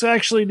 I just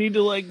actually need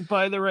to like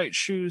buy the right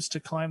shoes to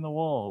climb the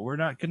wall. We're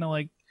not gonna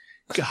like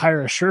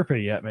hire a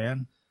Sherpa yet,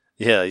 man.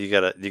 Yeah, you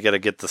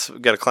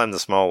gotta climb the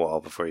small wall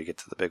before you get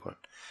to the big one.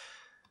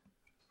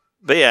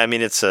 But yeah, I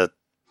mean, it's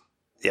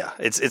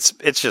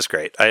just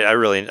great. I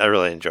really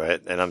enjoy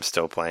it, and I'm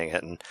still playing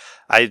it, and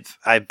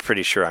I'm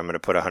pretty sure I'm going to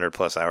put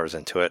 100+ hours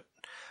into it.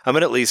 I'm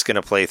at least going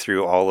to play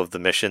through all of the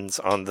missions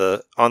all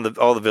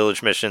the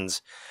village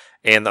missions,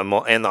 and the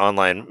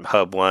online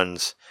hub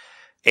ones,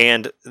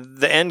 and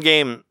the end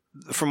game.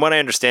 From what I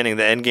understanding,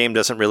 the end game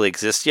doesn't really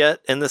exist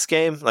yet in this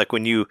game. Like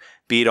when you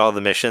beat all the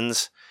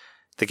missions,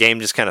 the game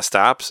just kind of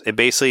stops. It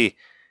basically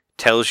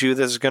tells you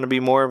there's going to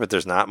be more, but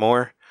there's not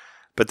more.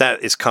 But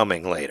that is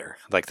coming later.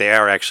 Like they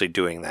are actually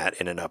doing that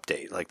in an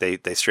update. Like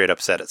they straight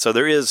up said it. So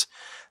there is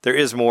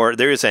more.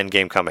 There is end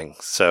game coming.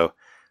 So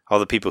all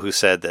the people who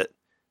said that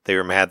they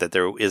were mad that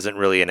there isn't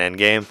really an end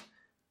game,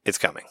 it's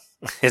coming.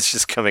 It's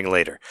just coming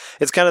later.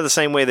 It's kind of the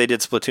same way they did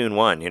Splatoon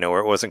 1,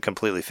 where it wasn't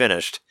completely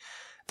finished.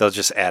 They'll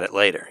just add it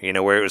later,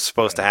 where it was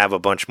supposed to have a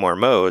bunch more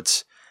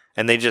modes,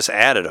 and they just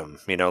added them,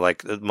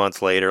 like a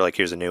month later, like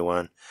here's a new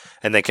one,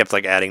 and they kept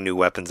like adding new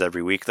weapons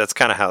every week. That's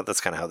kind of how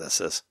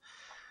this is.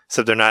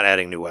 So they're not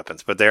adding new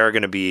weapons, but there are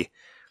going to be,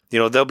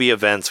 there'll be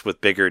events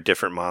with bigger,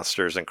 different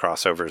monsters and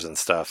crossovers and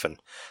stuff,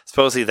 and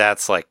supposedly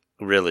that's like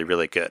really,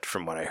 really good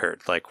from what I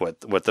heard. Like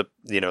what the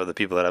the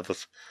people that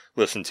I've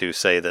listened to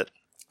say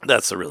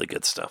that's the really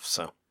good stuff.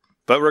 So.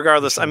 But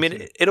regardless, I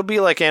mean, it'll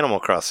be like Animal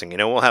Crossing.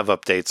 We'll have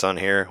updates on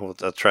here.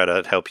 I'll try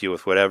to help you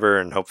with whatever,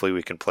 and hopefully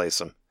we can play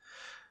some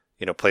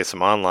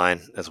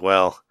online as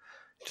well,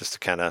 just to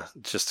kind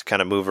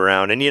of move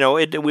around. And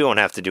we won't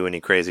have to do any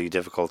crazy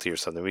difficulty or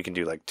something. We can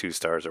do like 2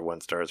 stars or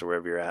 1 stars or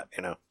wherever you're at.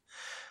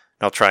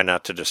 I'll try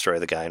not to destroy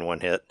the guy in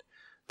one hit,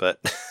 but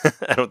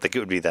I don't think it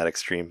would be that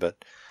extreme. But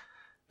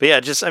yeah,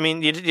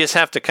 you just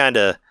have to kind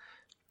of.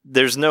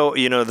 There's no,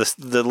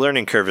 the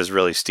learning curve is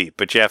really steep,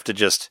 but you have to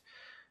just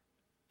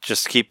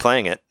keep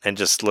playing it and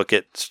just look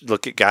at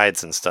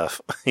guides and stuff.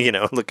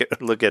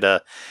 Look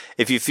at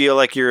if you feel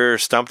like you're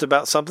stumped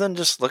about something,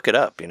 just look it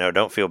up.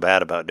 Don't feel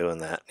bad about doing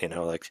that.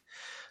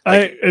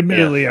 I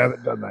admittedly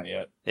haven't done that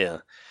yet. Yeah,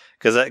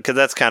 because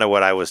that's kind of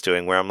what I was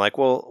doing. Where I'm like,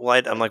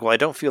 I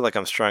don't feel like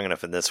I'm strong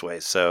enough in this way.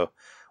 So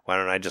why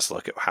don't I just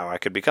look at how I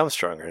could become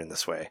stronger in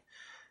this way?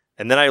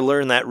 And then I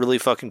learned that really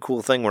fucking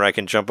cool thing where I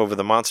can jump over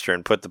the monster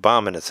and put the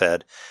bomb in its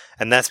head.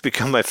 And that's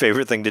become my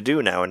favorite thing to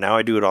do now. And now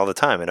I do it all the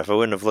time. And if I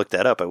wouldn't have looked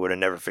that up, I would have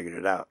never figured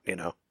it out,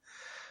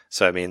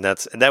 So, I mean,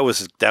 that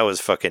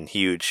was fucking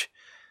huge.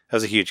 That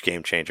was a huge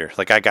game changer.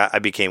 Like I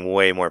became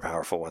way more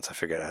powerful once I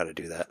figured out how to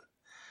do that.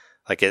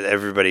 Like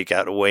everybody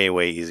got way,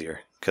 way easier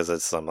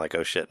because I'm like,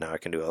 oh shit, now I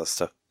can do all this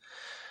stuff.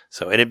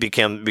 So, and it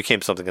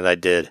became something that I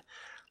did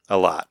a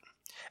lot.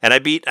 And I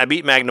beat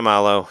Magnum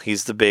Malo.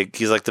 He's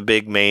like the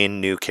big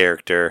main new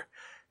character,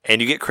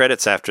 and you get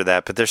credits after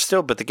that. But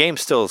the game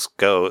still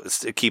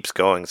it keeps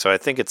going. So I'm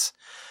thinking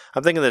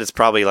that it's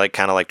probably like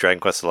kind of like Dragon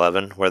Quest XI,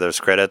 where there's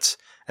credits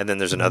and then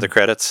there's another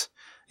credits.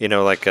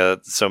 Like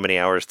so many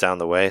hours down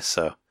the way.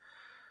 So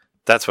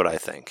that's what I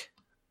think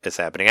is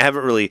happening. I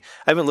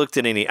haven't looked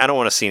at any. I don't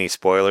want to see any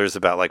spoilers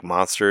about like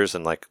monsters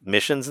and like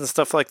missions and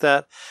stuff like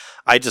that.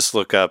 I just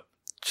look up.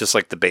 Just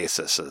like the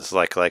basis is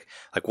like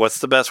what's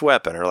the best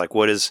weapon, or like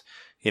what is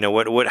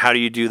what how do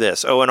you do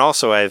this? Oh, and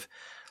also I've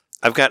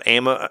got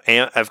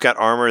I've got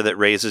armor that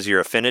raises your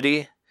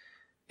affinity,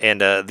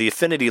 and the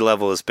affinity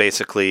level is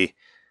basically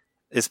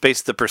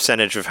the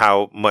percentage of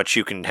how much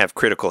you can have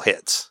critical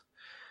hits.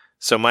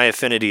 So my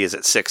affinity is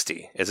at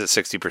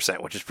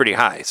 60%, which is pretty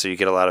high. So you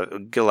get a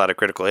lot of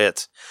critical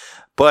hits,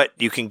 but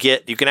you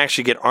can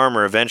actually get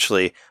armor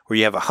eventually where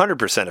you have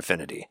 100%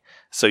 affinity.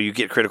 So you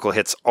get critical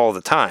hits all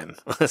the time.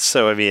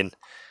 So, I mean,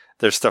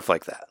 there's stuff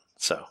like that.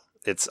 So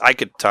I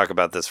could talk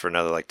about this for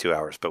another like 2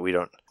 hours, but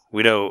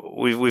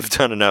we've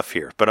done enough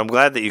here, but I'm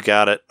glad that you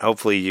got it.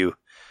 Hopefully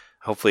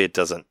it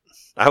doesn't,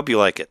 I hope you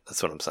like it.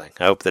 That's what I'm saying.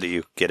 I hope that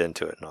you get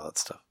into it and all that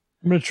stuff.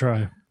 I'm going to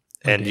try.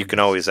 And you can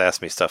always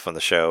ask me stuff on the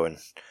show, and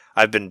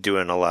I've been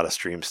doing a lot of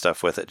stream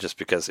stuff with it just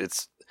because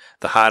it's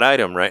the hot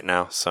item right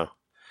now. So,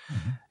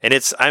 and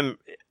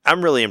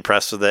I'm really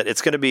impressed with it.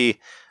 It's going to be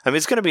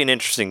an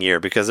interesting year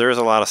because there is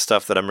a lot of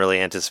stuff that I'm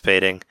really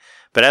anticipating.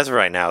 But as of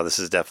right now, this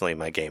is definitely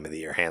my game of the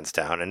year, hands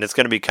down. And it's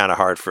going to be kind of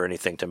hard for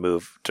anything to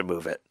move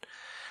it.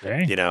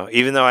 Dang.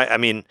 Even though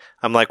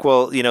I'm like,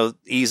 well,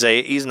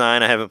 Ys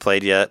 9 I haven't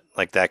played yet.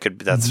 Like that's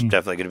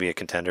definitely going to be a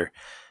contender.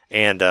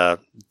 And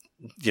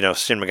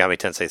Shin Megami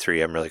Tensei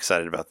 3, I'm really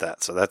excited about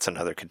that. So that's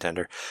another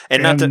contender.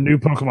 And not the new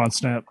Pokemon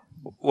Snap.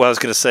 Well, I was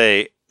going to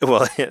say,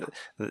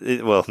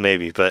 well,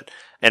 maybe, but,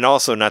 and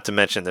also not to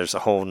mention there's a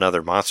whole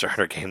nother Monster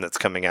Hunter game that's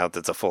coming out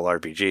that's a full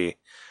RPG.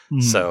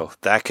 So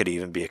that could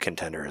even be a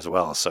contender as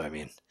well. So, I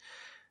mean,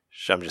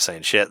 I'm just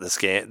saying, this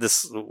game,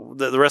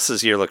 the rest of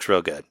this year looks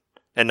real good.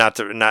 And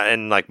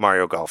and like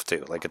Mario Golf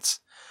too. Like it's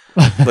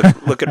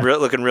looking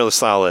real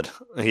solid,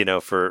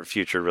 for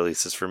future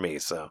releases for me.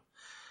 So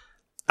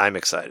I'm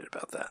excited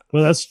about that.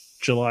 Well, that's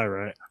July,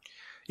 right?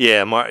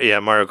 Yeah,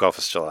 Mario Golf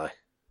is July.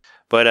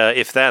 But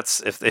if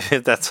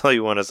that's all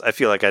you want to, I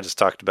feel like I just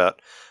talked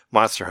about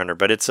Monster Hunter.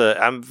 But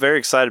I'm very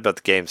excited about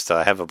the game still.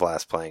 I have a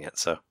blast playing it.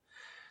 So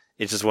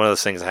it's just one of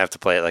those things I have to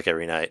play it like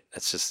every night.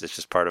 It's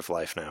just part of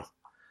life now.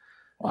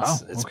 Wow.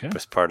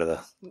 It's part of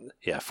the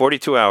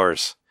 42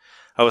 hours.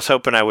 I was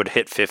hoping I would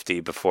hit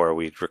 50 before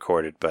we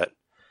recorded, but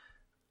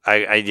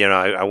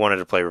I wanted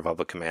to play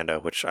Republic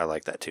Commando, which I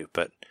like that too,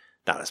 but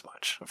not as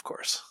much, of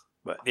course.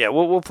 But yeah,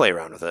 we'll play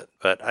around with it.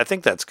 But I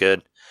think that's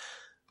good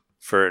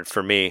for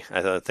me.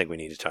 I don't think we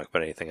need to talk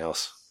about anything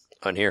else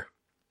on here.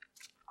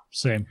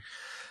 Same.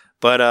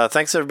 But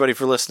thanks everybody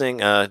for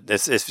listening.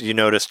 If you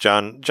noticed,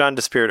 John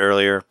disappeared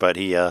earlier, but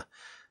he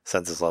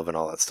sends his love and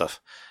all that stuff,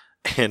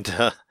 and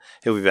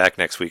he'll be back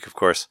next week, of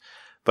course.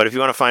 But if you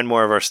want to find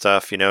more of our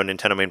stuff,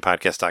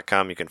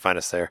 NintendoMainPodcast.com, you can find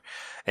us there.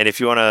 And if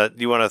you want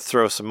to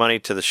throw some money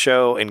to the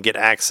show and get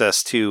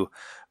access to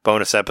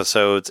bonus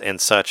episodes and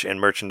such, and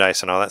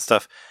merchandise and all that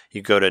stuff,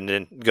 you go to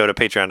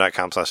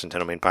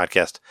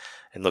patreon.com/NintendoMainPodcast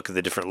and look at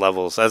the different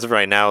levels. As of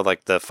right now,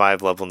 like the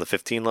 5 level and the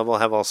 15 level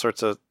have all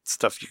sorts of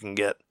stuff you can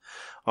get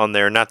on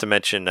there. Not to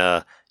mention,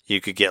 you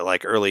could get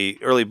like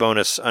early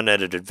bonus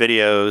unedited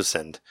videos,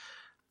 and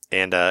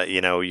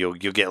you'll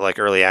get like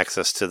early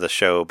access to the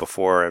show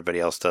before everybody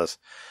else does.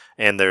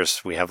 And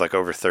we have like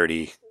over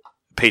 30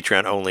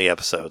 Patreon only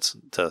episodes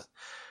to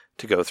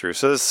go through.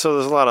 So there's a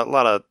lot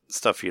of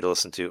stuff for you to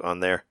listen to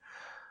on there.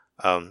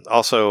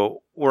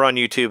 Also, we're on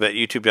YouTube at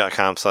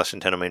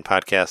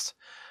youtube.com/NintendoMainPodcast.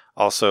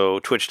 Also,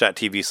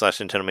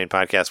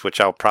 twitch.tv/NintendoMainPodcast, which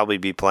I'll probably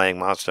be playing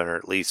Monster Hunter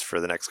at least for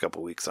the next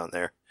couple weeks on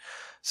there.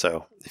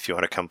 So if you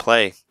want to come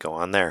play, go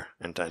on there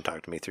and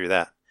talk to me through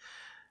that.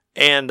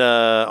 And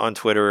on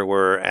Twitter,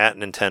 we're at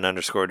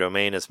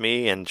Nintendo_domain is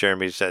me, and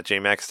Jeremy's at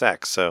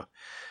JMaxStack. So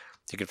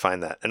you can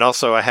find that. And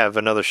also, I have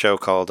another show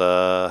called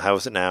How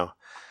Is It Now?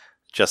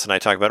 Justin and I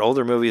talk about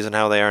older movies and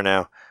how they are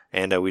now.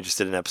 And we just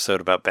did an episode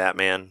about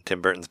Batman,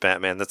 Tim Burton's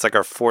Batman. That's like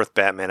our 4th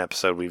Batman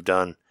episode we've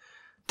done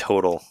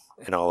total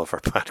in all of our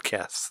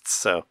podcasts.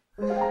 So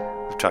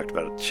we've talked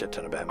about a shit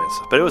ton of Batman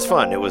stuff. But it was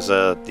fun. It was,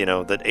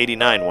 that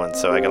 89 one,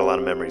 so I got a lot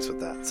of memories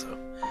with that. So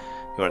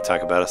you want to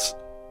talk about us?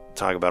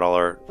 Talk about all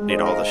our, all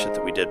the shit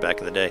that we did back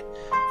in the day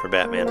for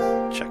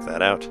Batman. Check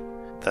that out.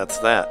 That's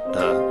that.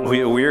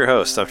 We're your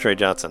hosts. I'm Trey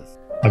Johnson.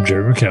 I'm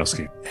Jerry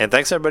Mikowski. And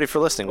thanks everybody for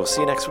listening. We'll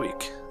see you next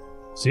week.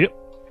 See you.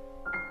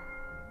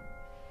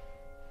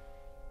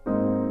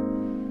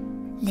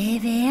 レ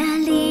ベア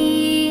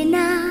リー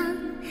ナ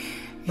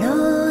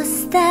ロ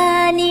スタ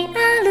ーにあ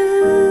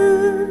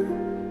る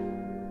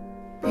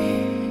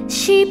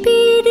シビリエ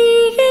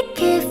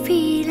ケフ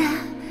ィラ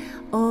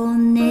オ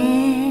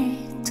ネ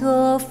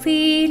トフ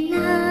ィ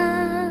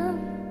ラ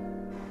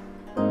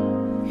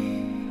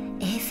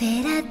エフ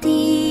ェラデ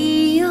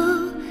ィオ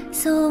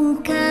ソ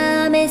ン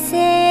カメ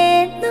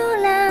セ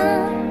ノ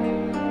ラ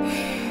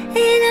エ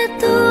ラ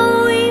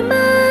トイマ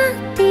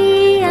テ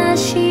ィア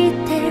シ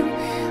テル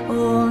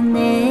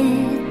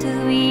One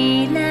tu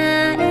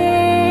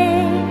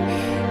ilae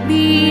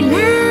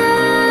bilatie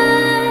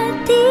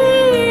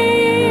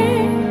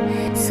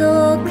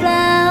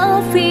sopra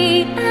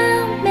ofri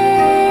ame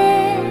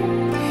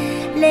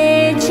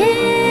leggete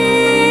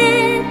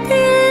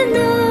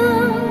no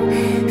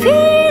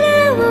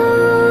firavo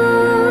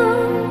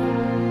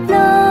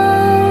no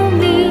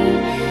mi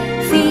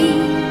fi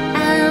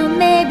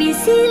ame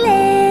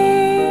bisile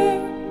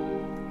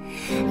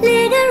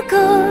legal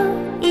ko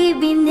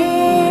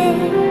ibine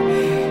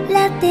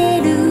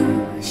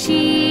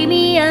し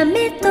みや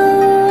めと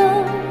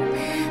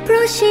プ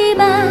ロシ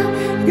バ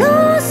ロ